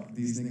as are. fuck.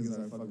 These niggas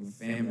are fucking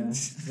famine.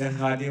 They have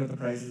no idea what the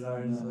prices are.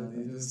 And So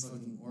they just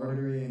fucking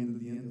order it, and at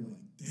the end they're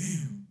like,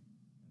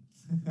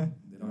 damn.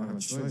 They don't have a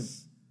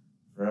choice.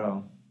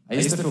 Bro. I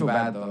used to feel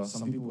bad though.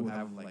 Some people would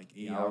have like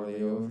 8-hour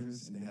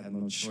layovers, and they had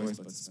no choice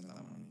but to spend that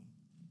money.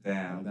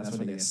 Damn. That's why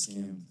they get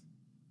scammed.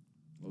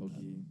 Low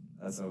key.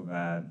 That's so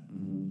bad.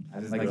 Mm-hmm. I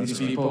just Like go these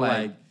through it. people,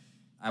 like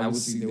I would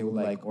see they would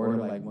like order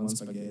like one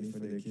spaghetti for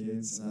their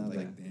kids, and I was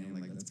like, damn,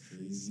 like that's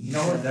crazy. You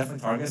know what definitely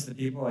targets the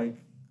people like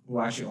who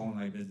actually own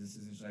like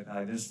businesses and shit like that.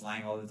 Like, they're just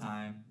flying all the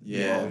time.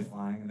 They're Yeah. always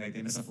flying, and like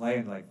they miss a flight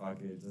and like fuck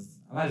it, just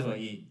I might as well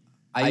eat.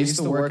 I used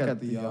to work at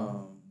the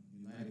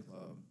United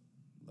Club,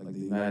 like the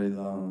United.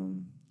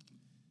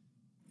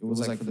 It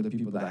was like for the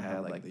people that had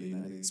like the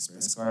United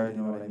Express card.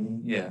 You know what I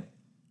mean? Yeah.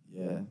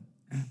 Yeah.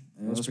 And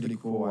it was pretty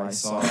cool. I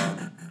saw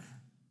the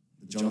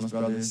Jonas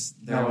Brothers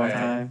there No one way.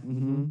 time.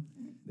 Mm-hmm.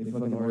 They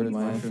fucking ordered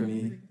wine for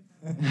me.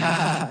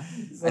 I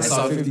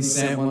saw 50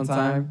 Cent one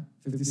time.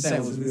 50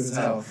 Cent was weird as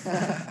hell.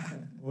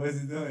 What is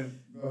he doing?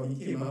 Bro, he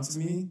came up to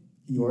me.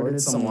 He ordered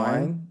some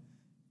wine,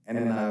 and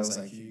then I was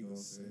like, "Here you go,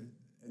 sir."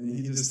 And then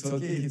he just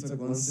took it. He took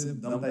one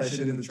sip, dumped that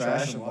shit in the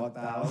trash, and walked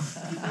out.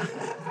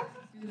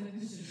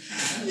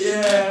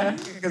 Yeah,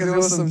 because it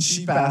was some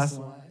cheap ass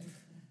wine.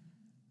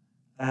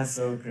 That's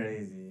so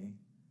crazy.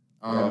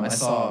 I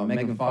saw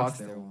Megan Fox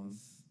there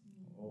once.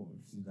 Oh,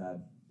 she's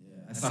bad. Yeah,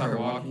 I saw her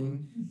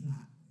walking.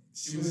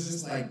 She was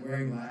just like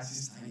wearing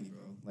glasses, tiny,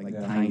 bro. Like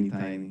Yeah. tiny.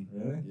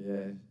 Really?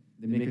 Yeah,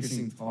 they make her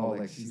seem tall.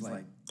 Like she's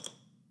like. I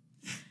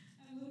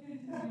look at him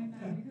right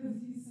now because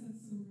he said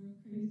some real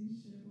crazy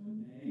shit one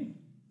day.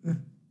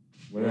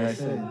 What did I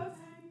say? About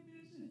tiny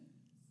bitches.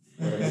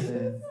 What did I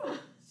say?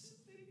 Just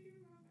thinking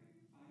about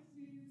Megan Fox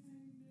being a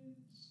tiny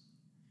bitch.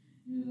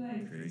 You're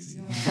like Crazy.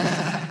 yo, tiny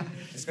bitch.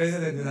 It's crazy that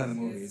they do that in the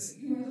movies.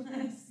 You were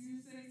like,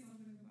 you say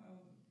something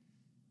about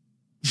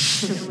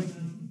killing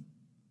them.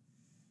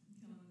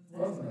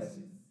 What was I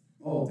saying?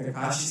 Oh,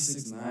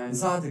 Tekashi 6ix9ine. You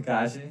saw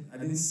Tekashi? I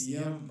didn't see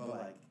him, but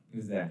like He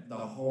was there. the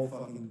whole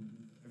fucking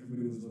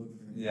everybody was looking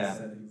for him. Yeah. He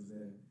said he was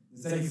there. He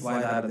said he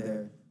flies out of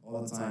there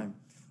all the time.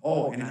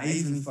 Oh, and I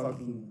even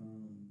fucking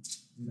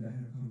dude, I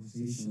had a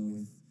conversation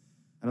with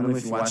I don't know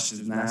if you watch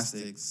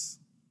gymnastics.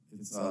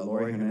 It's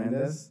Lori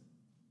Hernandez.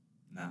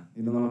 Nah.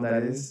 You don't know what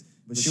that is?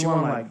 But she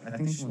won like, I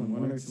think she won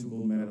 1 or 2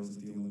 gold medals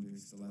at the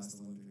Olympics, the last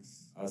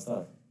Olympics. Oh,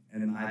 stuff.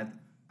 And then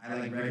I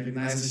like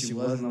recognized who she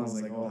was, and I was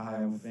like, oh, hi,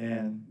 I'm a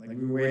fan. Like,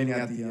 we were waiting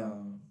at the,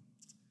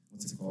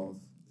 what's it called?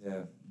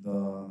 Yeah.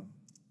 The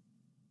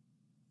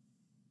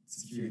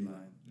security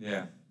line.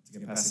 Yeah. To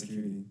get past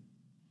security.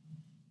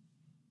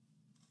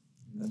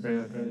 That's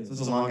pretty crazy. So it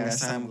was a long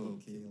ass time ago,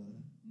 Kayla.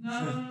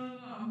 No.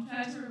 I'm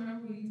trying to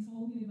remember what you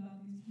told me about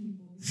these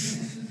people. Because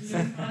it's just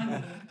really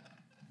funny.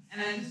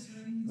 And I just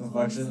really told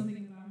me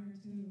something about her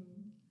too.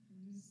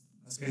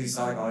 That's because you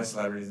saw like all these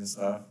celebrities and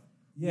stuff.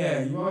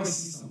 Yeah, you always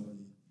see somebody.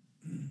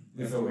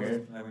 You feel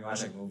weird? Like when you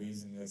watch like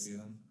movies and you like see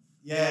them?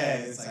 Yeah,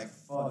 it's like,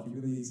 fuck,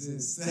 you really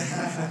exist.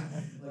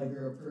 Like,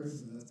 you're a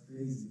person. That's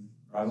crazy.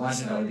 Bro, I've been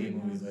watching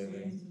OD movies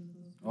lately.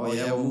 Oh,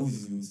 yeah, what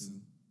movies you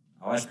into?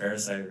 I watched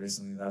Parasite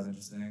recently. That was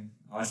interesting.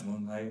 I watched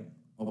Moonlight.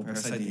 Oh,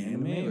 Parasite the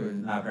anime? Or?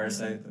 Nah,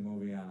 Parasite, the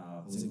movie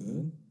on Was it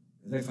good?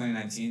 It's like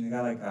 2019. They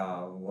got like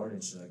award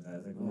and shit like that.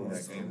 It's like really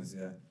like famous,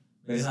 yeah.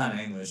 But it's not in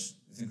English.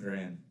 It's in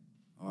Korean.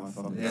 Oh, I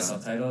fuck They have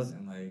subtitles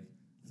and like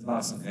it's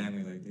about some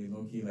family. Like they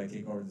low key like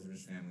take over this rich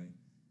family.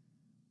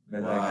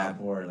 But like that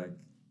poor. Like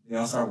they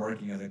all start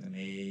working as like the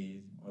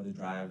maid or the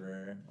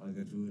driver or like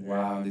the tutor.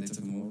 Wow, they took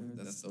them over?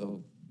 That's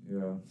dope.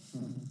 Yeah.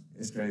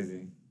 It's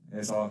crazy.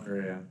 It's all in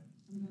Korea.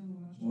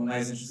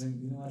 Moonlight's interesting.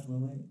 You didn't watch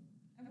Moonlight?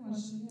 I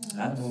watched it,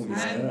 yeah. That movie's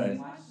We good.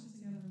 watched it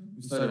together.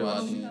 We started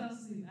watching fell it.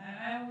 asleep.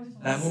 I always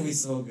fall That asleep.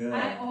 movie's so good.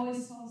 I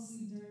always fall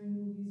asleep during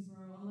movies,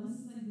 bro. Unless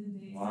it's like the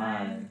daytime.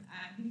 Why?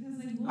 Because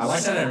like I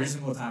watched that at a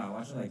reasonable time. I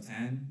watched it like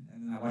 10,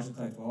 and then I watched it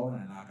till like 12,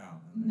 and I knock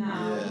out.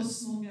 Nah, Yes. we'll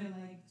smoke at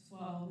like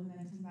 12 and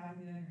then come back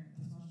and be like, alright,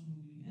 let's watch a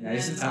movie. And Yeah,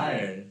 you're so then,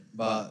 tired.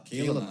 But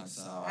Kayla knocks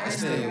out. I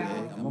stay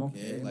awake. I'm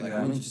okay. Like,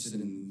 I'm interested in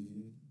the movie.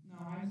 No,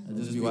 I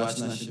just be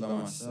watching that shit by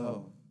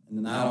myself. And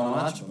then I don't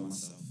watch it by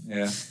myself.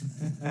 Yeah.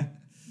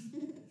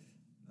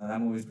 No, that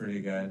movie's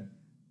pretty good.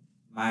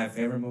 My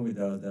favorite movie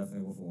though is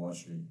definitely Wolf of Wall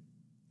Street.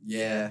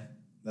 Yeah,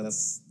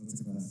 that's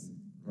a classic.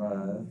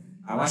 Bruh.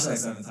 I watched it like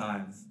 7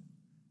 times.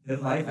 His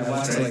life is I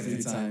watched it like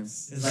crazy. 3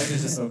 times. His life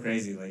is just so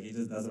crazy. Like he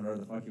just does whatever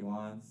the fuck he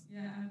wants.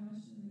 Yeah, I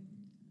watched it.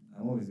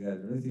 That movie's good.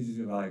 It really teaches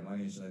you about like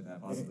money and shit like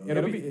that.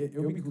 Possibility.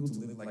 It'll be cool to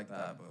live like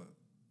that, but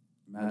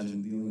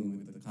imagine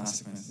dealing with the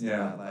consequences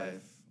Yeah. of that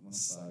life.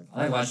 Must suck.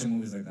 I like watching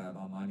movies like that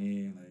about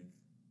money and like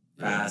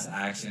fast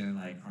action and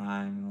like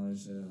crime and all that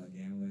shit, like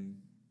gambling.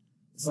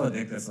 It's so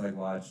addictive to like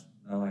watch.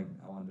 I want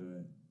to do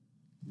it.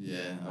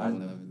 Yeah, I would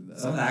never do that.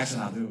 Some of the action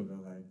I'll do,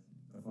 but like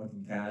the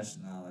fucking cash,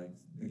 nah, like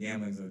the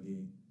gambling's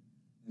OD.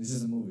 It's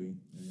just a movie.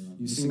 You know?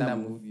 You seen that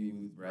movie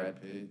with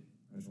Brad Pitt?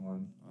 Which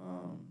one?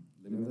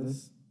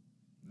 Limitless?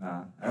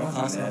 Nah. Everyone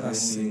talks about that Never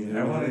seen movie. it.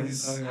 Everyone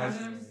is talking about I've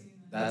it. never seen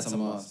that. That's a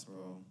must,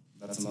 bro.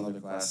 That's another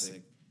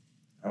classic.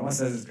 Everyone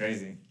says it's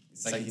crazy.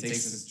 It's like he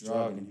takes this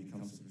drug and he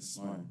becomes super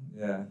smart.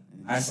 Yeah.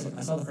 And I he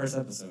saw the first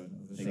episode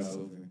of the takes show.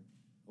 over.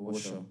 What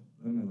show?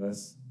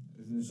 Limitless.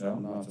 Isn't it a show?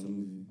 No, it's a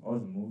movie. Oh,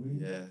 it's a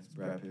movie? Yeah, it's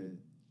Brad Pitt.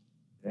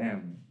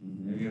 Damn.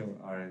 Mhm. Maybe,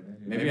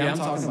 alright. Maybe I'm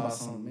talking about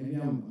something. Maybe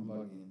I'm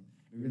bugging.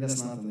 Maybe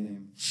that's not the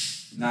name.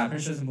 Nah, I'm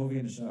pretty sure it's a movie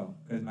in the show.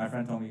 Because my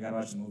friend told me you gotta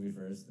watch the movie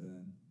first. And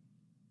then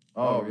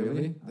Oh,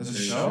 really? There's a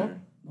pretty show?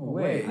 sure. No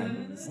way. I I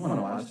want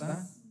to watch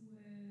that.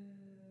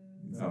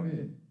 You tell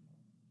me.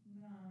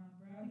 Nah,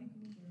 Bradley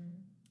Cooper.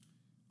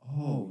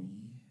 Oh,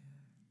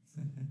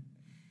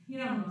 He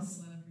don't know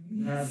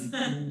celebrities.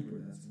 Bradley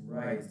Cooper. That's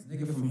right.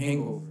 Nigga from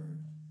Hangover.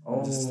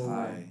 Oh, Just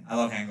high. I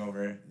love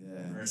Hangover.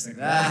 Yeah. First thing.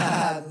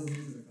 Ah,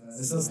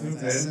 It's so stupid.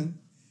 Tyson.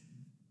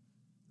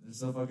 They're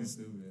so fucking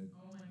stupid.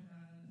 Oh my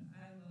god,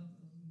 I love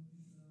those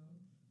movies though.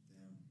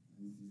 Damn,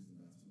 I need to use the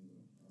bathroom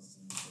though. I was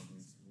saying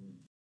something.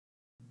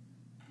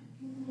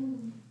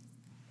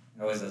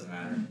 It always doesn't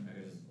matter. I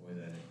could just avoid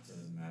that. So it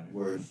doesn't matter.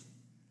 Word.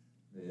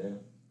 But yeah.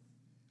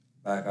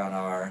 Back on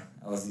our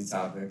LSD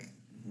topic.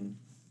 Mhm.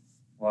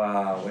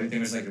 Wow. What do you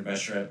think was like your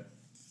best trip?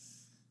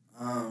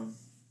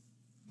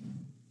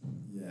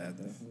 Yeah,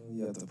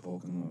 definitely at the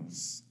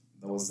Poconos.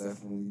 That was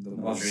definitely the The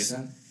most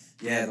recent?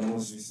 Yeah, the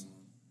most recent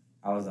one.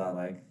 How was that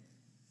like?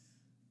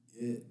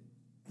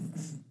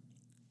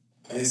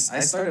 I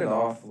started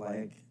off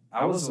like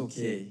I was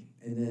okay,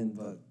 and then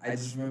but I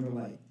just remember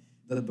like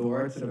the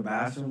door to the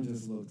bathroom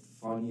just looked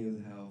funny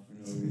as hell for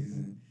no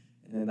reason,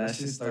 and then that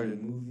shit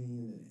started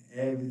moving, and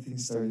everything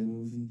started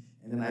moving,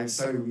 and then I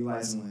started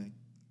realizing like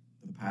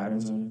the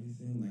patterns on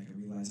everything. Like I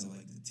realized that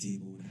like the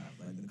table would have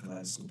like the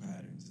kaleidoscope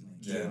patterns, and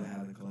like Kayla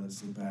had the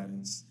kaleidoscope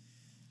patterns,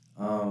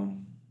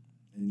 and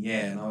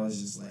yeah, and I was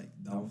just like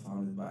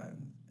dumbfounded by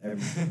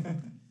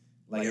everything.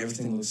 Like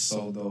everything looked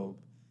so dope.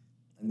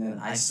 And then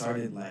I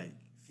started like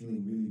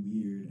feeling really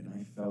weird, and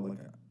I felt like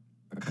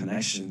a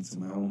connection to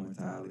my own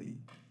mortality.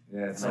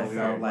 Yeah, it's And so I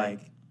felt weird.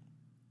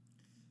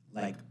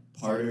 like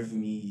part of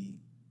me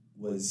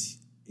was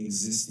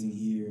existing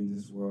here in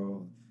this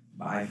world,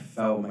 but I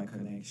felt my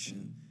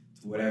connection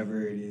to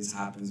whatever it is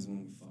happens when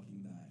we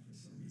fucking die for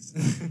some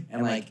reason.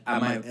 And like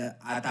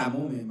at that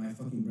moment, my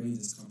fucking brain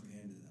just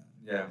comprehended that.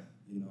 Yeah.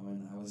 You know,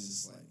 and I was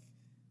just like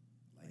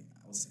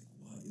I was like,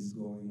 what is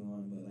going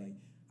on? But like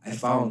I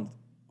found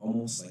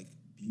almost like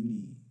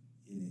beauty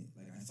in it.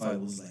 Like I thought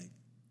it was like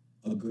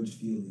a good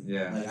feeling.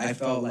 Yeah. Like I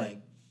felt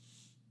like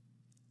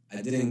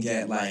I didn't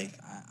get like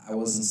I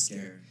wasn't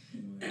scared.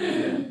 You know what I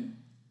mean?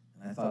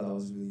 And I thought that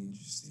was really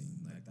interesting,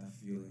 like that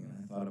feeling,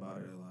 and I thought about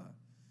it a lot.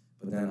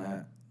 But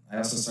then I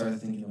also started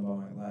thinking about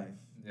my life.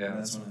 Yeah. And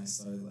that's when I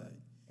started like,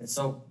 It's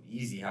so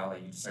easy how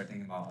like you just start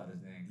thinking about other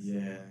things.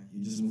 yeah,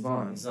 you just move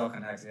on. It so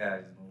connects. Yeah,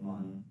 you just move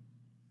on. Mhm.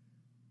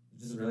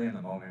 You're just really in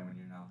the moment when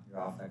you're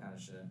off that kind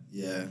of shit.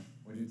 Yeah.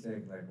 What did you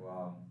take? Like,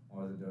 well,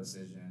 what was the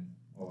dosage and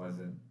what was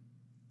it?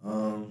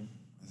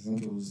 I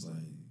think it was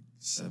like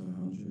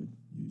 700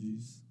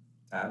 UGs.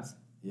 Tabs?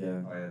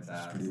 Yeah. Oh yeah, It's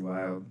tabs. pretty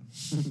wild.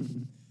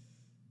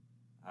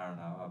 I don't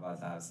know about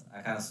tabs.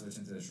 I kind of switched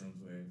into the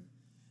shrooms wave.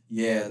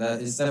 Yeah,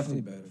 that it's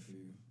definitely better for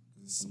you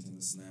because it's something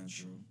that's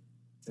natural.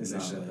 Tastes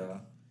like shit though.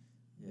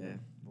 Yeah,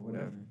 but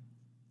whatever.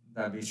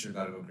 That beach sure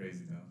gotta go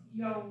crazy though.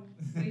 Yo,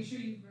 make sure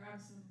you grab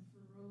some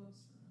for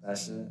roll-ups for That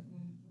us. shit. Before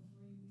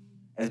you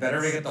leave. It's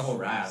better to get the whole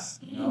wrap.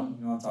 You know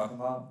what I'm talking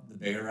about? The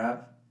bigger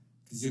wrap,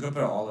 because you could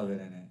put all of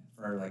it in it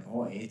for like a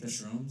whole eighth of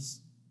shrooms.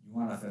 You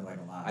want to fit like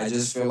a lot. I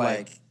just feel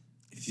like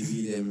if you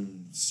eat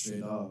them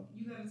straight up,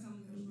 You gotta tell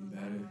me which It'll be ones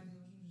better. I know what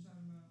you're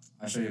talking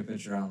about. I'll show you a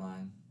picture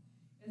online.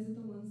 Is it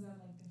the ones that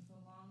like they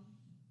feel long?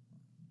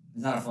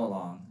 It's not a foot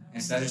long.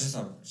 Instead, it's just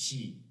a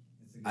sheet.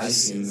 It's I've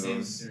seen the same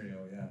those.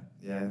 material, yeah.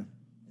 yeah.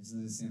 It's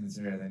the same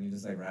material. Then you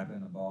just like wrap it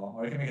in a ball,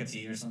 or you can make a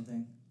tea or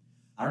something.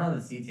 I don't know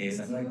the tea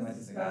taste. I feel like it might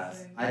taste like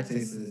ass. I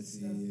tasted it.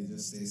 See, it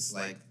just tastes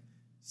like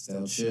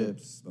stale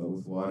chips, but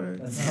with water.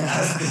 That's not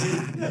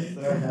nasty. That's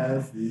so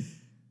nasty.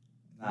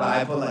 Nah, But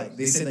I put like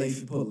they say that if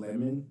you put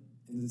lemon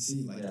in the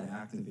tea, like Yeah. it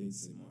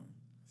activates it more.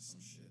 Or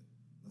some shit.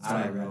 I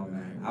what don't read know, when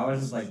man. heard I was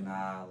it. just like,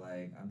 nah,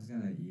 like I'm just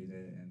gonna eat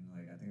it, and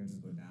like I think I'll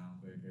just go down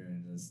quicker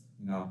and just,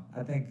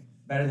 I think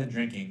better than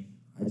drinking.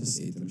 I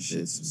just ate them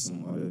shits with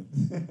some water.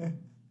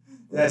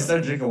 Yeah, I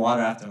started drinking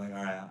water after. Like,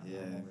 all right, Yeah.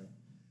 I'm over it.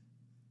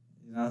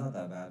 It's not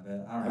that bad, but I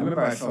I don't know.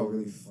 remember I felt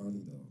really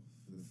funny though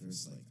for the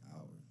first like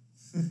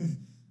hour.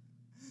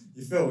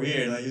 You feel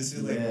weird, like you just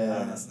feel like I Yeah.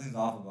 don't know, something's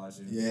off about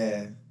you.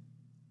 Yeah.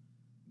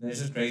 But it's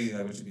just crazy,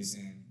 like what you be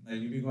seeing. Like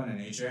you be going to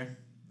nature,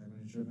 like when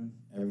you're tripping.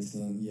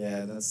 Everything.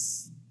 Yeah,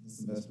 that's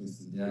the best place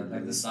to do Yeah, it.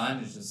 like the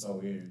sun is just so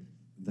weird.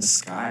 The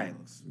sky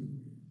looks really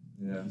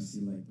weird. Yeah. You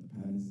see like the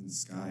patterns in the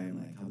sky and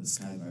like how the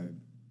sky vibrates.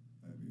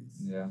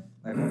 Yeah,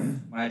 like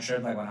when I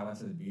tripped, like when I went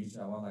to the beach,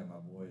 I went like my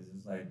boys. It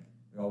was like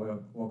we all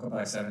woke up at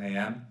like 7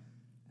 a.m.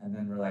 and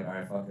then we're like, all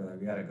right, fuck it, like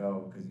we gotta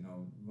go because we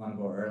want to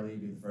go early,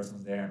 be the first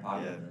ones there and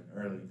pop Yeah. it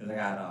early because I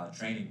got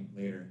training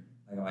later,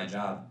 like at my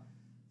job,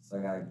 so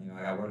I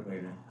got work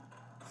later.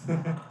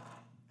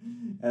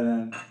 And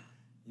then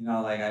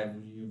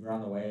we were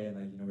on the way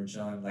and we're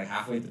chilling like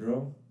halfway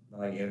through,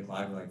 by like 8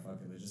 o'clock, we're like, fuck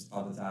it, let's just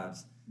pop the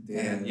tabs.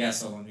 And yeah,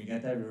 so when we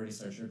get there, we already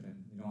start tripping.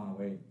 We don't want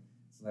to wait.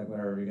 So like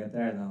whatever, we get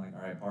there and then I'm like,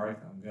 all right,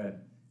 park, I'm good.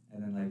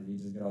 And then like we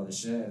just get all the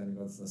shit and then we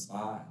go to the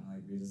spot and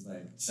like we just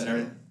like set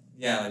everything.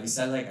 Yeah, like we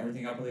set like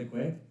everything up really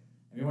quick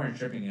and we weren't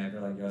tripping yet.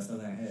 We're like, yo, I still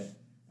didn't hit.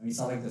 And we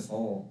saw like this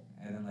hole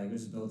and then like it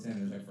was just built in.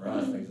 It was like for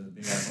us, like just a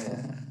big ass hole.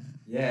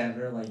 Yeah, and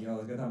we were like, yo,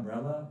 let's get the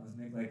umbrella. Let's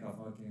make like a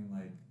fucking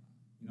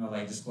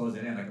like just close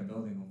it in like a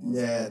building almost.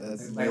 Yeah,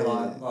 that's like a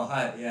little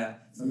hut. Yeah.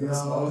 So we were Yo.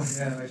 smoking,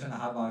 yeah, like trying to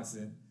hotbox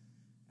it.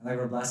 And like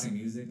we're blasting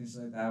music and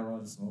shit like that. We're all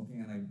just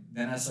smoking, and like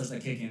then I starts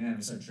like kicking in.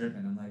 We start tripping.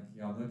 I'm like,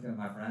 yo, I'm looking at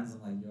my friends.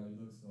 I'm like, yo, you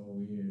look so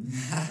weird.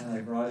 And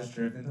like we're all just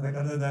tripping. Like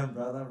under the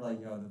umbrella, we're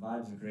like, yo, the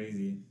vibes are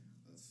crazy.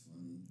 That's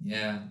funny.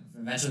 Yeah.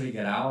 Eventually we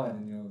get out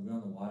and then we're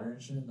on the water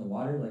and shit. The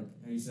water,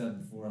 like how you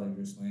said before, like you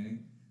were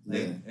explaining,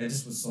 like it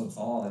just was so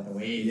tall, like the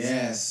waves.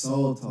 Yeah,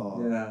 so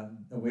tall. Yeah,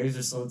 the waves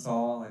are so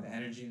tall, like the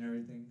energy and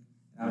everything.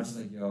 And I was just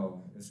like,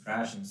 yo, it was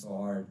crashing so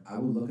hard. I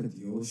would look at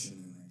the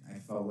ocean and like I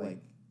felt like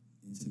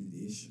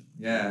intimidation.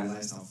 Yeah. I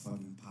realized how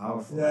fucking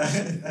powerful Yeah, that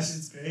shit is. that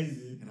shit's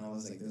crazy. And I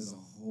was like, there's a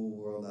whole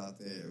world out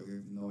there. We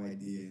have no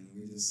idea. And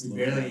we just We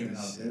looking barely at even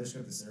this know. shit. Barely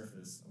scratched the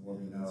surface of what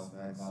we know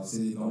Facts. about. So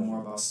you know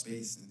more about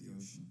space than the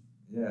ocean.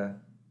 Yeah,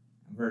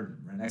 and we're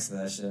right next to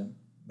that shit.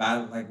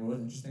 But like, what was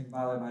interesting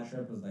about like my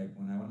trip was like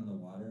when I went in the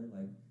water,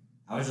 like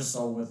I was just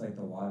so with like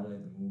the water,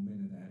 like the movement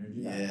and the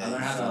energy. Yeah, I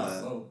learned how you feel to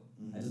that. float.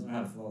 I just learned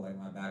how to float like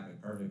my back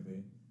like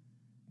perfectly,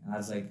 and I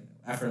was like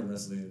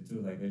effortlessly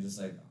too. Like it just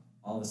like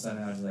all of a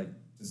sudden I was like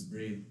just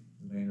breathe,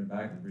 just laying your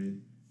back and breathe.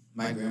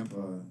 My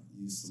grandpa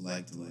used to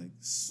like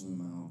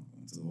swim out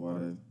into the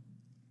water,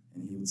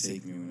 and he would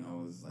take me when I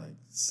was like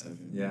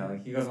 7. Yeah,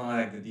 like he was one of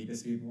like the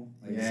deepest people.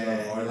 Like he's Yeah, so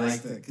I hard,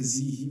 like that because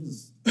he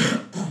was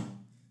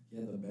he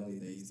had the belly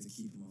that used to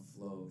keep him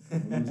afloat.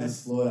 And we would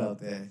just float out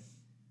there.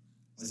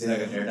 Was he like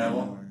a Stay for an daredevil?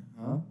 hour.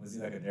 Huh? Was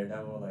he like a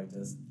daredevil? Like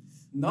just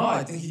No,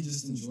 I think he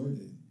just enjoyed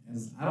it. And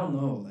I don't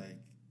know, like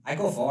I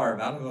go far,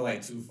 but I don't go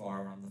like too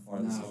far. Where I'm the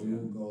farthest. nah, of we you.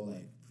 will go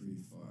like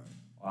pretty far.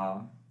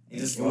 Wow. He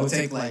Like, just it will floats.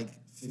 take like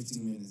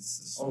 15 minutes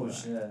to swim. Oh, back.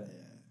 shit.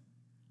 Yeah.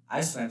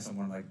 I swam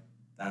somewhere like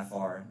that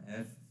far,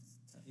 and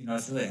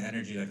it's really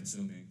energy like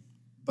consuming.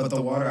 But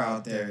the water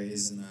out there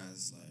isn't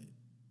as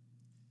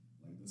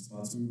like the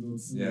spots we go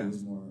to. Yeah. It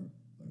was more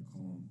like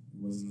calm.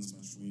 It wasn't as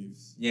much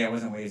waves. Yeah, it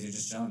wasn't waves. You're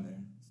just chilling there,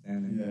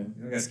 understanding. Yeah.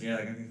 You don't get scared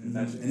like anything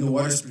that And the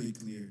water's pretty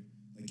clear.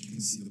 Like you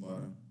can see the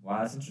bottom. Wow,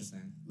 that's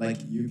interesting. Like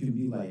you could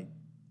be like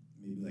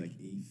maybe like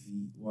 8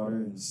 feet water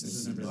and This still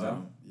is see in the Brazil?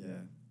 bottom. Yeah.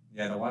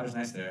 Yeah, the water's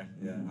nice there.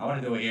 Yeah, I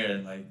want to do it here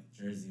in like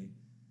Jersey.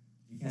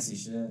 You can't see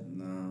shit.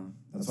 No,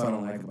 that's what I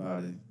don't like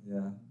about it.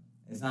 Yeah,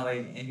 it's not like,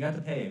 and you have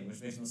to pay it, which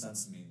makes no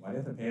sense to me. Why do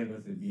you have to pay to go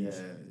to the beach Yeah,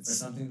 for it's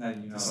something that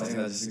you know? something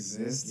like, that just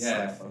exists. yeah,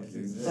 Like, fuck it you.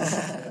 exists.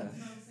 Yeah. That's what I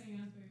was saying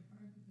Asbury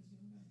Park because you don't got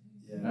paid.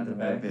 Yeah, Not to you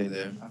gotta pay. pay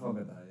there. I fuck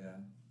with that. Yeah,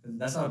 'cause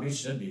that's how a beach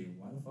should be.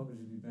 Why the fuck would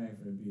you be paying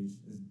for a beach?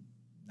 It's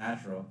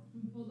natural.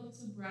 We pulled up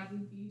to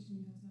Bradley Beach and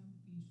you have to have a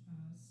beach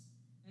pass.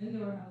 And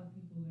there were hella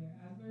people there.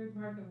 Asbury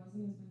Park, there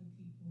wasn't as many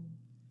people.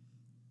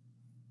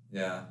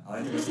 Yeah, I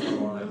like to explore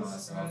more like It was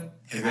myself. spread.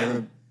 Have you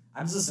ever?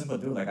 I'm just a simple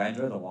dude. Like I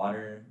enjoy the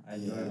water. I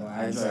enjoy going I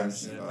out enjoy and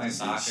everything shit, about playing the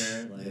beach.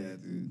 soccer. Like, Yeah,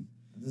 dude.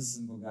 I'm just a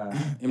simple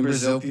guy. In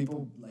Brazil,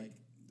 people like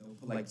they'll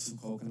put like 2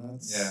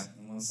 coconuts Yeah.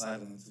 on one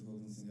side and then 2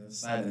 coconuts on the other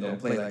side, and Yeah. they'll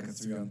play like a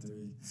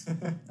 3-on-3.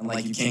 And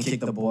like you can't kick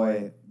the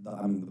ball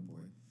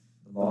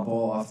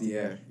off the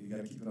air. You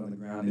gotta keep it on the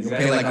ground. And You you'll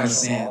guys play like got on the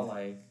sand. ball,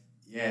 like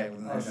Yeah, with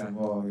an Okay. actual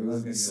ball. It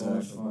was That's so good.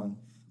 much fun.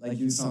 Like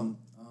you some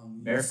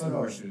barefoot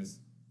or shoes?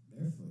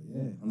 barefoot,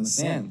 yeah, on the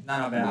sand. No,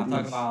 man. On the I'm talking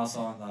beach. about also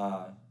on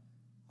the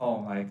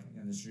home, like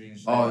in the street and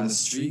shit. Oh, in the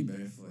street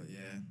barefoot,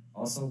 yeah.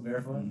 Also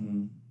barefoot.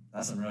 Mm-hmm.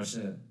 That's some real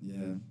shit.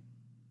 Yeah.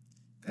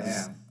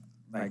 'Cause, Damn.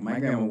 like my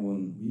grandma,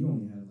 when we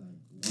only had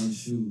like one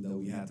shoe that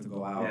we had to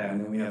go out, Yeah.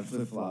 and then we had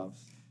flip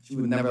flops. She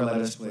would never let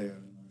us play in our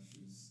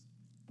shoes.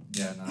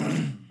 Yeah,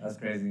 nah. That's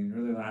crazy. You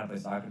really learn how to play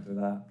soccer through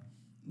that.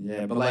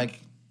 Yeah, but like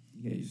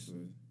you get used to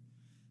it.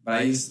 But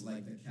I used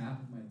like the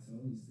cap of my toe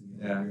used to get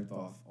Yeah. ripped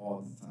off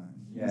all the time.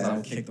 Yeah. Yeah, I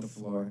would kick the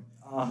floor.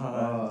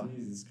 Oh,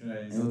 Jesus And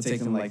Christ. it would take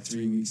them like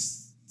 3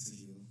 weeks to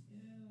heal.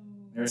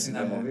 Ew. You ever seen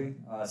that Yeah. movie,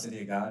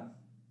 City of God?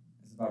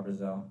 It's about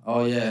Brazil.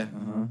 Oh yeah,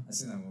 uh-huh. I've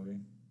seen that movie.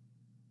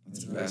 That's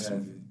It's a really good ass good.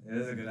 movie. It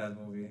is a good ass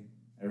movie.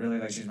 It really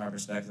like changed my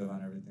perspective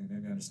on everything.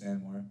 Made me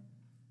understand more.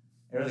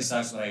 It really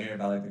sucks what I hear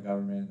about like the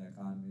government and the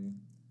economy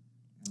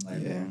and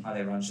like Yeah. how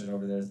they run shit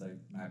over there. It's like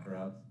mad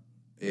corrupt.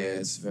 Yeah,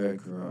 it's very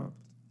corrupt.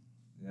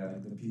 Yeah,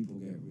 Like the people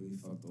get really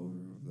fucked over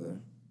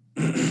there.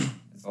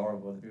 it's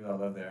horrible. The people that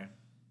live there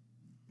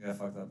get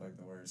fucked up like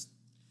the worst.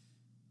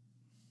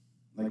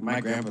 Like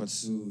my grandpa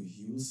too,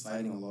 he was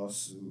fighting a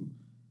lawsuit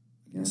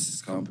against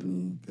his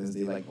company because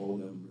they like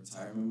owed him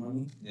retirement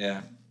money.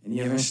 Yeah, And he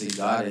eventually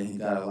got it. He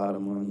got a lot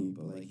of money,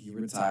 but like he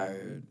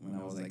retired when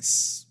I was like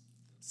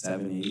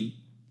 7, 8,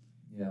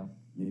 yeah,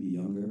 maybe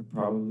younger,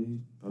 probably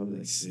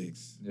like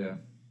 6. yeah.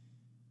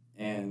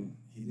 And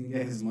he didn't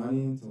get his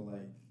money until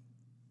like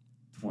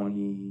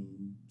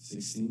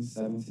 2016,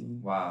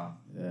 17. Wow,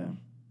 Yeah.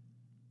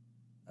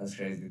 that's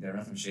crazy. They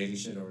run some shady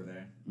shit over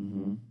there.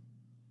 Mm-hmm.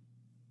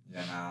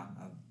 Yeah, nah,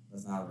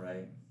 that's not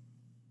right.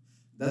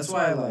 That's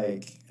why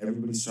like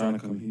everybody's trying to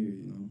come here,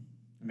 you know.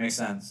 It makes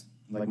sense.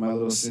 Like my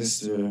little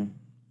sister,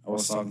 I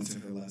was talking to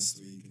her last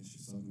week, and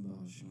she's talking about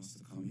how she wants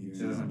to come here.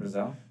 She lives in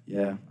Brazil.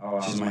 Yeah, Oh,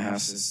 wow. she's my half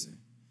sister.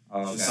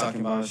 Oh, okay. She's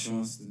talking about how she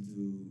wants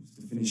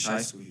to finish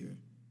high school here,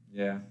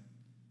 Yeah,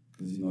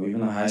 because you know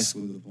even a high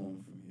school diploma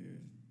from here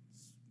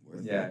is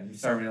worth yeah. it. You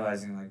start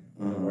realizing like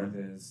what the Uh-huh. worth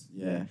is.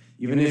 Yeah,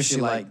 even if she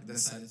like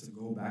decided to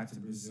go back to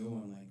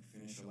Brazil and like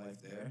finish her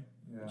life there,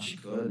 Yeah, she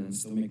could and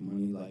still make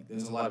money. Like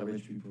there's a lot of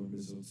rich people in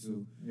Brazil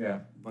too, yeah,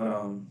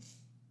 but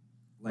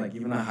like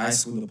even a high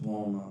school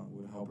diploma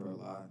would help her a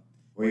lot,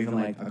 or even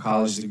like a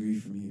college degree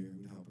from here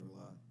would help her a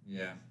lot.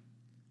 yeah.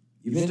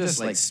 Even just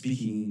like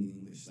speaking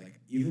English, like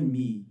even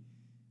me,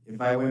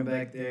 if I went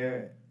back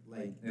there,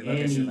 like They look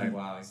at you like,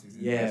 wow, he speaks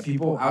yeah, English.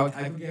 people, I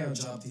could get a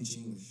job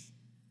teaching English.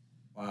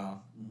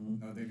 Wow,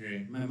 Mm-hmm. no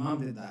degree. My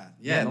mom did that.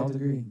 Yeah, no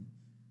degree.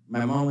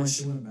 My mom, when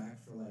she went back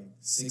for like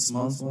 6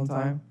 months one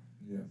time,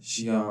 Yeah,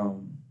 she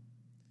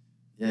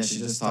she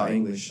just taught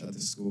English at the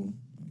school.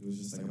 It was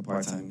just like a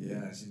part-time gig.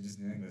 yeah. She just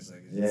knew English.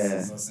 Like, it's Yeah.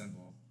 just so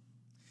simple.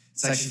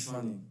 It's actually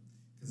funny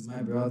because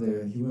my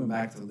brother, he went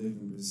back to live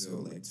in Brazil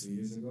like 2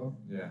 years ago.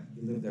 Yeah.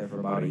 He lived there for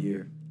about a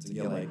year to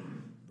get like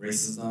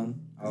braces done.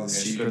 Oh, It's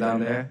okay. cheaper down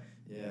there.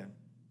 Yeah.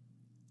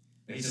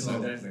 But he just So-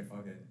 lived there. He's like,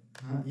 fuck it.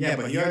 Yeah,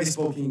 but he already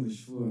spoke English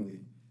fluently.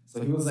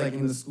 So he was like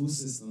in the school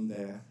system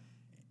there.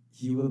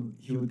 He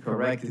would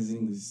correct his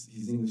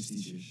English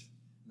teachers.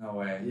 No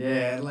way.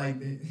 Yeah, like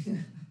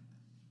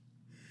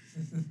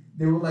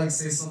they would like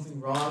say something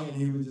wrong and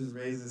he would just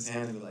raise his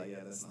hand and be like, yeah,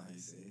 that's not how you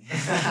say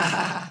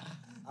it.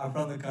 I'm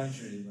from the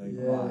country. Like,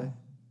 Yeah. why?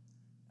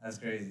 That's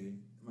crazy.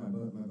 My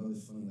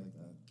brother's funny like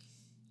that.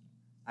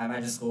 I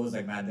imagine school was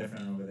like mad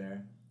different over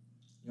there.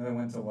 You only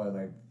went to what,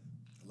 like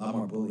A lot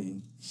more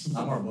bullying. a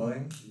lot more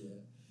bullying? Yeah.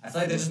 I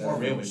feel like there's just more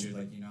real issues,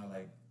 like, you know,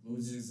 like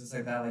losers, just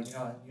like that. Like, you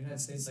know, United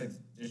States, like,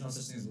 there's no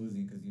such thing as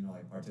losing because, you know,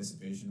 like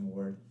participation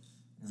award.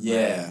 And, like,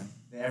 Yeah.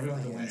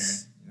 everyone's a winner.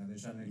 Yes. You know, they're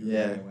trying to make Yeah.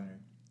 everybody a winner.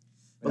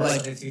 But But, that's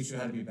like- what they teach you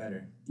how to be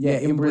better. Yeah,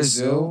 in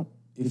Brazil,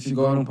 if you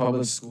go in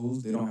public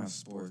schools, they don't have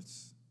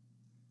sports.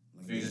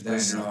 Like, So you just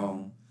there's play on your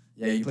no.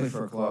 Yeah, you play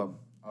for a club.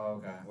 Oh,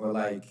 okay. Or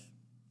like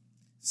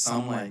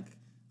some like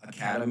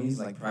academies,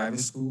 like private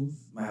schools,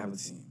 might have a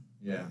team.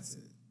 Yeah. That's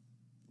it.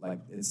 Like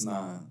it's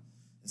not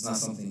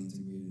something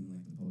integrated in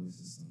like the public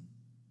system.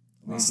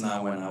 At least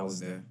not when I was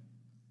there.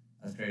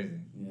 That's crazy.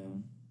 Yeah.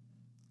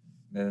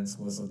 Then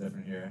school's so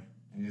different here,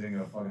 and you didn't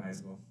go to fucking high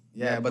school.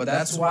 Yeah, but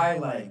that's why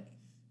like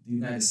the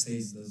United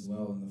States does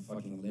well in the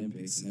fucking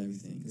Olympics and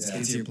everything. Because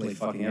kids here play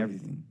fucking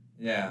everything.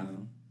 Yeah. You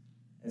know?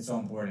 It's so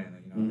important.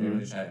 Like, you know, they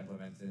really try to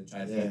implement it,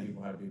 try to teach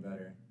people how to be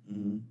better.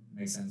 Mm-hmm.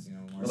 Makes sense, you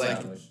know, more Like,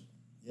 established.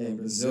 Yeah, in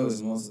Brazil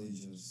it's mostly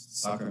just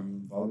soccer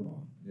and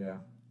volleyball. Yeah.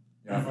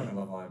 Yeah, I fucking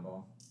love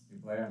volleyball. You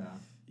play or not?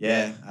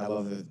 Yeah, I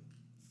love it.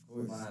 Of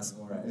course. Fun ass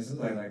sport. It's just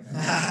like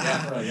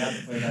yeah, bro, you have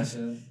to play that shit.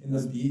 In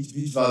the beach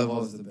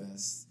volleyball is the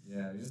best. Yeah,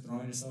 you're just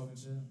throwing yourself and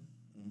shit.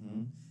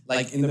 Mm-hmm.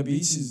 Like in the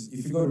beaches,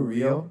 if you go to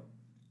Rio,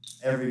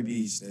 every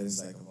beach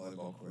there's like a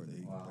volleyball court that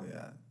you can play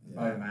at. Yeah.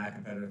 Probably mad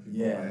competitive people.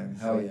 Yeah, playing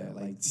hell shit.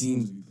 yeah. Like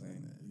teams be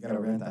playing that. You gotta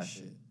rent that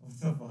shit. What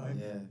the fuck?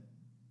 Yeah.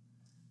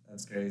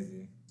 That's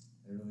crazy.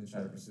 They really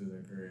try to pursue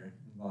their career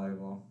in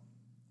volleyball.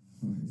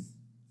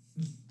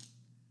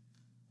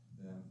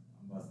 Yeah,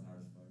 I'm busting hard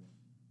as fuck.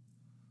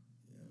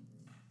 Yeah,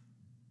 bro.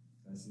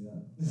 Can I see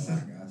that? Yeah,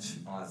 I got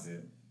you. I want to see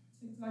it.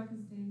 TikTok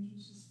is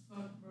dangerous as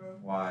fuck, bro.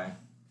 Why?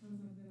 Because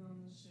I've been on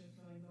this shit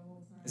for like the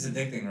whole time. It's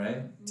addicting,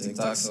 right?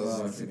 TikTok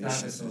sells TikTok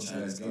information is to so the good.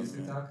 Chinese Do you use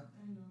government. TikTok?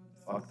 I know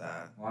it. Fuck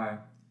that. Why?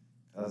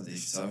 Because they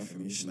sell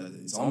information that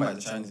it's owned by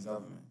the Chinese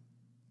government.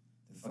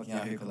 They're fucking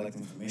out here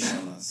collecting information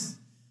on us.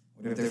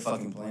 What if they're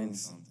fucking planning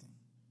something?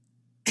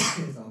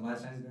 It's owned by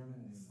the Chinese government?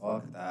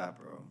 Fuck that,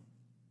 bro.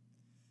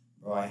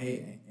 Bro, I hate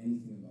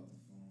anything about the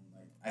phone.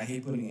 Like, I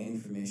hate putting any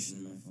information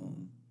in my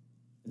phone.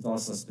 It's all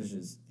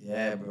suspicious.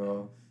 Yeah,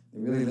 bro. They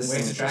really Ways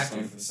listen to to track us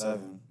you.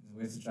 24/7. There's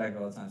ways to track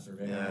all the time,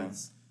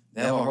 surveillance.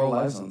 They have our whole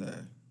lives on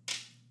there.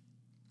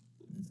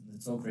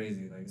 It's so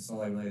crazy. Like, it's so,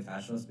 like, really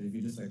attached to us, but if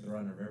you just, like, throw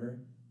it in a river,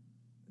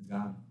 it's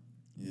gone.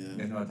 Yeah.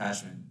 There's no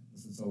attachment.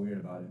 This is so weird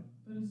about it.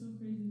 But it's so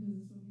crazy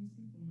because it's what makes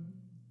people money.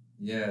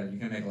 Yeah, you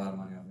can make a lot of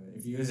money off of it.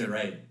 If you use it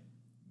right.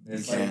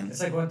 It's You like, can.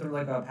 it's like going through,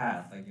 like, a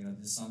path. Like, you know,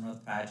 there's some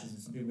rough patches,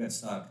 and some people get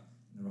stuck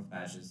in the rough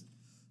patches.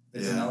 But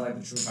to Yeah. know, like,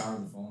 the true power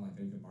of the phone, like,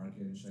 how you can market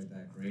and shit like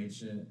that, create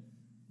shit,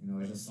 you know,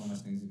 there's just so much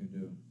things you can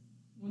do.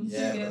 Once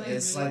Yeah, you get but like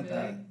it's really like big,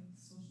 that.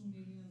 social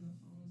media and the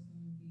phone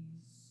is gonna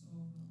be so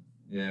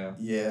helpful. Yeah.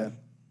 Yeah.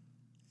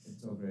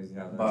 It's so crazy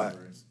how that But-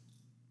 works.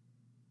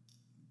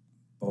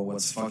 But what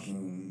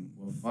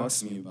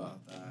fucks me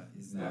about that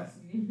is that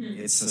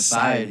Yeah. it's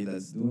society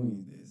that's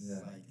doing this. Yeah.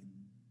 Like,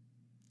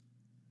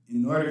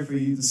 in order for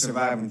you to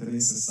survive in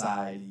today's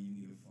society, you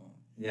need a phone.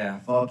 Yeah.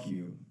 Fuck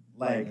you.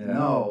 Like, Yeah.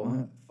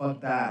 no,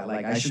 fuck that.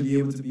 Like, I should be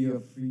able to be a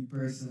free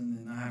person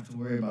and not have to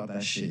worry about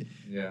that shit.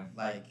 Yeah.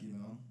 Like, you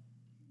know?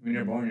 When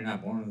you're born, you're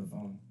not born with a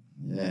phone.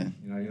 Yeah.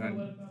 You know, you But don't.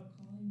 what about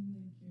calling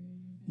like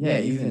Yeah,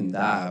 even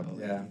that, but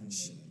like, Yeah. even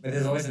shit like But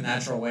there's always a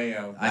natural way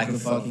of. I could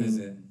self fucking-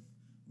 visit.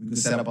 we could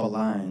set up a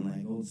line,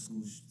 like old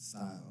school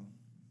style.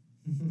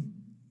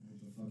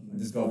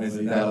 Just go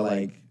visit You that. gotta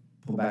like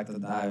pull back the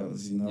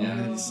dials, you know? Yeah.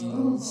 Have you seen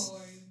those?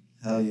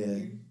 Hell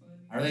yeah.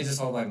 I really just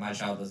hope like my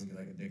child doesn't get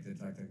like addicted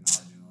to like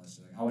technology and all that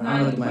shit. Like, I would I'm not.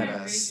 gonna do my can't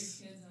best.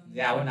 raise your kids on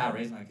Yeah, I would not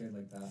raise my kid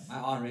like that. My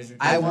aunt raised her.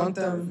 I kids want like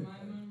them- perfect.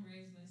 My mom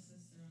raised my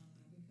sister on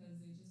that because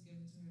they just give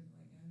it to her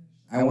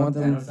like at her I want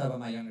And them. what's up about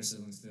my younger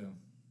siblings too?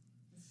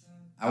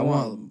 I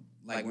want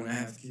like when I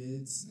have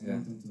kids, I Yeah.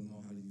 want them to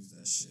know how to use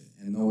that shit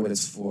and know what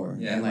it's for.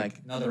 Yeah, And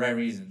like, know the right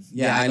reasons.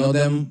 yeah, I know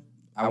them.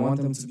 I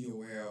want them to be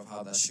aware of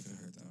how that shit could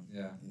hurt them.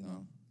 Yeah, You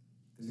know?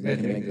 because you They get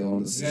can make addicted. their own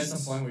You get at some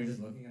decisions. point where you're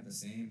just looking at the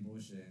same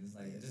bullshit, and it's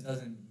like it just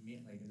doesn't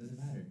mean like it doesn't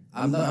matter.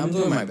 I'm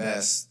doing my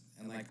best,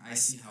 and like I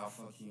see how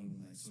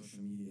fucking like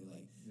social media.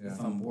 Like Yeah,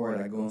 if I'm bored,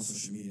 I go on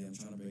social media. I'm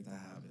trying to break that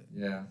habit.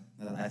 yeah.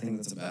 I think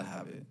that's a bad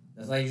habit.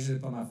 That's why I usually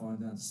put my phone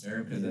down to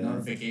disturb because the Yeah.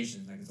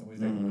 notifications, like it's always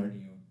like Mhm.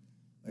 alerting you.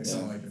 Like Yeah.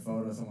 someone like your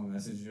photo, someone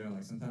message you, and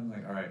like sometimes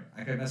like all right,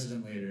 I could message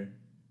them later.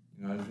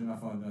 You know, I just put my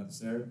phone down to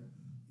disturb,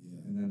 Yeah.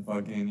 and then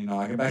fucking you know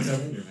I get back to it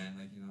later, man.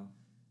 Like you know,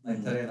 like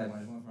Mhm. today, like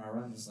when I went for my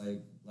run, just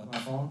like left my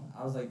phone.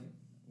 I was like,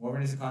 whoever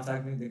needs to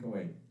contact me, they can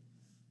wait.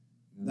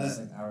 You know, just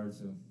like an hour or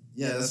two.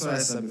 Yeah, that's what I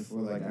said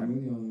before. Like I'm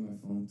really only my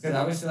phone. Because I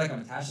always feel like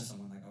I'm attached to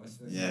someone. Like I always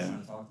feel like Yeah.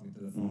 someone's trying to talk to me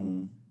through the phone.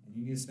 Mm-hmm. And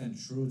you need to spend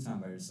true time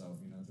by yourself,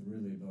 you know, to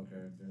really build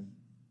character.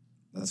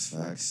 That's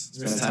facts.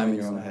 You're Spend time in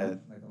your yourself, own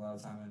head. Like a lot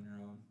of time in your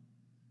own.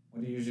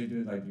 What do you usually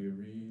do? Like, do you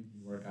read?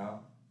 You work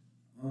out?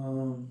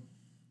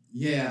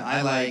 Yeah,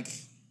 I like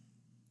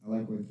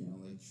working.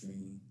 I like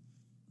training.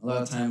 A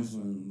lot of times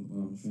when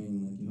I'm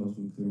training, like it helps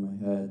me clear my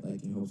head.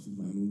 Like it helps with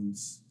my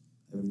moods,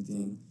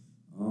 everything.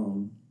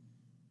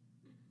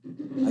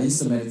 I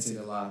used to meditate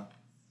a lot.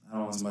 I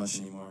don't as much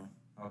anymore.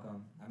 How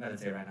come? I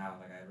meditate right now.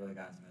 Like, I really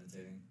got into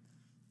meditating.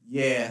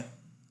 Yeah,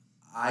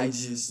 I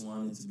just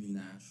want it to be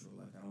natural.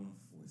 Like I don't want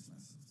to force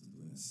myself to do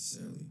it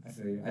necessarily. I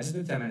feel you. I just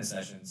do 10-minute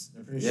sessions.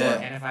 They're pretty Yeah.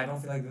 short. And if I don't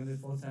feel like doing the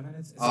full 10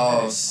 minutes, it's okay. Oh,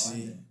 I like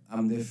see, it.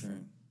 I'm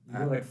different. You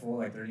do like full,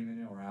 like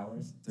 30-minute or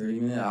hours? 30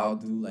 minutes, I'll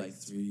do like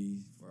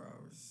 3-4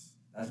 hours.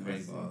 That's My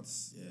crazy.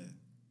 thoughts, yeah.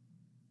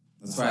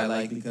 That's what I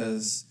like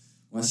because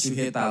once you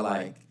hit that,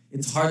 like,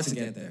 it's hard to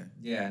get there.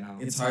 Yeah, I know.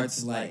 It's hard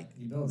to like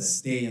You build it.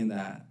 stay in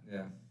that.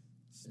 Yeah.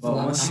 It's a But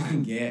long once time. you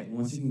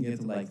can get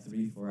to like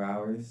 3-4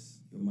 hours,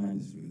 your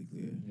mind is really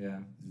clear. Yeah.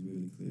 It's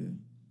really clear.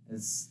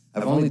 It's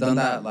I've only done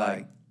that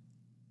like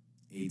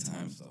 8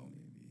 times though,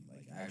 maybe.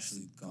 Like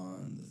actually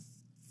gone the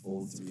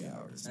full 3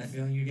 hours. that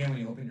feeling you get when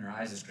you open your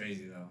eyes is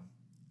crazy though.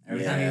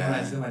 Every time when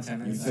I do my 10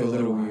 minutes, you feel I a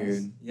little open my eyes.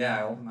 weird. Yeah,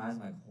 I open my eyes, I'm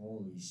like,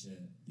 holy shit.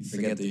 You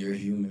forget that you're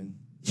human.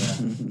 Yeah.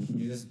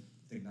 You just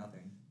think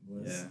nothing.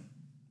 Bliss. Yeah,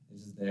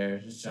 It's just there,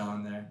 just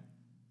chilling there.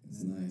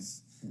 it's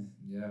nice.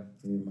 Yeah.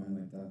 Clear your mind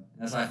like that. And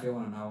that's how I feel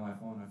when I'm not on my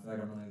phone. I feel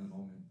like I'm really in the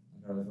moment.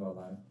 Like I really feel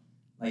alive.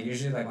 Like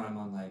usually like when I'm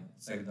on like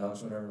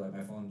psychedelics or whatever, like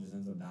my phone just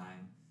ends up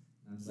dying.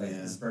 And I'm just like,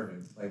 Yeah. it's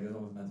perfect. Like it's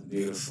almost meant to be.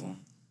 Beautiful.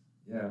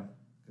 Yeah.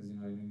 Because you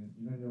don't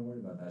need to worry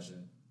about that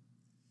shit.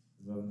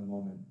 Just live in the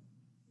moment.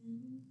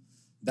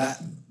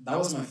 That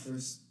was my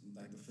first,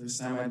 like the first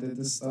time I did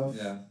this stuff.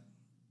 Yeah.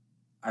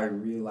 I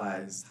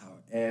realized how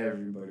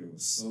everybody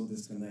was so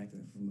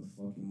disconnected from the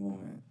fucking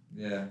moment.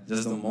 Yeah.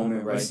 Just the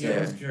moment You right see there.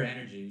 everyone's pure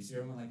energy. You see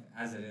everyone like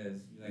as it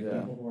is. You like Yeah.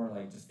 people who are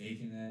like just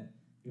faking it.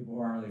 People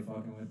who aren't really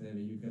fucking with it,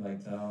 but you could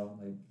like tell.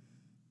 Like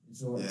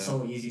it's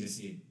so easy to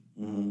see.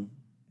 Mm-hmm.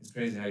 It's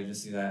crazy how you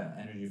just see that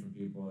energy from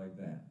people, like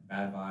the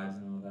bad vibes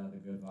and all that, the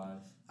good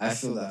vibes. I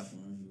feel that from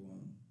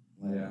everyone.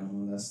 Like, Yeah.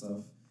 all that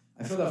stuff.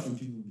 I feel that from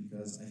people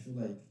because I feel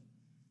like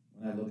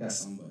when I look at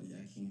somebody,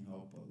 I can't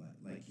help but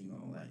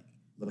like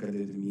look at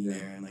their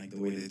demeanor and like the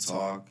way they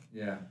talk.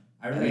 Yeah.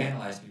 I really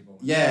analyze people.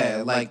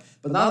 Yeah, like,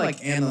 but not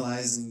like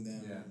analyzing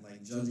them, Yeah.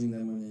 like judging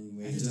them in any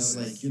way. I just Just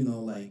notice.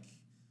 like, like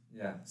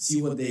Yeah.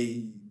 see what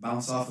they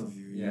bounce off of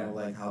you, you Yeah. know,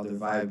 like how their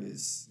vibe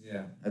is.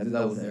 Yeah. I do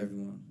that with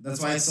everyone. That's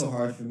why it's so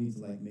hard for me to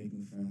like make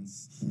new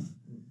friends.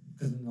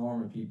 Because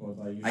normal people,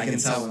 like I can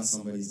tell when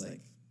somebody's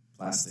like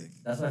plastic.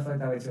 That's why I feel like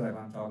that way too. Like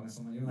when I'm talking to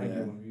someone, even like Yeah.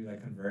 you, when we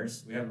like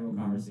converse, we have a real Mhm.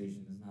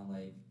 conversation. It's not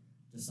like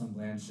just some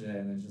bland shit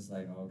and it's just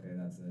like, oh, okay,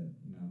 that's it,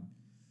 you know.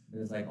 But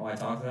it's like, oh, I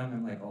talk to them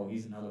and I'm like, oh,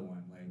 he's another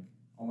one, like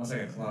almost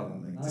like a club, Like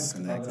not like a club, but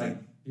disconnected.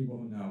 like people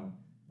who know,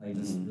 like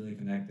just Mhm. really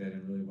connected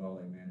and really well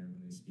like mannered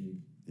when they speak.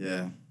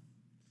 Yeah.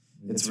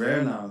 It's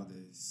rare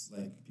nowadays,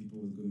 like people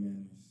with good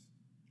manners.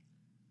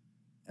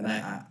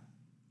 And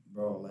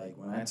bro, like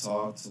when I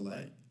talk to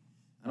like,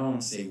 I don't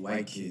want to say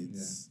white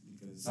kids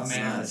because Some it's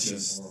manners not that shit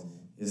is just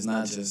horrible. it's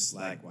not just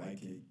like white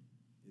kid.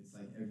 It's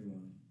like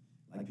everyone.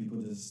 Like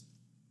people just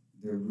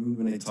they're rude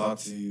when they talk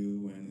to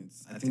you, and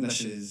I think that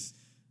shit is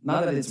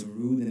not that it's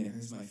rude and it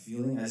hurts my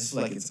feeling. I just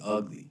feel like it's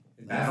ugly. It's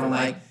Like,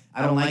 bad.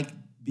 I don't like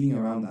being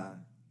around that.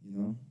 You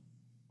know.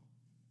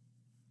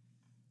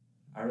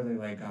 I really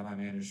like got my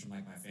manners from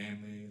like my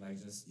family,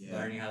 like just Yeah.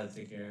 learning how to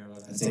take care of.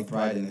 Like, I take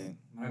pride in it.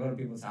 When I go to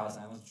people's house,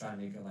 I always try to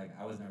make it like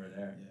I was never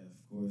there. Yeah,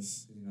 of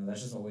course. You know,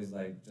 that's just always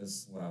like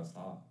just what I was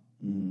taught.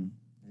 Mm-hmm. And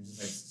it's just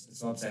like it's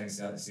so upsetting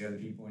to see other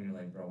people and you're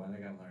like, bro, when are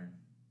they gonna learn?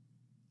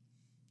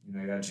 You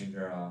know, you gotta change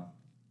your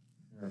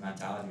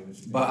mentality.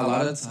 Which But a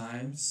lot of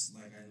times,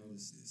 like I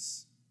notice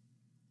this.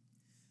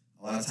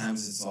 A lot of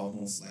times it's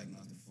almost like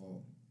not their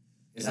fault.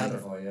 it's not their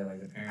fault, yeah. Like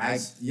the I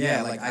parents.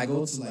 like I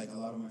go to like a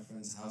lot of my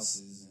friends'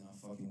 houses and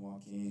I fucking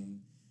walk in,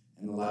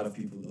 and a lot of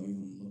people don't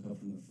even look up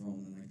from their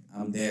phone, and like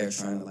I'm there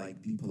trying to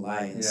like be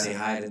polite and Yeah. say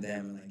hi to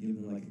them and like give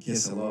them like a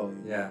kiss, hello. You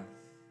know? Yeah,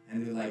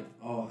 And they're like,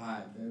 oh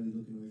hi, barely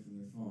looking away from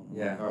their phone. I'm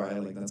Yeah. like, all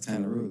right, like that's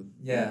kind of rude.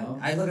 yeah. You know?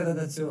 I look at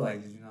that too.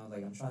 Like, you know,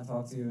 like I'm trying to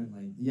talk to you and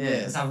like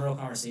Yeah. let's have a real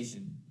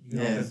conversation. You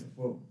know, Yeah. because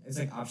well, it's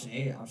like option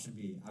A, option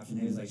B. Option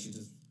A is like she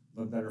just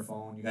looked at her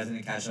phone. You guys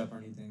didn't catch up or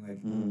anything. Like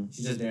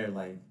she just there,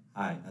 like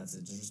hi, that's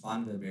it. Just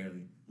responded to it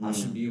barely.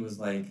 Option B was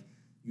like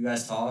you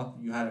guys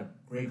talked. You had a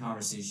great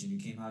conversation. You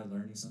came out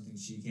learning something.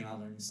 She came out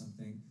learning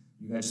something.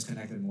 You guys just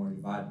connected more. You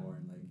vibed more,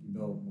 and like you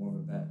built more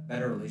of a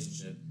better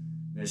relationship.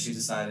 But she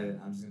decided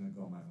I'm just gonna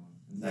go on my phone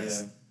and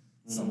text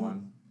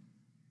someone.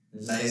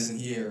 It's That just- isn't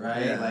here,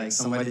 right? Yeah. Like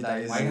somebody that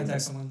isn't. Why you gonna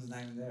text someone who's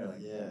not even there?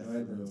 Like Yeah,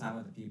 enjoy for the real. time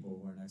with the people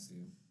who are next to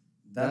you.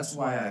 That's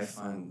why I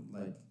find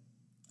like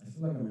I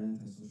feel like I'm an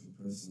antisocial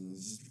person.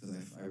 It's just because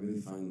I really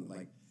find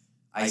like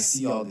I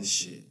see all this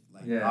shit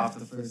like Yeah. off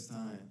the first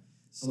time.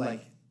 So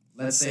like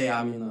let's say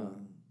I'm in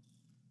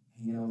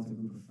hanging out with a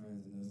group of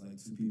friends and there's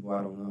like 2 people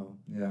I don't know.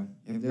 Yeah.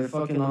 If they're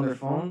fucking on their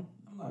phone,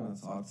 I'm not gonna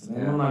talk to them.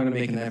 Yeah. I'm not gonna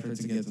make an effort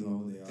to get to know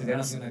who they Because they are.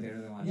 don't seem like they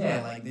really want to.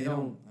 Yeah, like they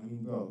don't. I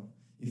mean, bro,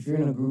 if you're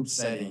in a group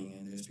setting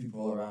and there's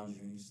people all around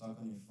you and you're stuck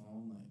on your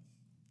phone, like.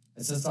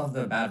 It's just off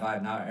the bad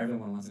vibe. Now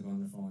everyone wants to go on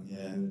their phone. Yeah.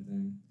 And do the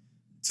thing.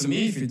 To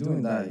me, if you're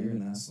doing that, you're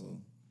an asshole.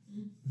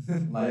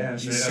 Like, Yeah,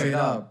 you straight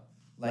up.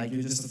 Like,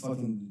 you're just a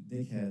fucking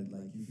dickhead.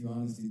 Like, if you're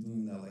honestly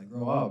doing that, like,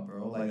 grow up,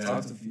 bro. Like, Yeah.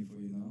 talk to people,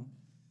 you know?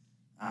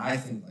 I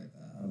think like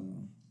that. I don't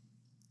know.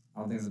 I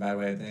don't think it's a bad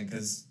way to think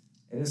because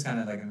it is kind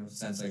of like in a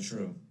sense like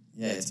true.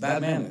 Yeah, it's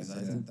bad manners. I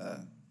Yeah. think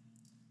that.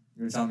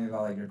 You were telling me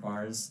about like your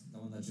cars, the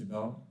one that you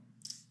built.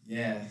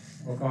 Yeah.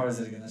 What car is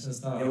it again? That's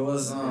just It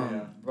was,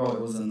 yeah. bro,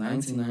 it was a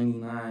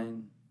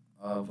 1999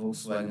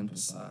 Volkswagen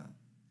Passat.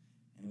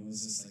 And it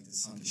was just like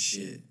this hunk of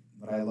shit.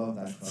 But I love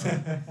that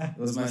car. It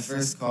was my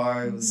first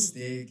car. It was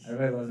steak. I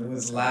really love it. It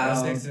was I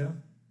love loud. steak too.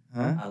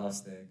 Huh? I love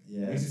steak.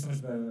 Yeah. It makes you so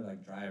much better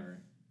like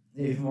driver.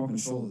 Yeah, you have more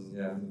control of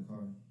Yeah. the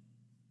car.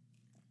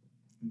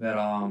 But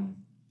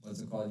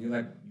what's it called? You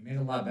made it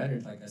a lot better.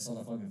 Like I saw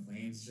the fucking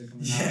flames shit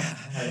coming out. Yeah.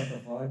 I'm like, what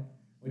the fuck?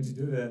 What'd you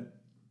do that?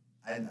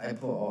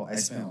 I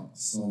spent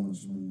so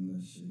much money on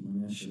that shit.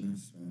 Money I shouldn't have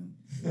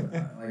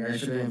spent. Like I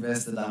should have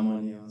invested that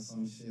money on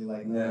some shit.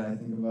 Like now that I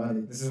think about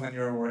it. This is when you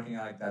were working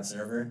at like that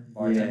server, Yeah.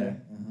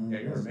 bartender. Uh-huh. Yeah,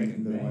 you were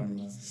making good bank.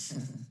 money.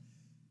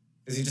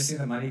 Because you just see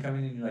the money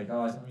coming in, and you're like,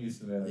 oh, I'm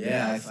used to it. Like,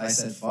 Yeah, I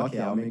said fuck it,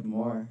 I'll make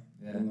more.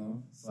 Yeah. You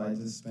know, so I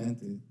just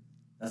spent it.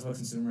 That's what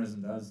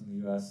consumerism does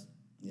in the U.S.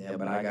 Yeah,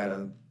 but I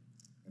gotta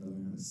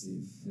learn how to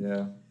save.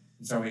 Yeah.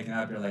 You start waking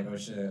up, you're like, oh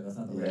shit, that's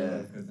not the way to Yeah.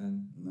 live. Because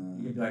then Nah.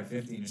 you could be like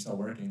 50 and you're still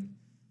working.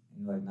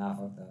 And you're like, nah,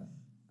 fuck that.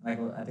 Like,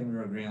 I think we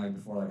were agreeing like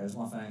before, like, I just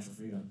want financial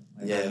freedom.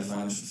 Like, Yeah, I just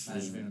want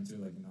financial freedom too.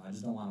 Like, I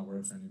just don't want to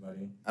work for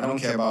anybody. I don't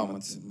care about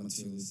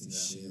materialistic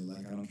shit.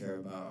 Like I don't care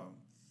about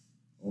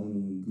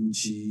owning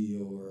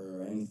Gucci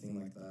or anything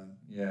like that.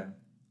 Yeah.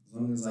 As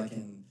long as I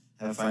can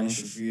have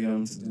financial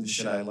freedom to do the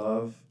shit I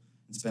love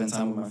and spend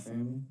time with my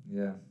family,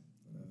 Yeah.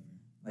 whatever.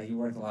 Like, you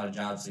work a lot of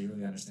jobs, so you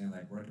really understand,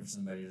 like, working for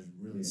somebody just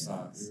really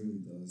sucks. It really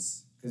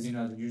does. Because,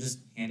 you're just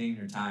handing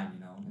your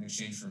time, in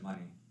exchange for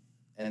money.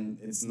 And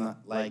it's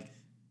not like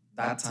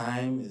that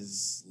time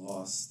is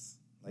lost.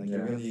 Like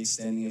you're really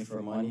extending it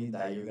for money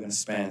that you're gonna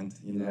spend.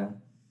 You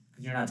know.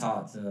 Because you're not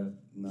taught to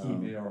No.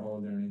 keep it or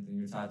hold it or anything.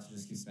 You're taught to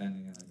just keep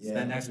spending it. Like,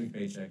 spend next week's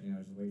paycheck,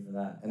 just wait for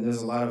that. And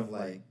there's a lot of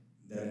like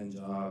dead end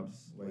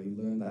jobs where you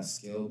learn that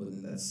skill, but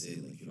then that's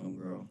it. Like you don't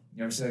grow.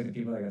 You ever see, like, the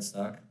people that get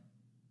stuck?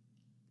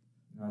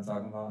 You know what I'm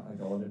talking about? Like,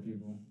 the older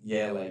people?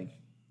 Yeah, like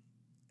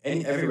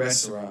every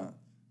restaurant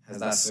has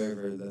that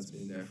server that's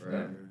been there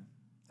forever.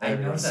 I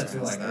Every noticed that too.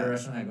 restaurant Like, has every that.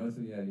 restaurant I go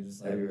to, you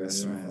just like... Every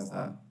restaurant has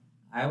that.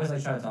 I always,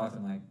 like, try to talk to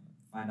them, like,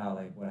 find out,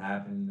 like, what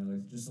happened,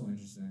 it's just so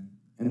interesting.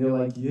 And they're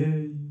like,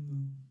 yeah,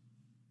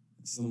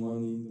 it's the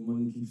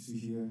money keeps you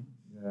here.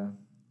 Yeah.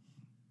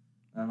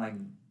 And, like,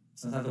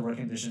 sometimes the work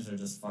conditions are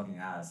just fucking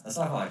ass. That's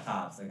why I feel like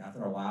cops. Like,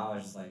 after a while, I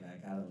was just like,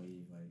 I gotta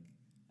leave. Like,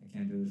 I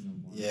can't do this no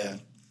more. Yeah,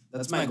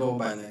 that's my goal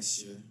by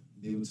next year.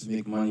 Be able to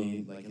make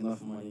money, like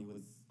enough money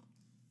with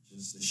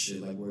just the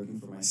shit, like working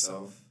for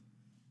myself,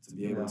 to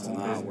be able to own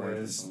not work for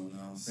business, someone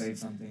else. Create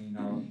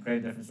something,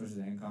 create different sources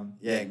of income.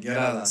 Yeah, get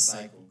out of that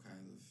cycle, kind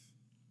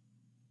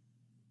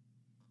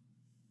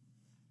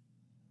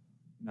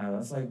of. No,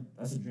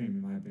 that's a dream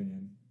in my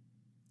opinion.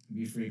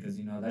 Be free, because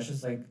that's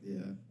just like,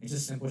 it's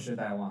just simple shit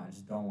that I want. I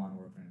just don't want to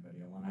work for anybody.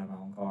 I want to have my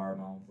own car,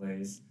 my own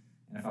place,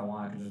 and if I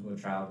want, I can just go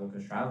travel,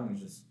 because traveling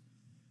is just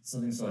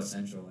something so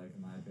essential. Like,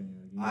 in my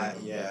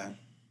opinion,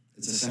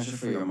 it's essential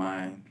for your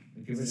mind.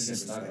 Like, people just get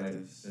stuck like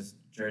just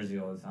Jersey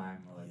all the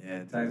time, or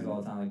like Texas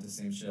all the time, like the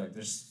same shit. Like,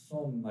 there's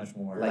so much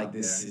more. Like,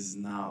 this is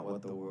not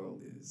what the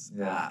world is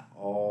at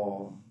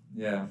all.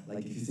 Yeah.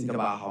 Like, if you think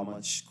about how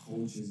much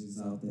cultures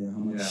is out there, how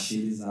much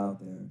shit is out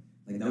there,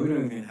 like that we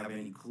don't even have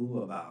any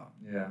clue about.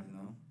 Yeah.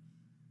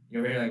 You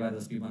ever hear like about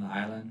those people on the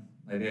island?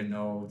 Like, they have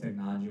no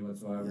technology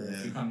whatsoever. Yeah.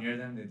 If you come near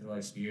them, they throw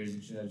like spears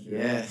and shit at you.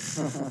 Yeah.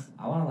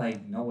 I want to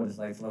like know what it's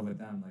like to live with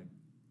them. Like,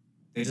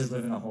 they just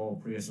live in a whole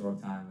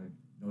prehistoric time. Like,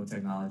 no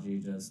technology,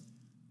 just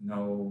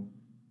no,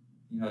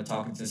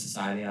 talking to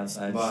society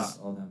outside. But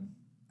just all them.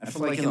 I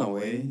feel like in a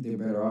way they're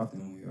better off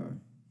than we are.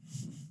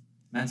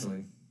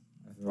 Mentally.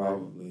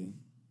 Probably.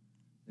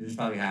 They're just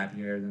probably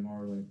happier. They're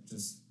more like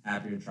just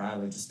happier to try,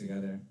 like, just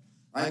together.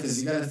 Right, because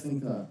you gotta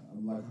think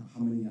like how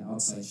many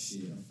outside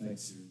shit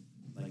affects your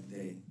like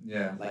day.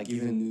 Yeah. Like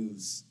even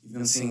news,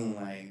 even seeing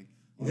like.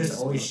 You're just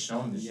always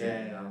shown the shit.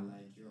 Yeah,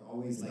 like you're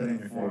always like put it in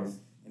your informed. face.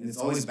 And it's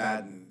always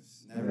bad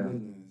news, never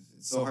good news.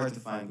 It's so hard to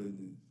find good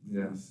news.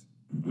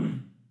 Yeah.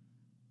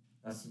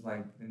 That's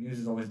like the news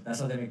is always. That's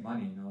how they make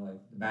money.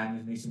 Like, the bad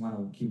news makes you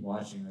want to keep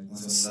watching. Like,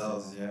 That's what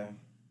sells. Yeah.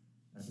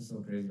 That's what's so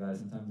crazy about it.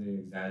 Sometimes they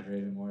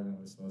exaggerate it more than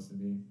what it's supposed to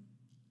be.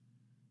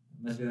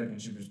 It must be like an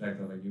interesting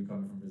perspective, like you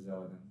coming from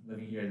Brazil and then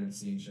living here and then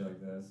seeing shit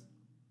like this.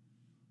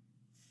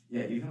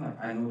 Yeah, even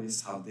like I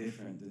noticed how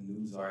different the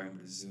news are in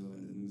Brazil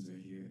and the news are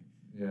here.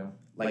 Yeah.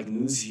 Like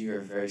news here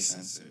are very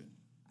censored.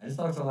 I just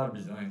talked to a lot of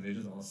Brazilians. They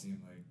just all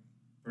seem like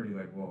pretty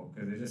like woke,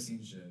 because they just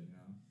seen shit,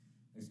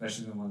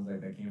 especially the ones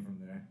like that came from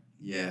there.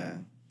 Yeah,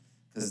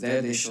 because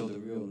there they show the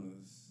real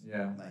news.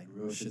 Yeah. Like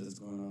real shit that's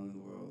going on in the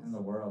world. In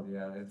the world,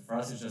 yeah. For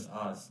us, it's just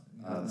us.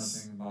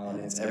 Us. Nothing about.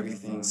 And it's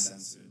everything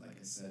censored, like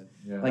I said.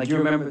 Yeah. Like you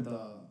remember the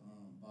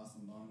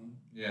Boston bombing?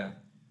 Yeah.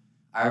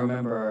 I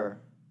remember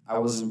I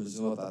was in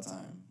Brazil at that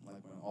time,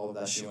 like when all of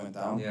that shit went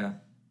down. Yeah.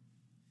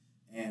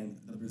 And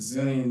the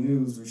Brazilian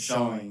news were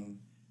showing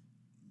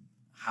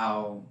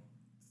how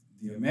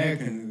the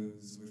American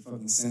news were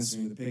fucking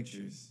censoring the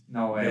pictures.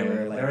 No way. They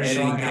were like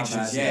editing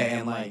pictures,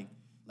 and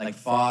like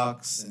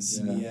Fox and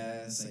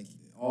CBS, like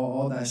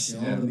all that shit,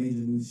 all the major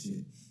news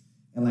shit.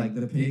 And like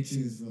the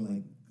pictures were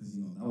like, because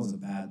that was a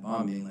bad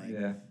bombing,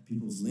 like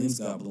people's limbs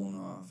got blown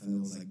off and there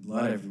was like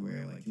blood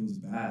everywhere, like it was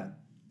bad.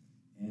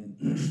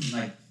 And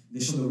like they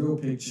show the real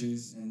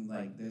pictures and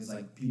like there's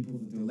like people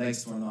with their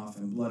legs torn off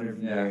and blood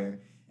everywhere.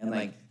 And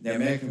like the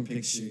American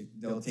picture,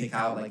 they'll take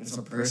out like if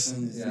a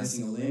person is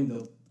missing a limb,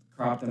 they'll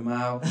crop them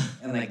out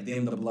and like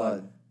dim the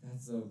blood.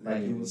 That's so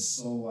crazy. Like it was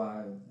so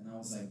wild. And And I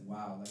was like,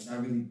 wow, like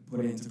that really put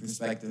it into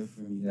perspective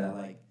for me. Yeah. That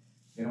like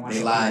They don't want they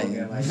you to lying,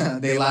 get,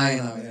 like, they lying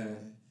out Yeah. here.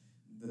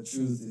 The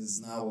truth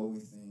is not what we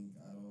think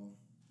at all.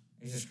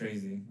 it's just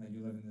crazy. Like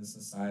you live in this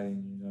society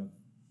and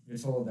you're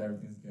told that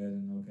everything's good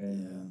and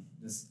okay.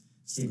 Yeah. Just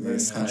It's the keep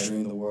greatest living your country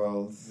in the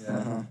world.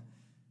 Yeah.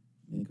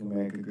 Make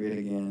America great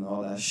again,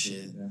 all that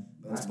shit. Yeah.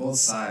 But it's both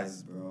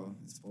sides, bro.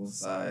 It's both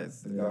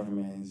sides. The Yeah.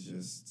 government is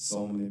just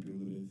so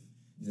manipulative.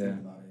 Yeah.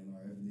 Think about it in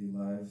our everyday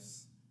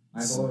lives.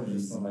 My So goal is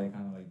just to crazy. like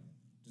kind of like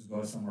just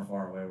go somewhere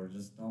far away where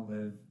just don't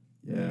live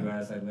in Yeah. the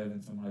U.S. Like live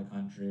in some other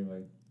country.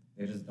 Like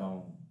they just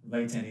don't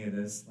relate to any of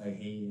this like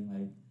hate and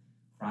like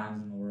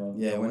crimes in the world.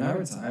 Yeah, when I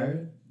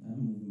retired,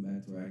 I'm moving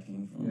back to where I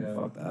came from. Yeah.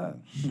 Fuck that.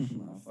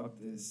 Nah, fuck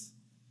this.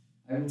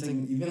 I don't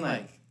think even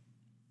like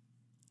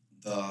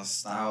the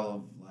style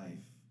of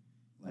life,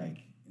 like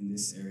in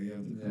this area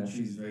of the Yeah.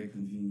 country, is very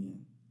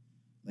convenient.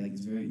 Like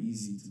it's very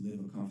easy to live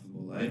a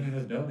comfortable life. Living in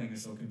this building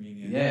is so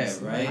convenient. Yeah,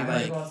 It's- right? I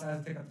Like- go outside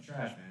to pick up the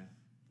trash, man.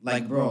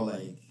 Like, bro,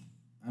 like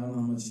I don't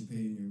know how much you pay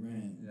in your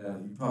rent. Yeah.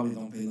 But you probably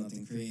don't pay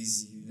nothing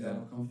crazy. You have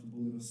Yeah. a comfortable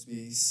little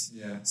space.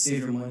 Yeah. Save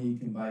your money. You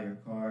can buy your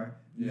car.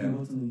 You Yeah. can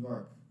go to New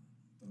York,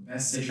 the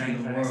best The city train in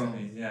the connects with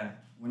world. me. Yeah.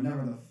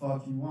 Whenever the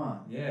fuck you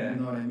want. Yeah. You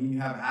know what I mean? You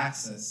have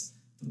access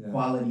to Yeah.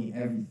 quality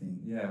everything.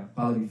 Yeah.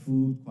 Quality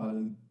food,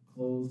 quality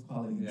clothes,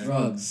 quality Yeah.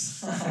 drugs.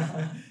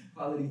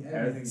 Quality everything.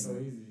 Everything's so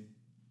easy.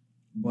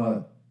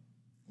 But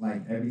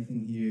like everything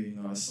here, you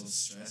know, is so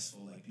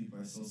stressful. Like people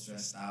are so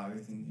stressed out.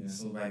 Everything Yeah. is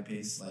so right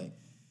paced. Like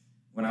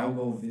when I would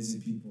go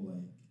visit people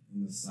like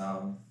in the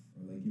South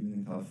or like even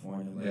in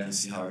California, like Yeah. you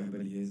see how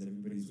everybody is.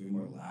 Everybody's way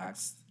more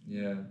relaxed.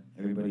 Yeah.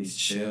 Everybody's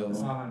chill. That's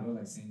why I want to go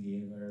like San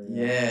Diego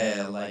area.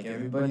 Yeah, like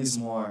everybody's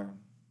more,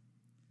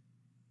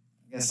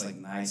 I guess, like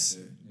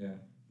nicer, Yeah.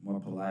 more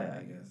polite,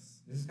 I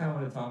guess. This is kind of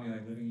what it taught me,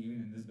 like living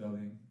even in this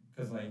building,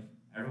 because like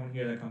everyone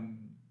here that kind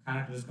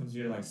of just comes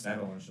here to like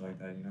settle and shit like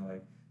that, you know,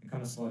 like they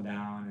come to slow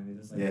down and they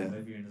just like Yeah.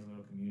 live here in this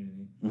little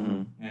community,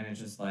 Mm-hmm. and it's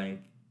just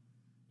like,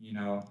 you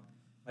know,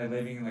 like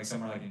living in like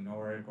somewhere like in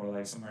Newark or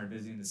like somewhere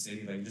busy in the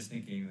city, like you're just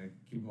thinking like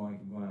keep going,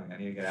 like I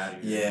need to get out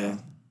of here. Yeah,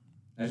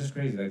 That's just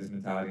crazy, like this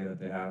mentality that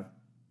they have.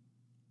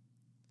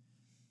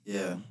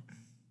 yeah.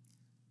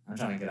 I'm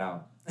trying to get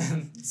out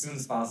as soon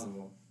as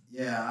possible.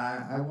 Yeah,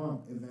 I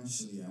want to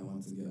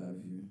get out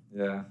of here.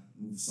 Yeah.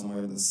 Move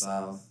somewhere in the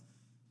South,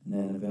 and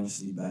then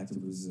eventually back to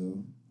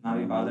Brazil. Not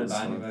be bothered by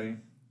So, anybody.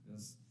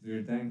 Just do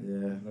your thing.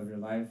 Yeah, Live your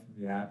life.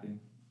 Be happy.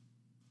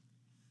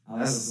 I like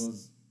That's-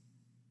 those.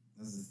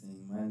 that's the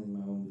thing. Minding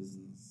my own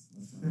business.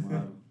 That's my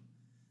motto.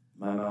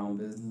 Mind my own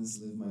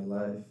business, live my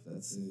life.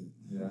 That's it.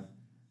 Yeah.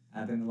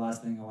 I think the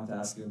last thing I want to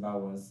ask you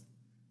about was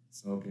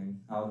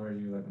smoking. How old were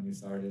you like when you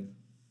started?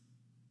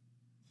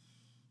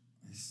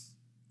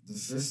 The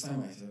first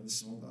time I ever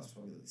smoked, I was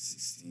probably like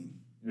 16.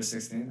 You were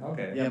 16?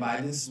 Okay. Yeah, but I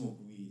didn't smoke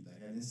weed.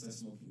 Like I didn't start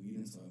smoking weed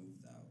until I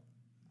moved out.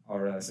 Oh,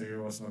 really? So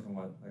you were smoking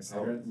what? Like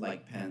cigarettes?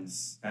 Like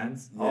pens.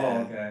 Pens? Yeah.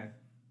 Oh, okay.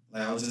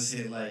 Like I would just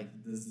hit like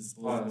this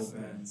disposable that's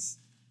good. pens.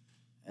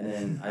 And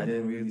then I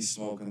didn't really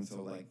smoke until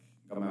like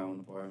got my own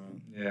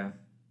apartment. Yeah.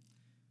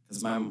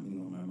 Cause my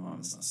mom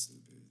is not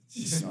stupid.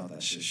 She smelled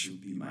that shit. She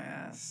would beat my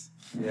ass.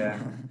 Yeah.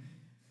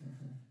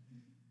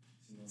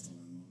 She knows how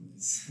my mom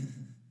is.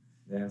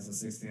 Yeah, so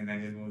 16,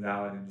 then you moved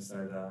out and just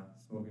started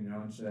smoking your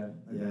own shit.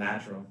 Like the Yeah.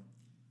 natural.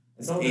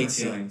 It's all different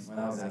 18. feelings. When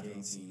I was like Natural.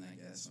 18, I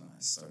guess, when I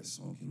started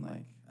smoking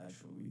like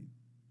actual weed.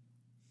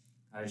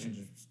 How do you change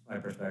your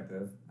like,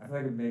 perspective? I feel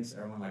like it makes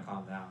everyone like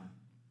calm down.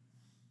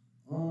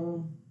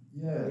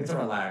 Yeah. Like, to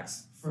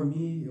relax. For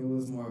me, it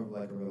was more of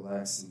like a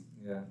relaxing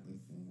Yeah.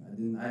 like,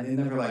 thing. I didn't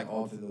never like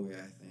alter the way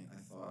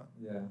I thought.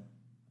 Yeah.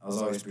 I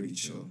was always pretty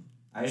chill.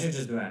 I usually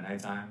just do it at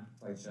nighttime,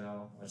 like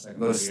chill, watch like a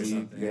Go to movie or sleep,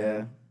 something.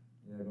 yeah.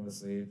 Yeah, go to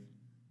sleep.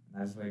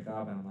 And I just wake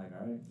up and I'm like,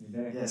 all right, new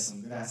day. Yeah,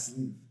 some good ass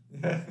sleep.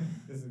 Yeah,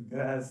 it's a good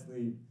ass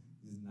sleep.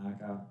 Just knock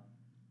out.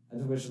 I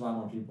just wish a lot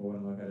more people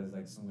wouldn't look at it as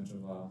like so much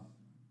of a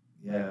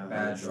Yeah,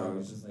 bad drug.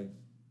 It's just like,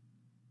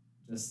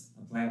 just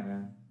a plant,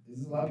 man.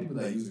 There's a lot of people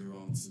that use it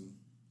wrong too.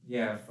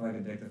 Yeah, for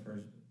like addictive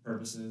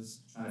purposes,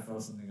 trying to fill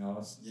something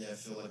else. Yeah, I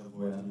feel like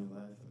avoiding your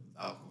life,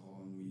 like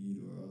alcohol and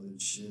weed or other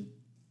shit.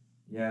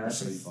 Yeah, That's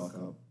that's really just,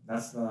 fuck up.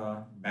 that's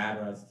the bad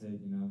route to take,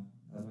 you know.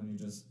 That's when you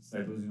just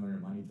start losing all your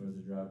money towards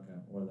the drug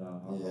or the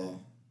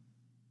alcohol.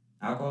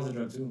 Alcohol is a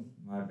drug too,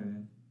 in my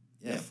opinion.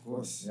 Yeah, of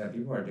course. Yeah,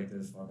 people are addicted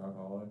as fuck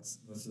alcoholics.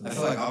 I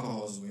feel like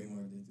alcohol is way more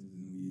addictive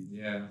than weed.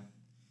 Yeah.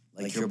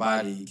 Like your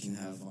body can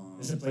have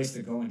It's a place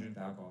to go and drink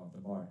alcohol at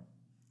the bar.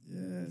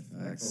 yeah,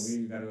 For facts.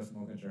 weed, you gotta go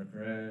smoke at your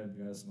crib.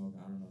 You gotta smoke,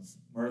 I don't know,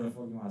 wherever the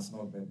fuck you want to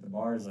smoke. But the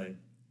bar is like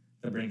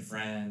to bring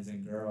friends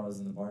and girls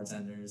and the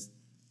bartenders.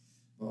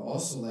 But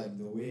also like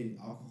the way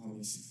alcohol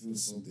makes you feel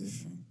is so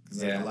different.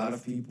 Because Yeah. like a lot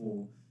of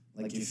people,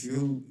 like if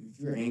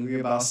you're angry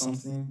about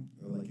something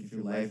or like if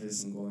your life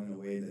isn't going in a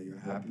way that you're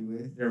happy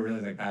with, They're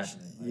really like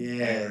passionate. Like,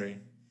 Yeah.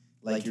 angry.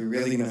 like you're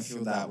really gonna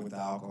feel that with the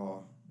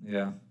alcohol.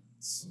 Yeah.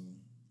 So,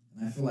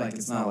 and I feel like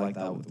it's not like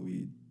that with the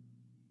weed.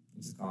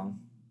 You just calm.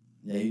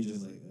 Yeah, you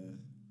just like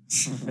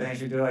then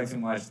if you do it like too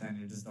much, then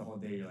you're just the whole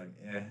day you're like,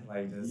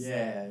 like just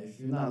Yeah, if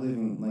you're not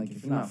living, like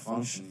if you're not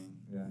functioning,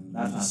 yeah. and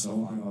That's you're not just so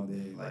smoking fun. all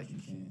day, like you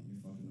can't,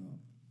 you're fucking up.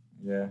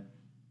 Yeah,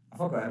 I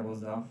fuck with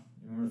edibles though.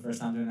 You remember the first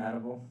time doing an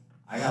edible?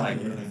 I got like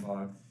really Yeah.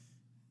 fucked.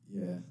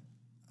 Yeah,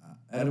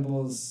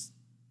 edibles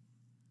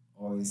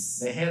always.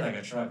 They hit like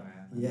a truck,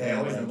 man. They Yeah,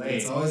 always like, delayed.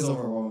 it's always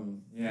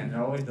overwhelming. Yeah, and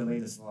they're always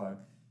delayed as fuck.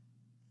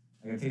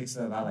 Like it takes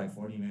about like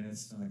 40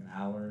 minutes to like an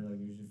hour, like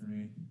usually for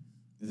me.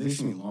 It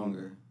takes me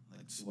longer,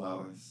 like 2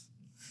 hours.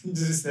 You're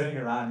just sitting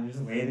around, you're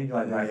just waiting,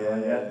 you're like,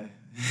 yeah.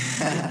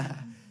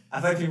 I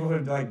feel like people who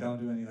like don't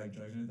do any like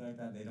drugs or anything like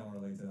that, they don't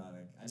relate to that.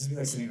 Like I just be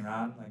like sitting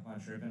around, like when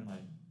I'm tripping,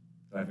 like,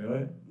 do I feel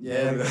it?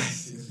 Yeah, Like,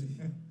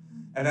 but-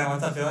 and then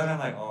once I feel it, I'm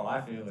like, oh,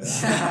 I feel it.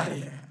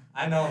 yeah.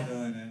 I know I'm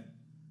feeling it.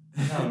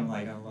 I know I'm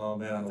like a little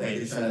bit on the Like wavy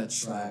you're trying side.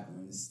 to track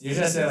when it's. You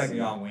just say like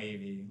you're on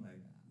wavy, like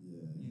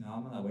Yeah. you know,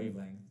 I'm on that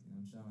wavelength. You know,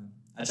 I'm chilling.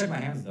 I check my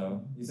hands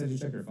though. You said you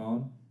check your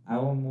phone.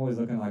 I'm always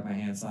looking at like my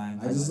hand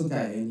signs. I just look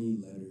at any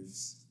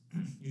letters.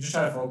 You just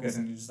try to focus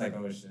and you're just like,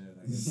 oh shit,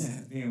 like it's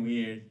Yeah. being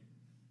weird.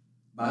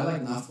 But I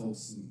like not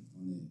focusing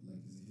on it,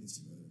 like, 'cause it hits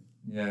you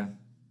better. Yeah,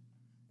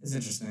 it's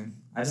interesting.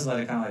 I just let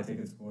it kind of like take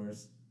its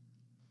course.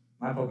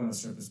 My Pocono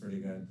strip is pretty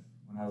good.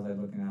 When I was like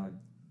looking at like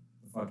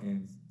the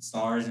fucking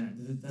stars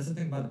and that's the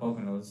thing about the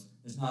Poconos.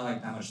 There's not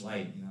like that much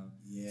light, you know.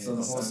 Yeah. So the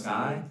the whole sun's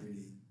sky? really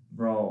pretty.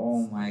 Bro,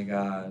 oh my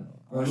god.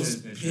 Bro, I'll it show was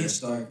you this picture.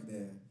 pitch dark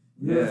there.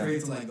 We were Yeah.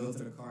 afraid to like go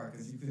to the car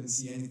because you couldn't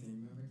see anything.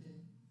 Remember, kid?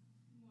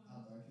 How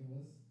dark it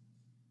was?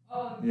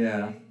 Oh, Yeah.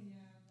 that shit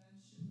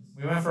was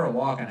We went for a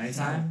walk at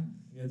nighttime.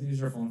 You had to use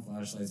your phone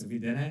flashlights. If you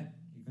didn't,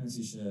 you couldn't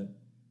see shit.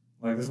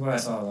 Like this is what I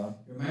saw though.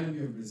 It reminded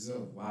me of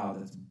Brazil. Wow,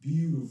 that's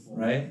beautiful.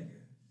 Right? nigga.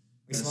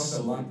 We That's smoked a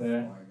so blunt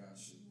beautiful. there. Oh my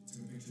gosh.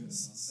 Took a picture of the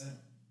sunset.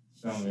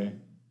 Show me.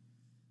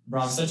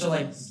 Bro, I'm such a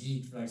like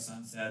geek for like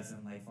sunsets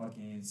and like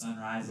fucking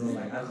sunrises.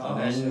 Like I love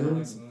that shit. I'm,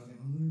 like,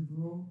 looking.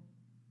 Bro.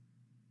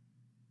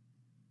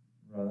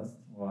 Bro, that's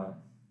what?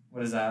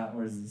 What is that?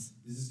 Where is this?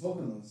 This is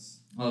Poconos.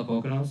 Oh, the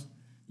Poconos?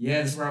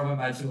 Yeah, this is where I went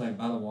by to, like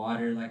by the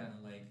water, like on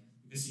the lake.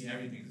 You can see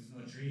everything because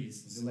there's no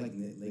trees. Is it like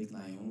Lake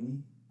Naomi?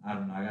 I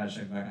don't know. I gotta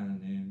check back on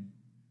the name.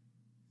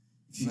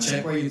 If you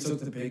check where you took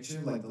the picture,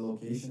 like the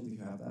location, do you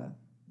have that?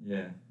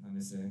 Yeah, let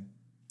me see.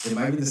 It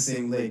might be the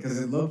same lake because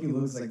it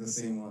looks like the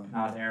same one.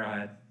 No, it's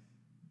Arrowhead.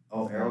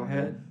 Oh,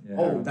 Arrowhead? Yeah.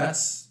 Oh,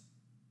 that's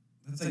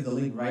like the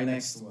lake right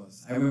next to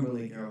us. I remember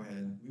Lake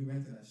Arrowhead. We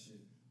went to that shit.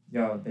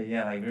 Yo, but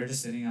yeah, like we were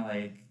just sitting at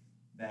like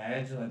the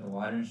edge of like the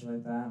water and shit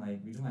like that.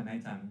 Like we do at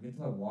nighttime. We get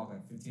to like walk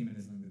like 15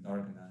 minutes in the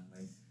dark and that.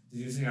 Like just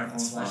using our phone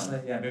That's fun.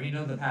 flashlight. Yeah, but we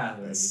know the path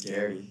already. It's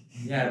scary.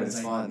 Yeah, but it's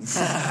it's like, fun. It's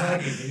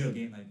like a video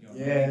game. Like yo,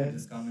 Yeah.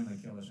 just come and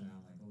like kill us now.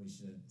 Like holy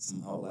shit.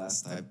 Some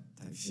Outlast type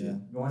shit. Yeah.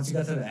 But once you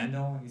got to the end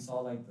though, and you saw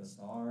like the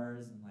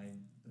stars and like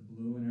the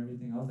blue and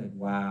everything, I was like,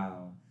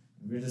 wow.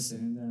 And we were just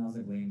sitting there, and I was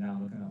like laying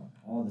down looking at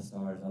all the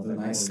stars. I was The like,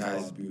 night holy sky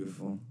is fuck.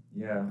 beautiful.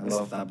 Yeah, I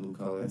love that blue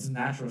color. it's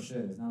natural shit.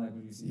 It's not like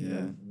what you see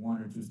Yeah. like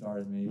 1 or 2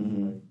 stars maybe.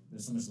 Mhm. Like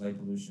there's so much light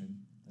pollution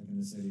like in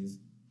the cities.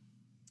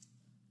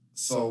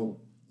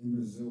 So in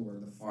Brazil, where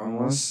the farm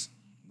was,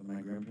 that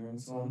my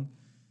grandparents owned,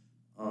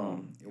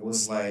 it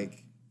was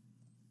like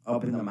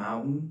up in the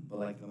mountain, but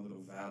like in a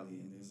little valley,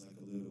 and there's like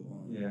a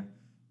little Yeah.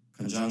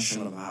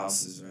 conjunction of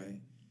houses,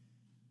 right?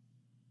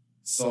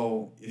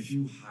 So if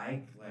you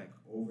hike like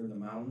over the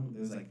mountain,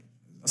 there's like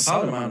a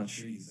solid amount of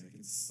trees. Like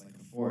it's like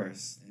a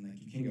forest, and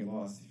like you can get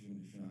lost if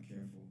you're not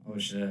careful. Oh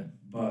shit.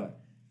 But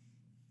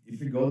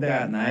if you go there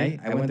at night,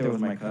 I went there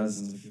with my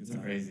cousins a few It's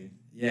times. crazy.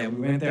 Yeah,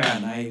 we went there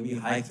at night. We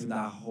hiked through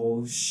that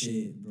whole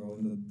shit, bro,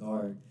 in the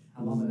dark.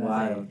 How long did that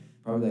Wild.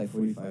 take? Probably like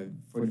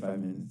 45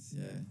 minutes.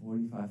 Yeah.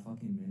 45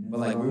 fucking minutes. But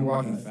like we were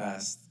walking Oh,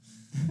 fast,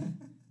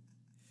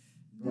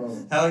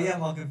 bro. Hell yeah, I'm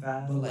walking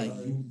fast. But like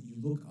you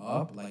look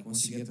up, like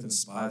once you get to the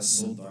spot, it's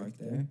so dark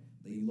there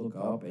that you look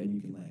up and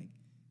you can like,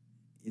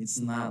 it's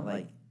not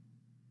like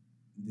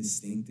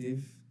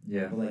distinctive,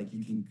 Yeah. but like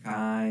you can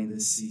kind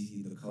of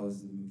see the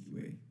colors of the Milky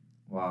Way.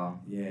 Wow.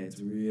 Yeah, it's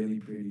really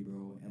pretty,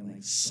 bro, and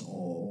like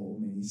so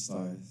many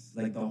stars.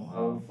 Like the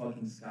whole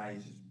fucking sky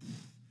is just.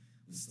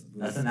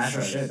 That's the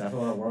natural stars. shit. That's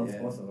what our world's Yeah.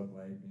 supposed to look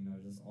like. You know,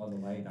 just all the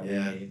light that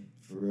Yeah. we made.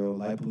 For real,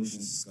 light pollution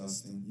is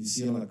disgusting. You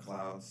see it on the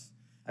clouds.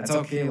 I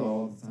tell Kayla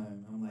all the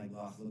time. I'm like,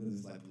 look at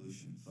this light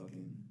pollution.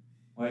 Fucking.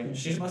 Like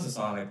she must have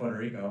saw like Puerto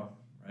Rico,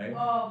 right?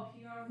 Oh,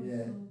 PR was Yeah.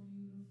 so beautiful,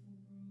 bro.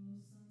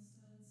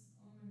 Sunsets.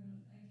 Oh my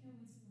god, I can't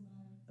wait to go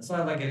back. That's why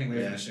I like getting away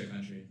from Yeah. this shit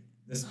country.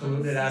 This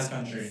polluted ass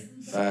country.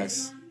 It's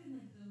Facts. not even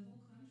like the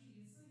whole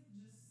country.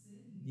 It's like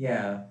just city.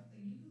 Yeah.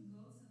 Like you could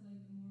go to like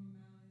the more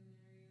mountain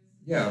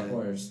areas. Yeah, of Yeah.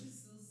 course. You could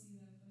still see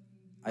that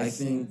fucking. I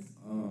think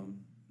beautiful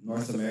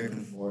North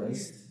American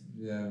forest.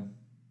 Yeah.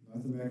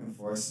 North American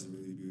forest is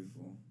really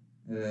beautiful.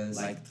 It is.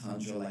 Like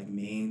tundra, like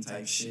Maine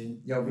type shit.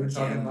 Yo, we were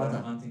talking Canada. about the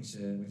hunting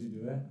shit. Would you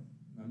do it?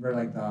 Remember,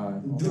 like the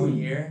whole Dude.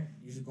 year,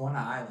 you should go on an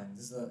island.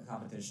 This is a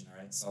competition, all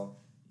right? So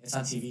it's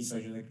on TV, so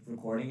you're like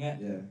recording it,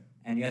 Yeah.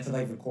 and you have to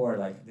like record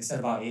like they said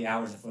about 8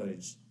 hours of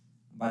footage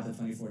about the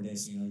 24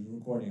 days. So you know you're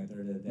recording a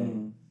third of the day.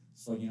 Mhm.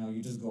 So,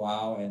 you just go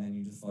out and then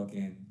you just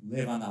fucking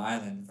live on the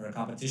island for a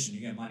competition.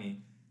 You get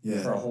money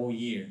Yeah. for a whole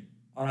year.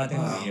 Oh, no, I think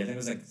it was a Wow. year. I think it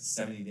was like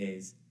 70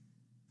 days.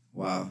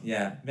 Wow.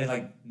 Yeah. But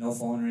like no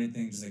phone or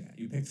anything. Just like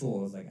you pick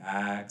tools like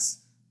axe,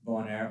 bow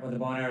and arrow. Well, the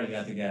bow and arrow you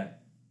have to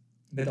get.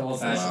 But the old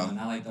fashioned Wow. one,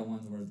 not like the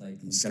ones where it's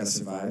like. You just gotta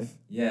survive.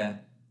 Yeah.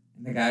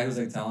 And the guy who was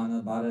like telling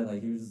about it,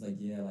 like he was just like,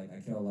 yeah, like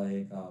I killed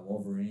like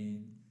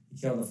Wolverine. He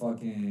killed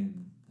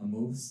a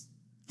moose.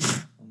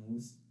 A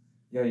moose.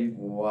 Yo, I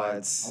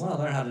What? want to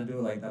learn how to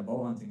do like that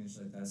bow hunting and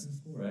shit like that. Seems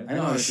cool, right? I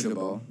know how to shoot a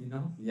bow. You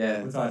know?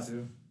 Yeah. What's that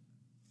too?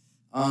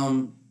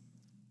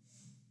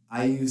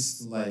 I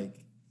used to like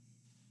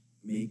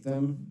make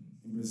them.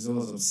 In Brazil, I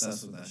was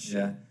obsessed with that shit.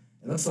 Yeah.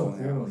 It looks so Bow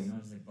and arrow. cool,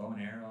 just like bow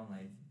and arrow and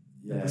like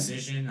the Yeah.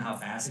 precision, how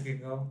fast it can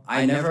go.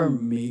 I never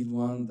made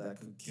one that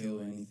could kill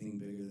anything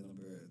bigger than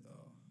a bird,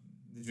 though.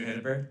 Did you hit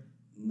a bird?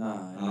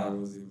 Nah, I never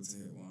was able to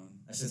hit one.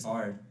 That's just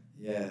hard.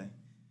 Yeah,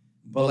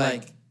 but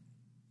like,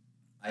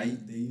 they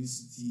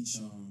used to teach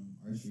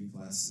archery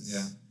classes.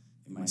 Yeah.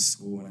 In my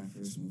school when I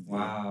first moved.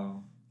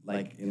 Wow. There.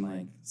 Like in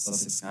like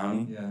Sussex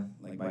County. Yeah.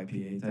 Like by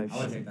PA type I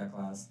would shit. take that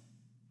class.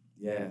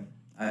 Yeah,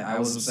 I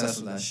was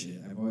obsessed with that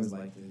shit. I've always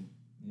liked it.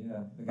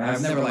 Yeah. The But I've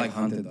guy's never so- like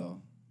hunted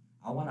though.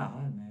 I want to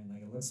hunt, man.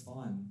 Like it looks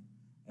fun.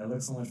 It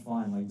looks so much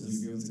fun. Like Would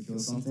just you be able to kill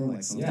something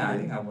like something? yeah, I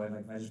big? think I would.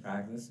 Like if I just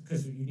practice,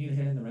 because you need to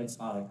hit in the right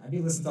spot. Like I'd be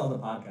listening to all the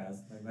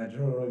podcasts, like that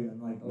Joe Rogan.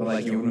 I'm like, oh, But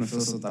like shit. you wouldn't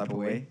feel some type of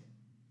way.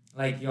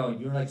 Like yo,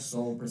 you're like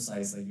so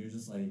precise. Like you're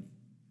just like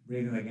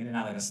breathing like in and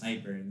out like a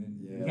sniper, and then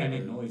you Yeah, can't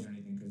make right. noise or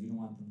anything because you don't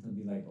want them to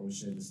be like, oh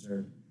shit,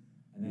 disturbed.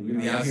 And then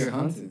You'd be out just- here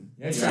hunting.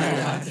 Yeah, you're out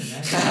here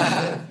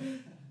hunting,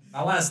 man.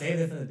 I want to stay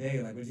there for the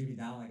day. Like, would you be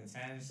down like a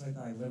tent and shit like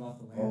that? Like live off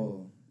the land.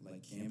 Oh,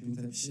 like camping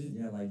type shit.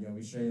 Yeah, like yo,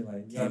 we straight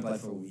like Camp like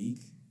for a week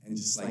and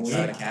just like Oh, try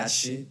yeah. to catch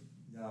shit.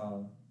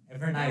 yo, if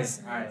we're nice,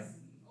 all right.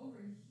 Over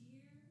here.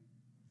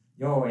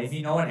 Yo, if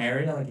you know an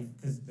area, like,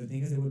 because the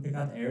thing is, they would pick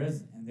out the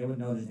areas and they would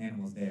know there's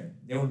animals there.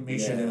 They would make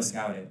sure they Yeah. would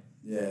scout it.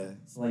 Yeah.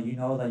 So like, you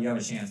know that you have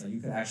a chance. Like,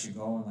 you could actually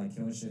go and like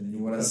kill shit. And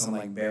What is some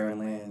like barren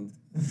land?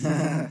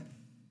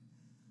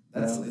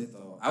 That's lit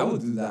though. I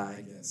would do that,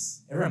 I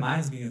guess. It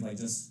reminds me of like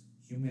just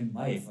human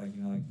life, like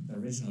like the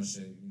original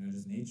shit.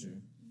 Just nature.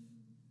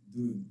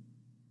 Dude,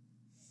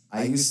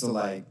 I used to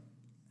like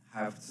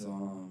have to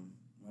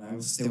when I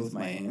would stay with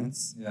my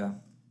aunts, Yeah.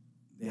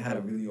 they had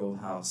a really old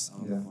house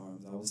on the Yeah.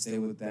 farms. I would stay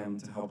with them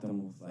to help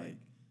them with like,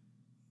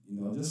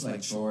 just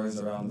like chores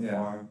around the Yeah.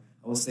 farm.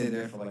 I would stay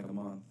there for like a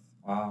month.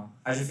 Wow.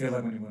 How'd you feel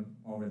like when you went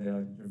over there?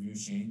 Like your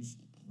views changed,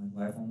 like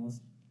life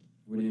almost.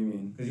 What do you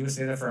mean? Because you would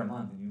stay there for a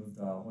month and you lived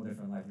a whole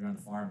different life. You're on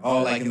the farm.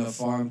 Oh, like in the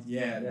farm?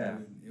 Yeah. Yeah.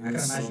 Dude, it I can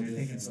was imagine so you're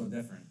thinking so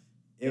different.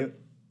 different.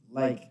 It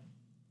like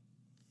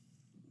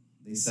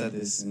they said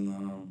this in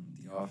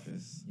The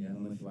Office. Yeah. I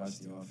don't know if you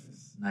watched The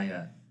Office. Not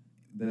yet.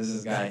 There's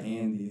this guy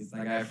Andy. It's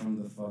that guy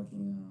from the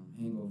fucking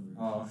Hangover.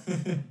 Oh.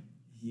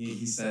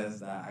 He says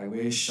that I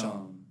wish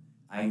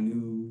I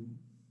knew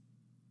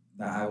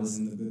that I was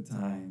in the good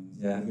times.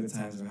 Yeah. The good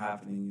times were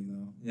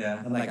happening. Yeah.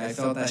 And like I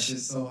felt that shit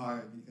so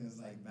hard because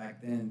like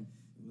back then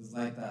it was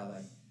like that.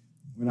 Like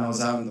when I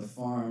was out on the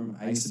farm,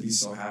 I used to be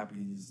so happy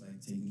just like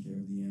taking care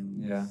of the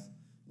animals. Yeah.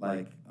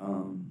 Like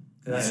Because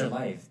that's your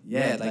life.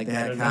 yeah, like they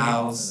had You're living off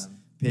cows, of them.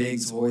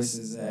 pigs,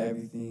 horses,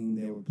 everything.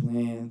 There were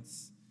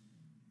plants.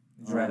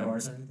 Did you ride a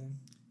horse or anything?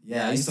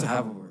 Yeah, I used to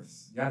have a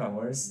horse. You had a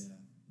horse? Yeah.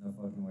 No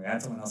fucking way. I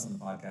had someone else on the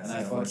podcast. And who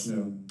had a horse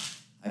too.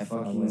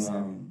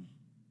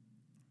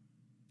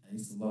 I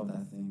used to love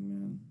that thing,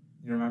 man.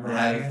 You remember I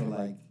had riding it it? for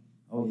like,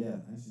 oh yeah,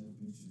 I actually have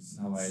pictures.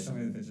 No way. Show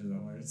me the pictures of the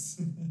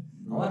horse.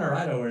 I want to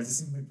ride a horse. It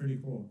seems like pretty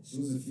cool. She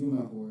was a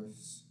female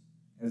horse.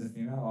 It was a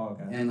female? Oh,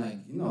 okay. And like,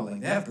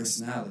 like they have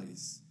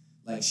personalities.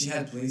 Like she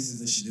had places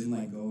that she didn't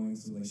like going,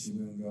 so like she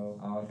wouldn't go.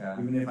 Oh,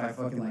 okay. Even if I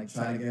fucking like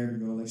try to get her to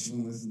go, like she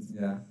wouldn't listen to me.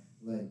 Yeah.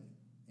 Like,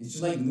 and she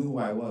like knew who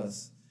I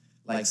was.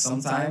 Like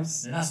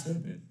sometimes, They're not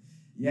stupid.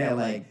 yeah,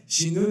 like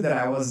she knew that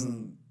I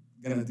wasn't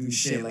gonna do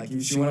shit. Like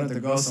if she wanted to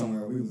go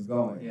somewhere, we was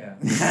going. Yeah.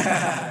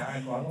 Yeah, all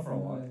right, cool. I'll go for a You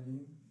know walk. what I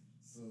mean?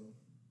 So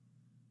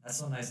That's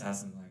so nice to have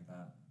something like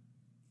that.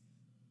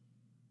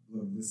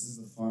 look, this is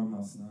the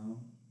farmhouse now.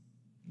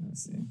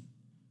 Let's see.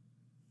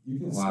 You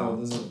can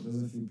Wow. scroll.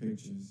 There's a few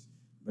pictures,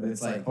 but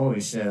it's like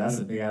Holy shit, that's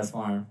a big ass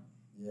farm.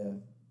 yeah.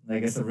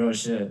 Like, it's the real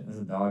shit. There's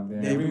a dog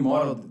there. They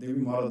remodeled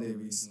it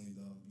recently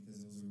though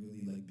because it was a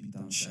really like beat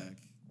down shack.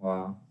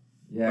 Wow.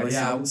 Yeah. But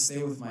yeah, I would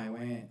stay with my aunt,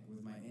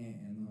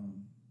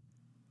 and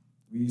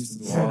we used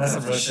to do all That's types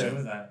some real of shit.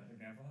 Was that your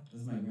grandpa?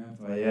 That's my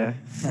grandpa. Yeah.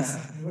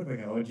 You look like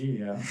an OG,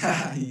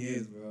 yeah. He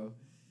is, bro.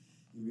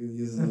 He really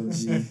is an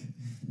OG.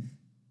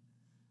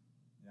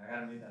 Yeah, I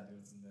gotta meet that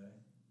dude someday.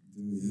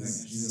 Dude, He's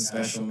like he's a interesting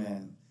guy. special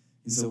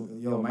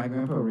man. My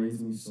grandpa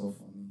raised me so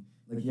funny.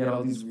 Like he had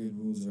all these weird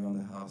rules around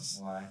the house.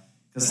 Why?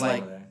 Cause Over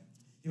like there.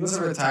 he was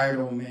a retired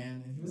old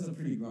man, and he was a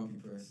pretty grumpy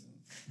person.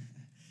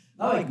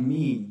 Not like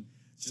mean,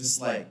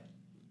 just like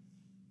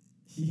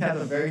he had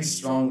a very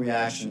strong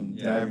reaction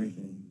to Yeah.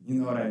 everything. You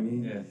know what I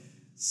mean? Yeah.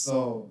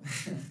 So,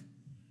 first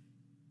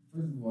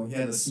of all, he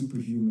had a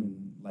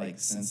superhuman like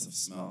sense of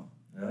smell.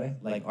 Really?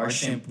 Like our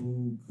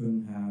shampoo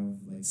couldn't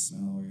have like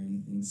smell or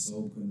anything.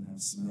 Soap couldn't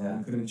have smell. Yeah.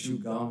 We couldn't chew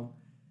gum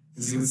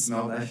because he would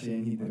smell that shit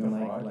and he What didn't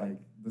the like fuck?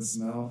 the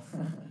smell.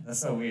 That's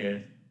so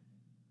weird.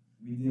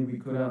 We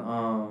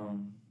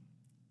couldn't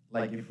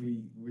like if we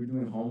were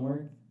doing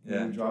homework and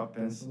Yeah. we drop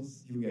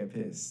pencils, he would get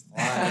pissed.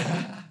 Why?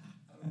 I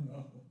don't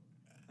know.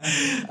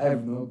 I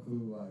have no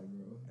clue why,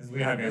 bro. It's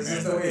weird. It's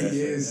just the way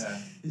he is. Yeah.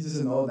 He's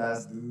just an old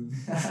ass dude.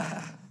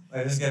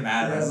 Like, just get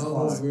mad. He has like,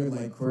 all those fuck. weird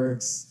like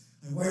quirks.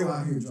 Like, why are you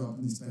out here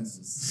dropping these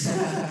pencils?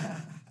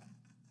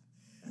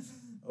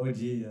 OG,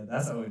 yeah,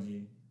 that's OG.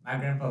 My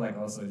grandpa, like,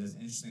 also just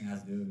interesting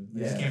ass dude.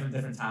 They just Yeah. came from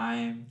different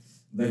time.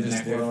 They're lived in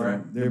just Ecuador.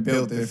 different. They're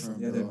built different.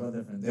 Yeah, they're bro. both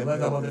different. They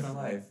lived a whole different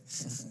life.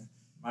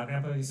 My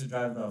grandpa used to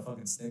drive the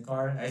fucking stick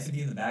car. I used to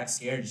be in the back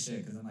scared as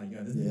shit because I'm like,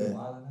 yo, this is Yeah.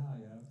 wild now,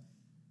 yo.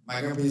 My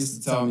grandpa used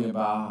to tell me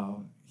about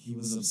how he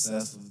was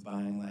obsessed with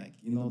buying like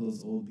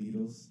those old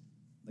Beetles,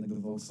 like the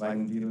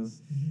Volkswagen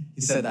Beetles.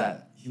 He said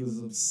that he was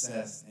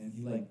obsessed and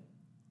he like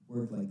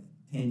worked like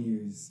 10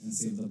 years and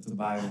saved up to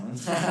buy one.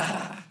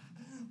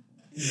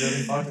 He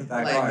really fucked with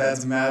that like car.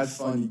 that's mad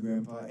funny,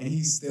 grandpa. And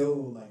he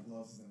still like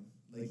loves them.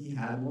 Like he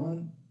had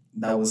one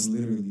that was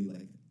literally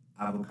like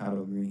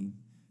avocado green.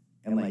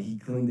 And like he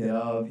cleaned it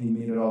up, he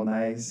made it all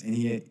nice, and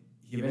he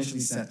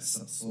eventually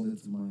sold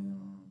it to my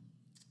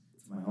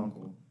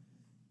uncle.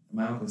 And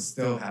my uncle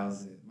still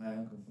has it. My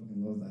uncle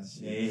fucking loves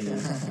that shit.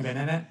 Yeah. You been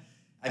in it?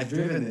 I've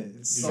driven it.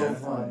 It's You so driven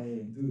it?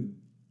 fun, dude.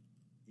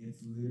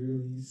 It's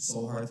literally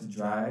so hard to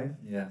drive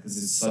Yeah. because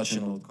it's such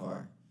an old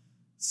car.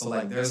 So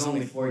like, there's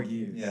only 4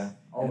 gears. Yeah.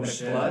 Oh, Oh, the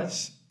shit.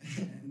 clutch.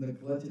 The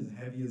clutch is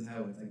heavy as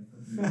hell. It's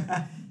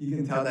like you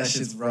can tell that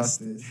shit's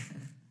rusted.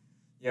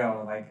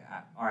 Yo, like,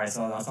 alright,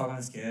 so I was talking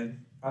to this kid,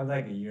 probably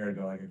like a year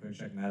ago, like a quick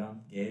check met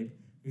him, Gabe.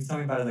 He was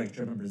telling me about his like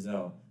trip in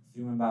Brazil. So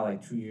he went about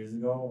like 2 years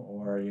ago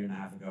or a year and a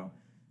half ago.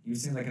 He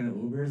was saying like in the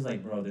Ubers,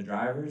 like, bro, the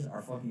drivers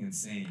are fucking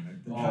insane.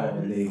 Like, the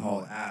drivers, They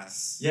haul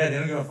ass. yeah, they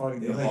don't give a fuck.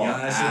 They They like haul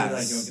yelling at shit,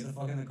 like, yo, ass. get the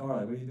fuck in the car.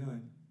 Like, what are you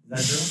doing?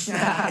 Is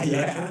that true?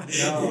 yeah.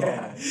 Yo.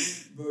 Yeah.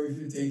 But if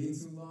you're taking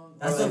too long,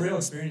 That's or the like, real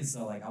experience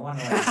though. Like, I want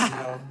to like, you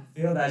know,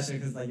 feel that shit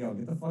because like, yo,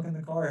 get the fuck in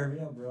the car. Hurry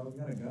up, bro. We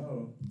gotta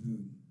go.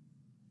 dude,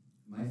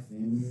 my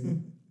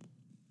family,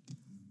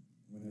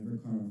 whenever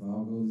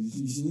Carnival goes,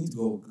 you need to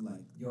go like.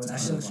 Yo, that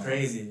shit looks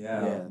crazy.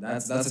 Yeah, Yeah.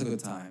 that's a good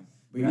time.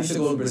 But you need to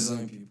go to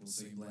Brazilian people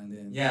so you blend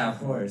in. Yeah, of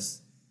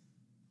course.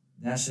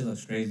 That shit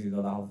looks crazy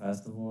though. The whole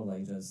festival,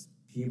 like, just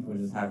people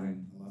just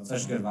having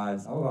such good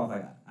vibes. I would go off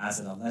like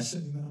acid off that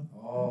shit, you know.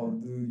 Oh,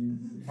 dude,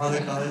 you. All the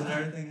colors and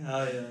everything.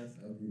 Hell yeah.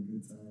 That would be a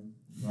good time.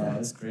 Wow,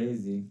 it's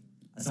crazy.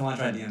 I still want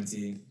to try DMT.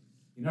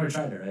 You never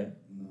tried it, right?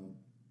 No.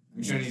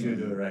 Make sure you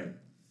do it right.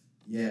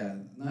 Yeah,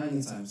 not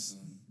anytime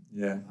soon.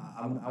 Yeah.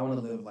 I want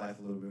to live life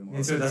a little bit more.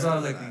 Me too. That's what I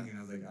was like prepared thinking.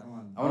 I was like, I don't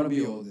want. for that. I want to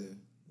be older,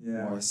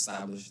 Yeah. more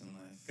established in life.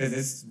 Because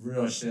it's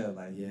real shit.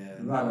 Like, Yeah,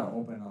 you gotta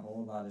open a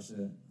whole lot of shit.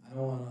 I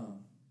don't wanna.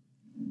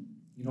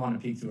 You don't want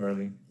to peak too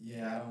early.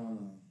 Yeah, I don't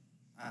wanna.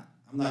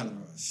 I'm not in a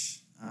rush.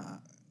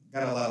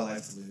 Got a lot of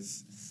life to live.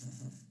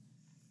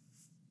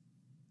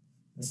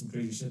 That's some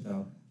crazy shit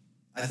though.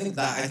 I think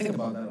about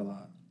that a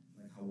lot,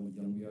 like how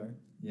young we are.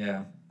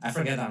 Yeah. I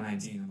forget that I'm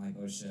 19. I'm like,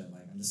 oh shit.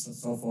 Like, I'm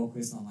just so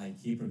focused on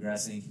like keep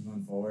progressing, keep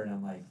going forward. And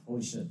I'm like,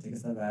 holy shit, take a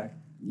step back.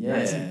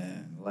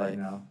 Yeah, like You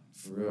know?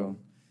 for real.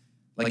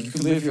 Like you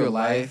could live your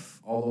life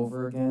all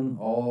over again,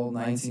 all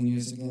 19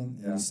 years again,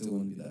 and Yeah. you still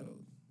wouldn't be that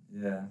old.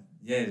 Yeah.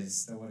 Yeah, it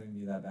still wouldn't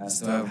be that bad. You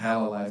still have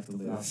hella life to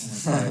Not live.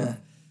 so much life.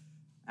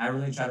 I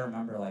really try to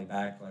remember like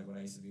back like what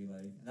I used to be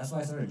like. And that's why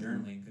I started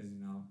journaling because you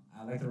know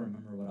I like to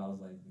remember what I was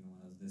like when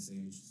I was this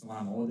age. So when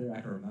I'm older,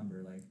 I can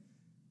remember like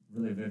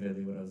really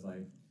vividly what I was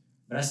like.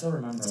 But I still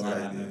remember That's a lot a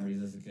of good my idea.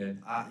 memories as a kid.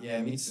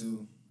 Yeah, me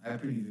too. I have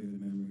pretty vivid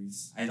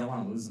memories. I don't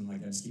want to lose them.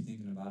 Like I just keep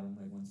thinking about them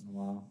like once in a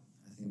while.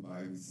 I think about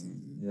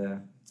everything, dude. Yeah.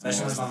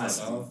 Especially when I'm by always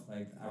myself,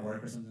 like at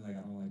work or something. Like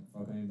I don't like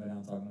fuck anybody. I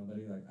don't talk to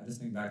nobody. Like I just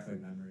think back to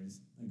like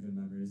memories, like good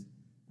memories.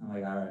 I'm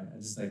like, all right. I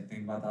just like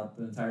think about that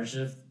the entire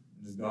shift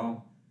and just go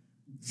home.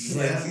 Just,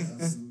 like- Yeah.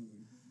 Absolutely.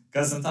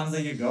 Cause sometimes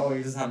like you go,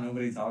 you just have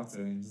nobody to talk to,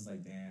 and you're just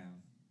like, damn.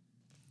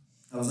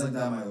 I was like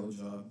that at my old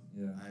job.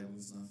 Yeah. I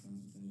was not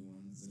friends with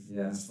anyone.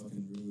 Yeah. It was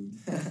fucking rude.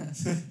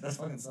 That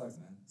fucking sucks,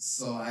 man.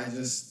 So I would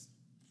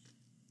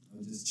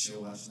just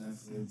chill, watch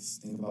Netflix,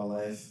 think about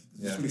life.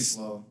 It's Yeah. pretty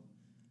slow.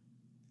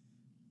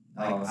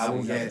 Like Oh, I so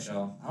will you have to get.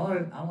 chill. I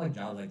don't like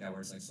jobs like that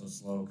where it's like so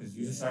slow because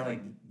you just start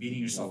like beating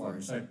yourself up.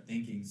 You start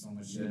thinking so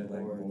much You're shit,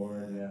 like bored,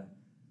 bored. yeah. Yeah.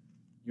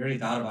 You already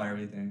thought about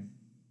everything.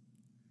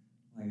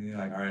 Like you're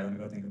like, all right, let me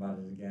go think about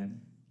it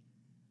again.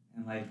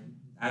 And like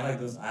I have like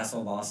those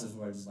asshole bosses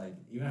where just like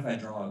even if I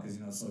draw because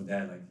you know it's so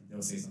dead, like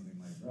they'll say something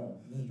like, bro,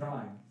 I'm just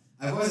drawing.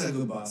 I've always had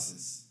good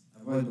bosses.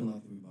 I've always been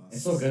lucky with bosses.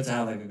 It's so good to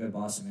have like a good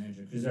boss and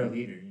manager because they're a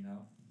leader. You know,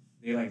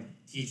 they like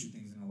teach you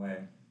things in a way.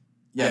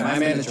 Yeah, my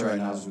manager right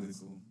now is really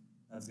cool.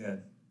 That's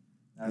good.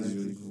 That He's really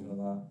really teaches you cool.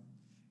 a lot.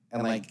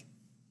 And like,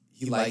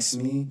 he likes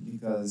me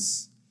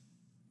because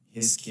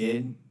his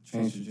kid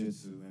trains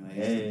jujitsu,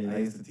 and I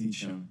used to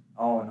teach him.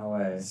 Oh no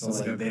way! So That's a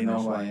like, good they know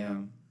who connection. I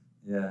am.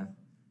 Yeah,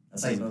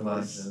 that's how you build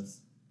Plus.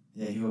 relationships.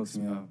 Yeah, he hooks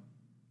me up.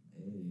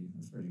 Hey.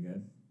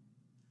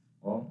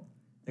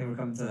 we're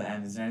coming to the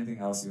end. Is there anything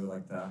else you would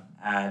like to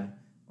add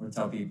or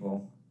tell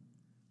people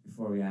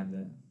before we end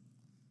it?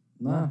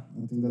 Nah,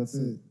 I think that's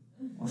it.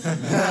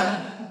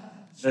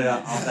 Straight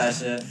up, off that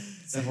shit.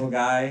 Simple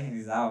guy, and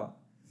he's out.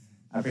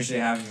 I appreciate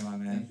having you, my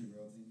man. Thank you,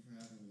 bro. Thank you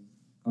for having me.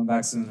 Come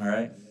back soon, all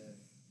right? Yeah.